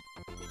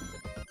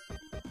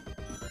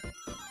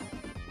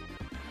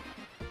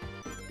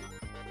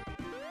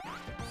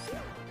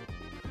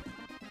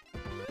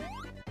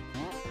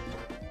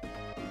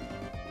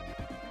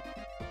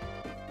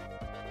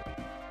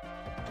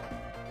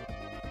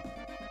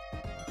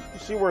 You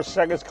see where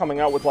Sega's coming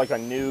out with, like, a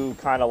new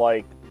kind of,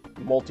 like,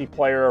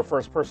 multiplayer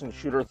first-person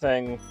shooter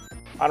thing?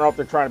 I don't know if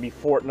they're trying to be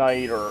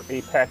Fortnite or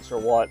Apex or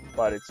what,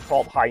 but it's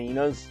called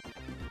Hyenas.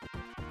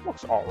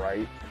 looks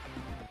alright.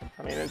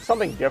 I mean, it's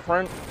something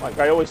different. Like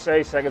I always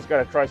say, Sega's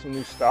got to try some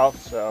new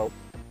stuff, so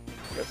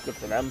that's good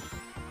for them.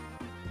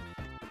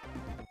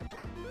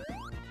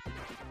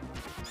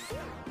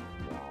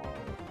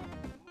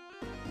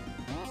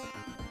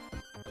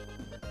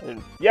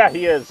 And yeah,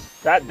 he is.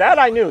 That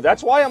I knew.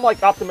 That's why I'm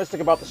like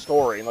optimistic about the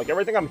story. And like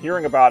everything I'm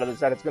hearing about it is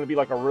that it's going to be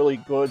like a really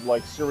good,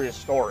 like serious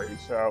story.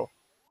 So,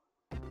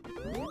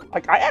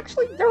 like,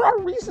 there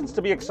are reasons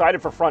to be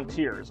excited for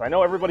Frontiers. I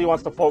know everybody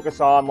wants to focus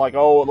on like,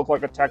 oh, it looked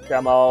like a tech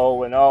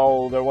demo, and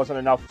oh, there wasn't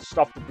enough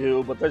stuff to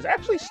do. But there's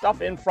actually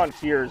stuff in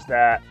Frontiers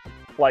that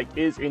like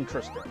is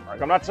interesting.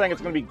 Like, I'm not saying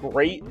it's going to be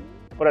great,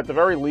 but at the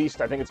very least,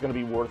 I think it's going to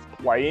be worth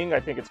playing. I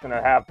think it's going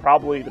to have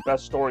probably the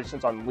best story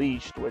since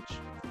Unleashed, which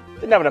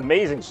didn't have an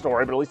amazing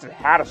story, but at least it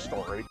had a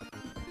story.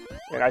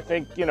 And I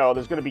think, you know,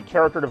 there's going to be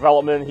character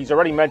development. He's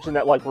already mentioned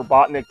that, like,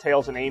 Robotnik,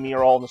 Tails, and Amy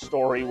are all in the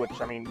story, which,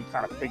 I mean, we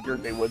kind of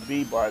figured they would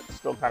be, but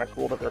still kind of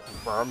cool that they're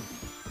confirmed.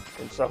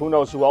 And so who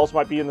knows who else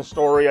might be in the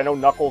story. I know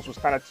Knuckles was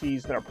kind of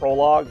teased in a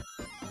prologue.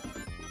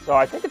 So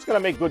I think it's going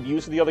to make good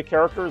use of the other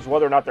characters.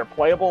 Whether or not they're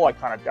playable, I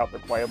kind of doubt they're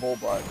playable,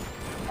 but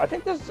I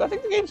think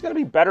the game's going to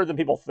be better than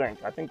people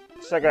think. I think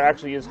Sega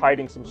actually is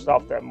hiding some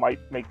stuff that might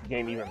make the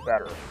game even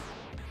better.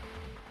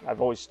 I've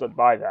always stood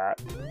by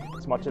that,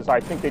 as much as I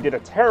think they did a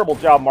terrible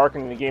job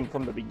marketing the game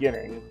from the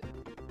beginning.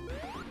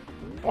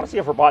 I want to see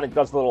if Robotnik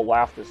does the little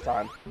laugh this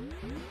time.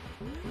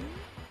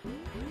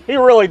 He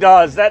really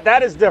does.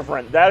 That is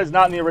different. That is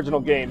not in the original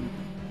game.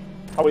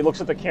 How he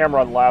looks at the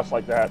camera and laughs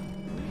like that.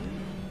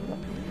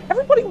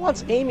 Everybody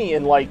wants Amy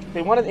in, like,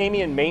 they wanted Amy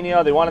in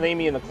Mania, they wanted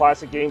Amy in the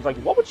classic games. Like,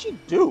 what would she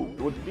do?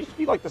 It would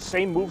be like the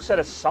same moveset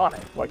as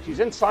Sonic. Like, she's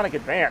in Sonic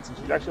Advance, and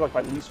she's actually like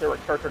my least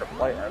favorite character to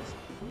play as.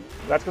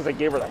 That's because they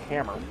gave her the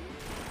hammer.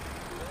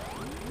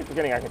 I keep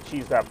forgetting I can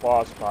cheese that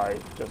boss by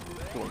just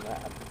doing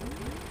that.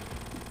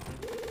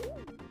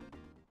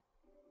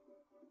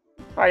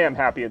 I am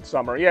happy it's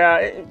summer. Yeah,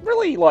 it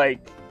really,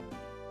 like,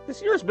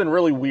 this year's been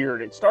really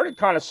weird. It started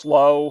kind of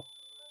slow.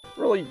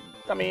 Really,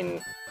 I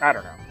mean, I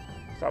don't know.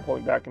 Stop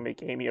pulling back and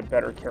make Amy a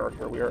better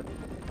character.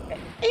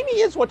 Amy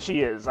is what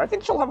she is. I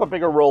think she'll have a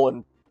bigger role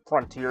in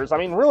Frontiers. I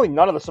mean, really,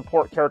 none of the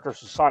support characters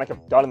for Sonic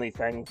have done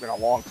anything in a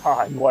long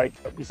time. Like,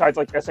 besides,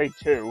 like,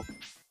 SA2.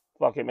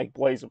 Fucking make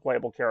Blaze a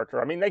playable character.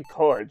 I mean, they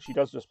could. She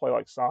does just play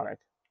like Sonic.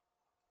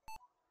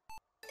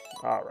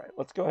 Alright,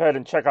 let's go ahead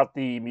and check out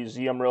the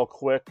museum real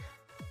quick.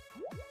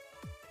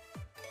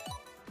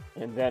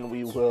 And then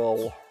we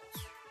will...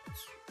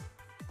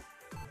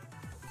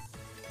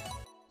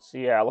 So,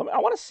 yeah, I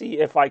want to see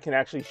if I can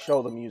actually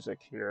show the music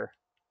here.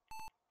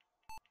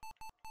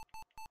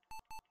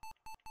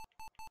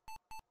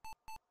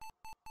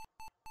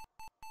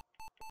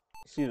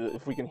 See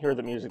if we can hear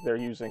the music they're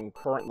using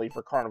currently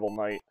for Carnival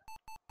Night.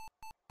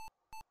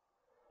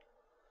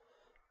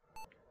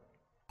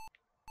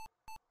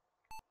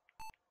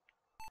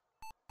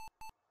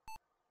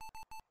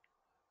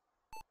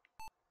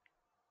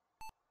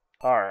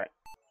 Alright.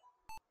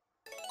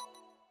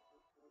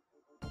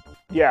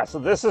 Yeah, so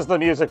this is the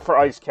music for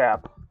Ice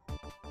Cap.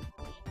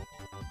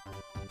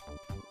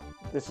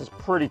 This is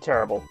pretty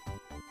terrible.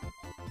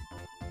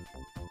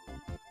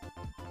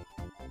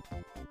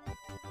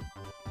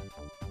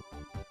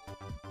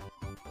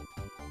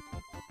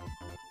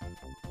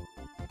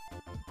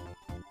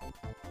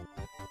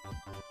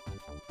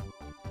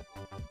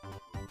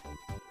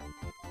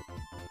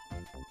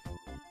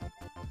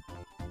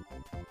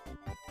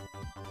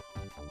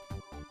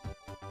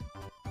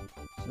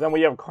 So then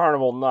we have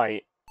Carnival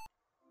Night.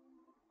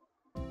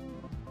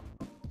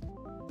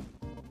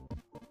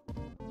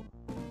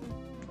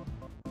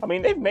 I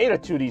mean, they've made a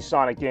 2D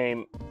Sonic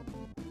game.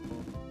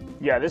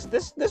 Yeah,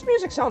 this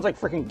music sounds like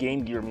freaking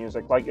Game Gear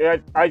music. Like,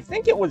 I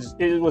think it was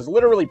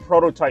literally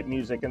prototype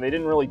music, and they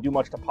didn't really do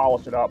much to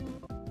polish it up.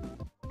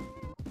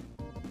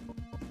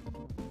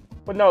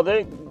 But no,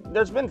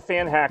 there's been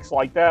fan hacks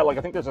like that. Like,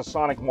 I think there's a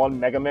Sonic 1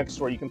 Megamix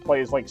where you can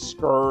play as, like,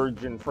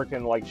 Scourge and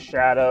freaking, like,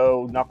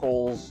 Shadow,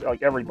 Knuckles,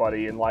 like,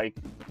 everybody, and, like,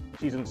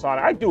 she's in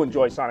Sonic. I do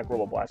enjoy Sonic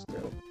Robo Blast,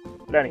 too.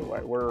 But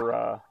anyway,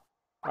 that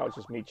was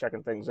just me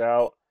checking things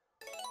out.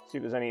 See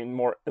if there's any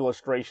more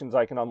illustrations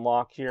I can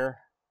unlock here.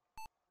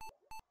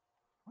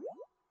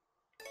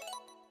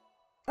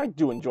 I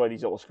do enjoy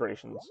these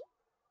illustrations.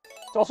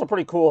 It's also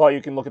pretty cool how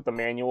you can look at the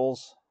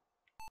manuals.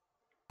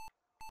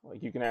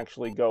 Like, you can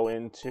actually go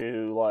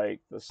into, like,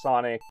 the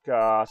Sonic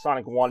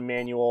 1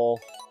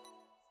 manual.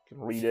 You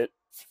can read it.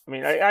 I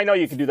mean, I know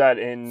you can do that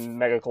in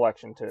Mega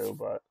Collection, too,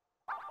 but...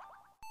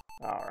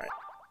 Alright.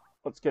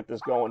 Let's get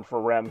this going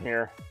for Rem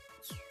here.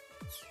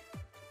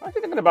 I'm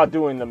thinking about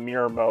doing the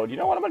mirror mode. You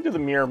know what? I'm going to do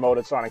the mirror mode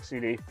at Sonic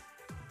CD.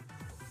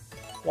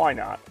 Why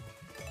not?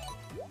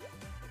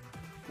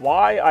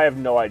 Why? I have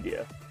no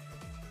idea.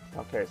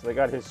 Okay, so they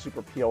got his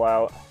super peel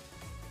out.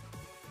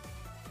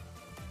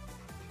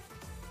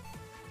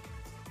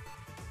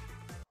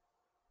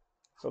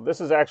 So this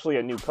is actually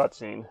a new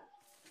cutscene.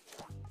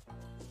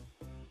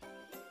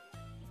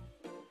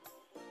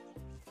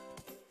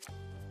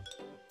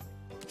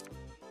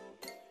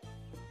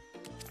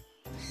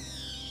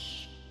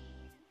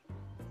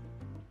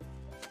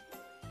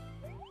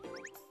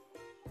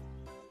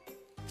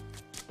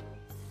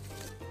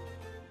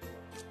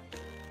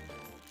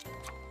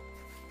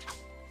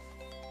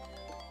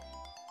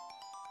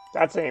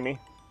 That's Amy.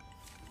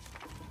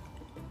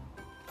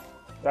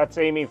 That's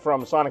Amy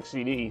from Sonic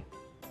CD.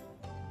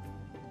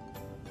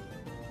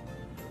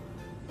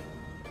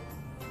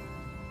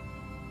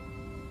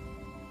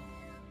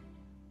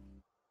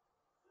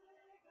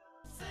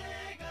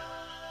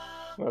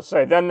 I was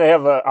gonna say, then they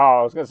have a. Oh,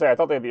 I was gonna say, I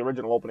thought they had the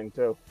original opening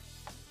too.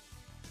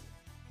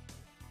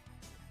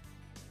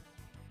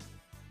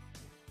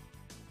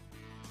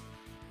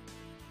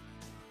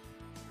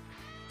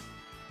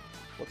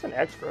 What's in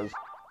extras?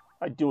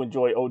 I do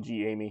enjoy OG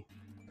Amy.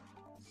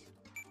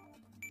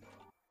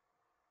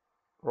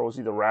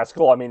 Rosie the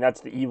Rascal. I mean, that's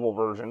the evil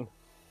version.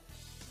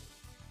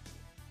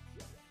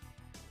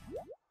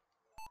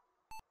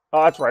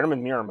 Oh, that's right. I'm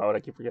in mirror mode. I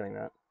keep forgetting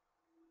that.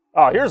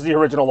 Oh, here's the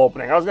original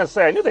opening. I was gonna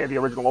say, I knew they had the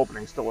original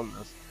opening still in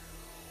this.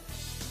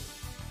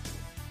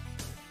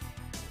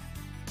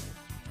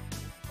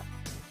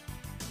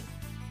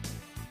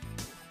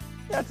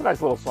 Yeah, it's a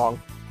nice little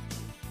song.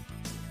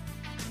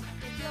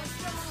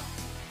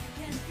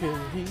 You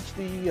can reach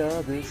the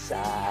other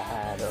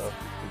side of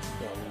the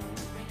stone.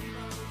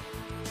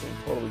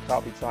 They totally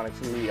copied Sonic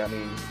CD. I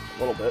mean, a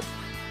little bit.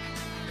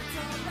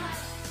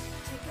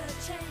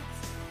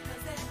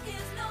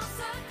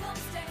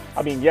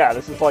 I mean, yeah,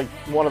 this is like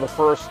one of the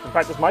first. In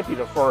fact, this might be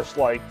the first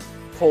like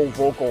full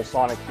vocal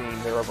Sonic theme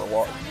there ever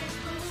was.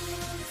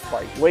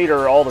 Like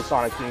later, all the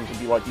Sonic themes would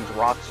be like these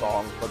rock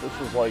songs, but this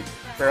was like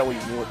fairly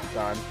new at the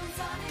time.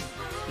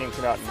 This game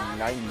came out in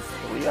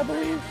 '93, I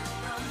believe.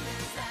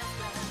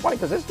 Funny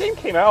because this game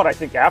came out, I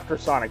think, after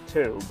Sonic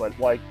 2, but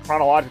like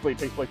chronologically, it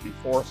takes place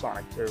before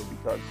Sonic 2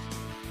 because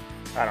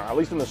I don't know. At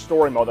least in the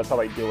story mode, that's how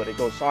they do it. It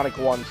goes Sonic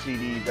 1,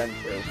 CD, then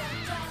 2.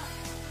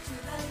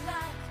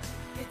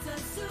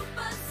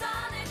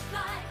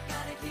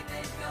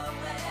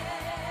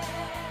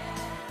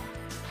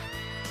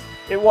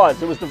 It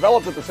was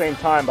developed at the same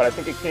time, but I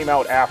think it came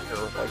out after.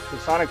 Like,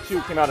 Sonic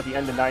 2 came out at the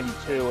end of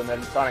 '92, and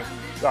then Sonic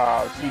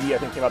CD, I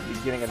think, came out at the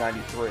beginning of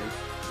 '93.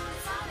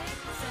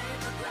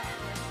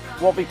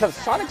 Well, because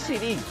Sonic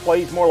CD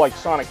plays more like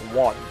Sonic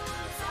 1.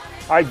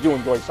 I do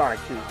enjoy Sonic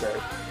 2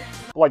 too.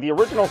 Like, the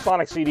original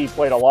Sonic CD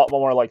played a lot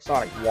more like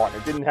Sonic 1.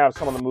 It didn't have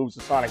some of the moves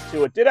of Sonic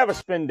 2. It did have a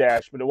spin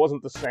dash, but it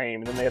wasn't the same,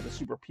 and then they had the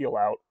super peel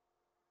out.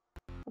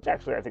 Which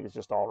actually I think is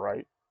just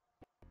alright.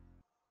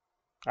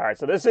 Alright,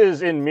 so this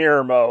is in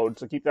mirror mode,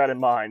 so keep that in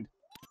mind.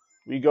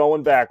 We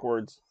going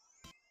backwards.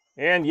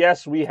 And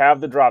yes, we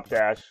have the drop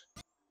dash.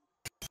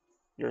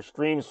 Your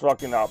stream's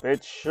fucking up.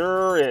 It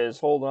sure is.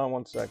 Hold on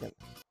one second.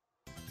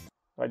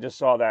 I just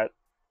saw that.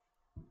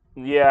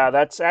 Yeah,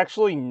 that's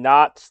actually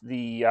not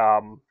the, I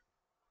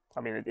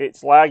mean,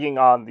 it's lagging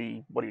on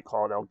the, what do you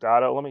call it,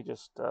 Elgato? Let me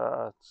just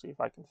see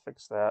if I can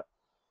fix that.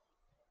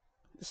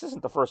 This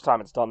isn't the first time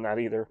it's done that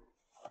either.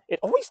 It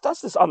always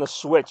does this on the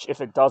Switch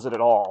if it does it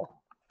at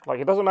all. Like,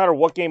 it doesn't matter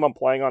what game I'm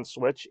playing on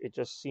Switch, it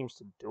just seems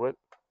to do it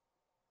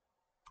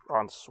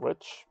on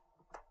Switch.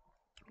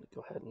 Let me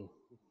go ahead and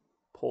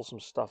pull some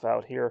stuff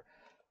out here.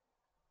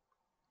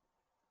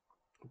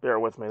 Bear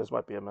with me, this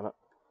might be a minute.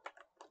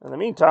 In the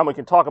meantime, we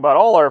can talk about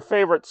all our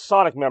favorite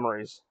Sonic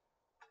memories.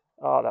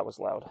 Oh, that was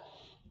loud.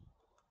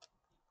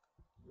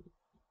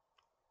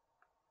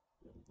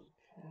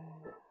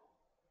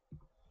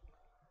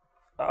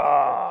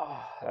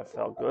 Ah, that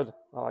felt good.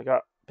 Well, I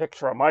got a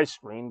picture on my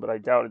screen, but I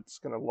doubt it's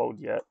going to load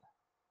yet.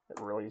 It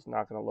really is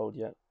not going to load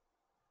yet.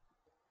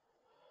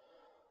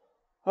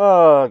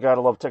 Oh,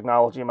 gotta love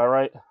technology, am I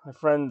right? My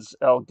friend's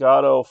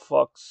Elgato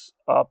fucks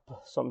up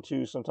some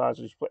too sometimes.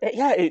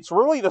 Yeah, it's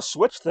really the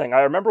Switch thing.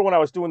 I remember when I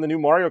was doing the new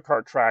Mario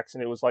Kart tracks,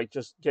 and it was like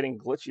just getting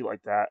glitchy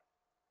like that.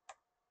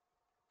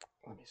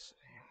 Let me see.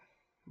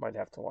 Might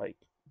have to like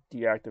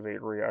deactivate,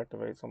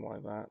 reactivate, something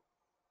like that.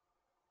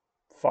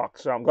 Fuck.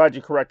 So I'm glad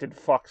you corrected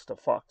fucks to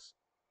fucks.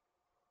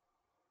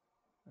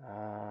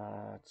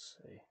 Let's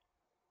see.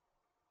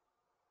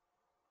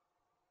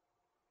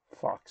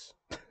 Fucks.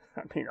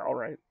 I mean,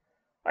 alright.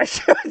 I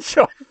should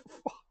show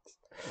Fox.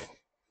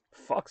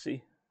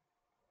 Foxy.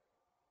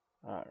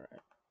 Alright.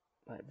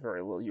 I have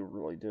very little, you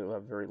really do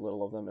have very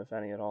little of them, if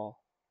any at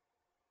all.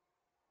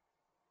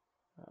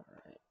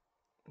 Alright.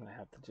 I'm gonna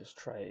have to just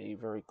try a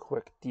very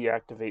quick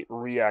deactivate,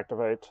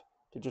 reactivate.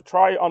 Did you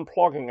try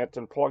unplugging it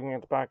and plugging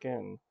it back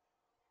in?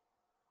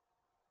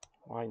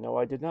 Why, no,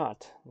 I did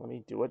not. Let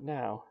me do it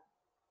now.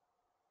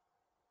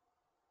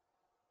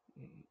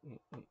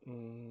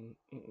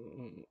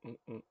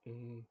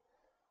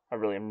 I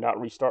really am not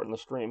restarting the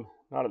stream.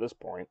 Not at this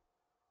point.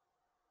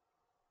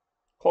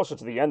 Closer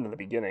to the end than the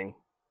beginning.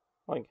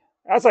 Like,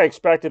 as I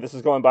expected, this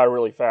is going by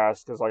really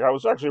fast. Because, like, I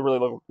was actually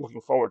really looking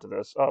forward to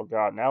this. Oh,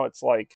 God. Now it's like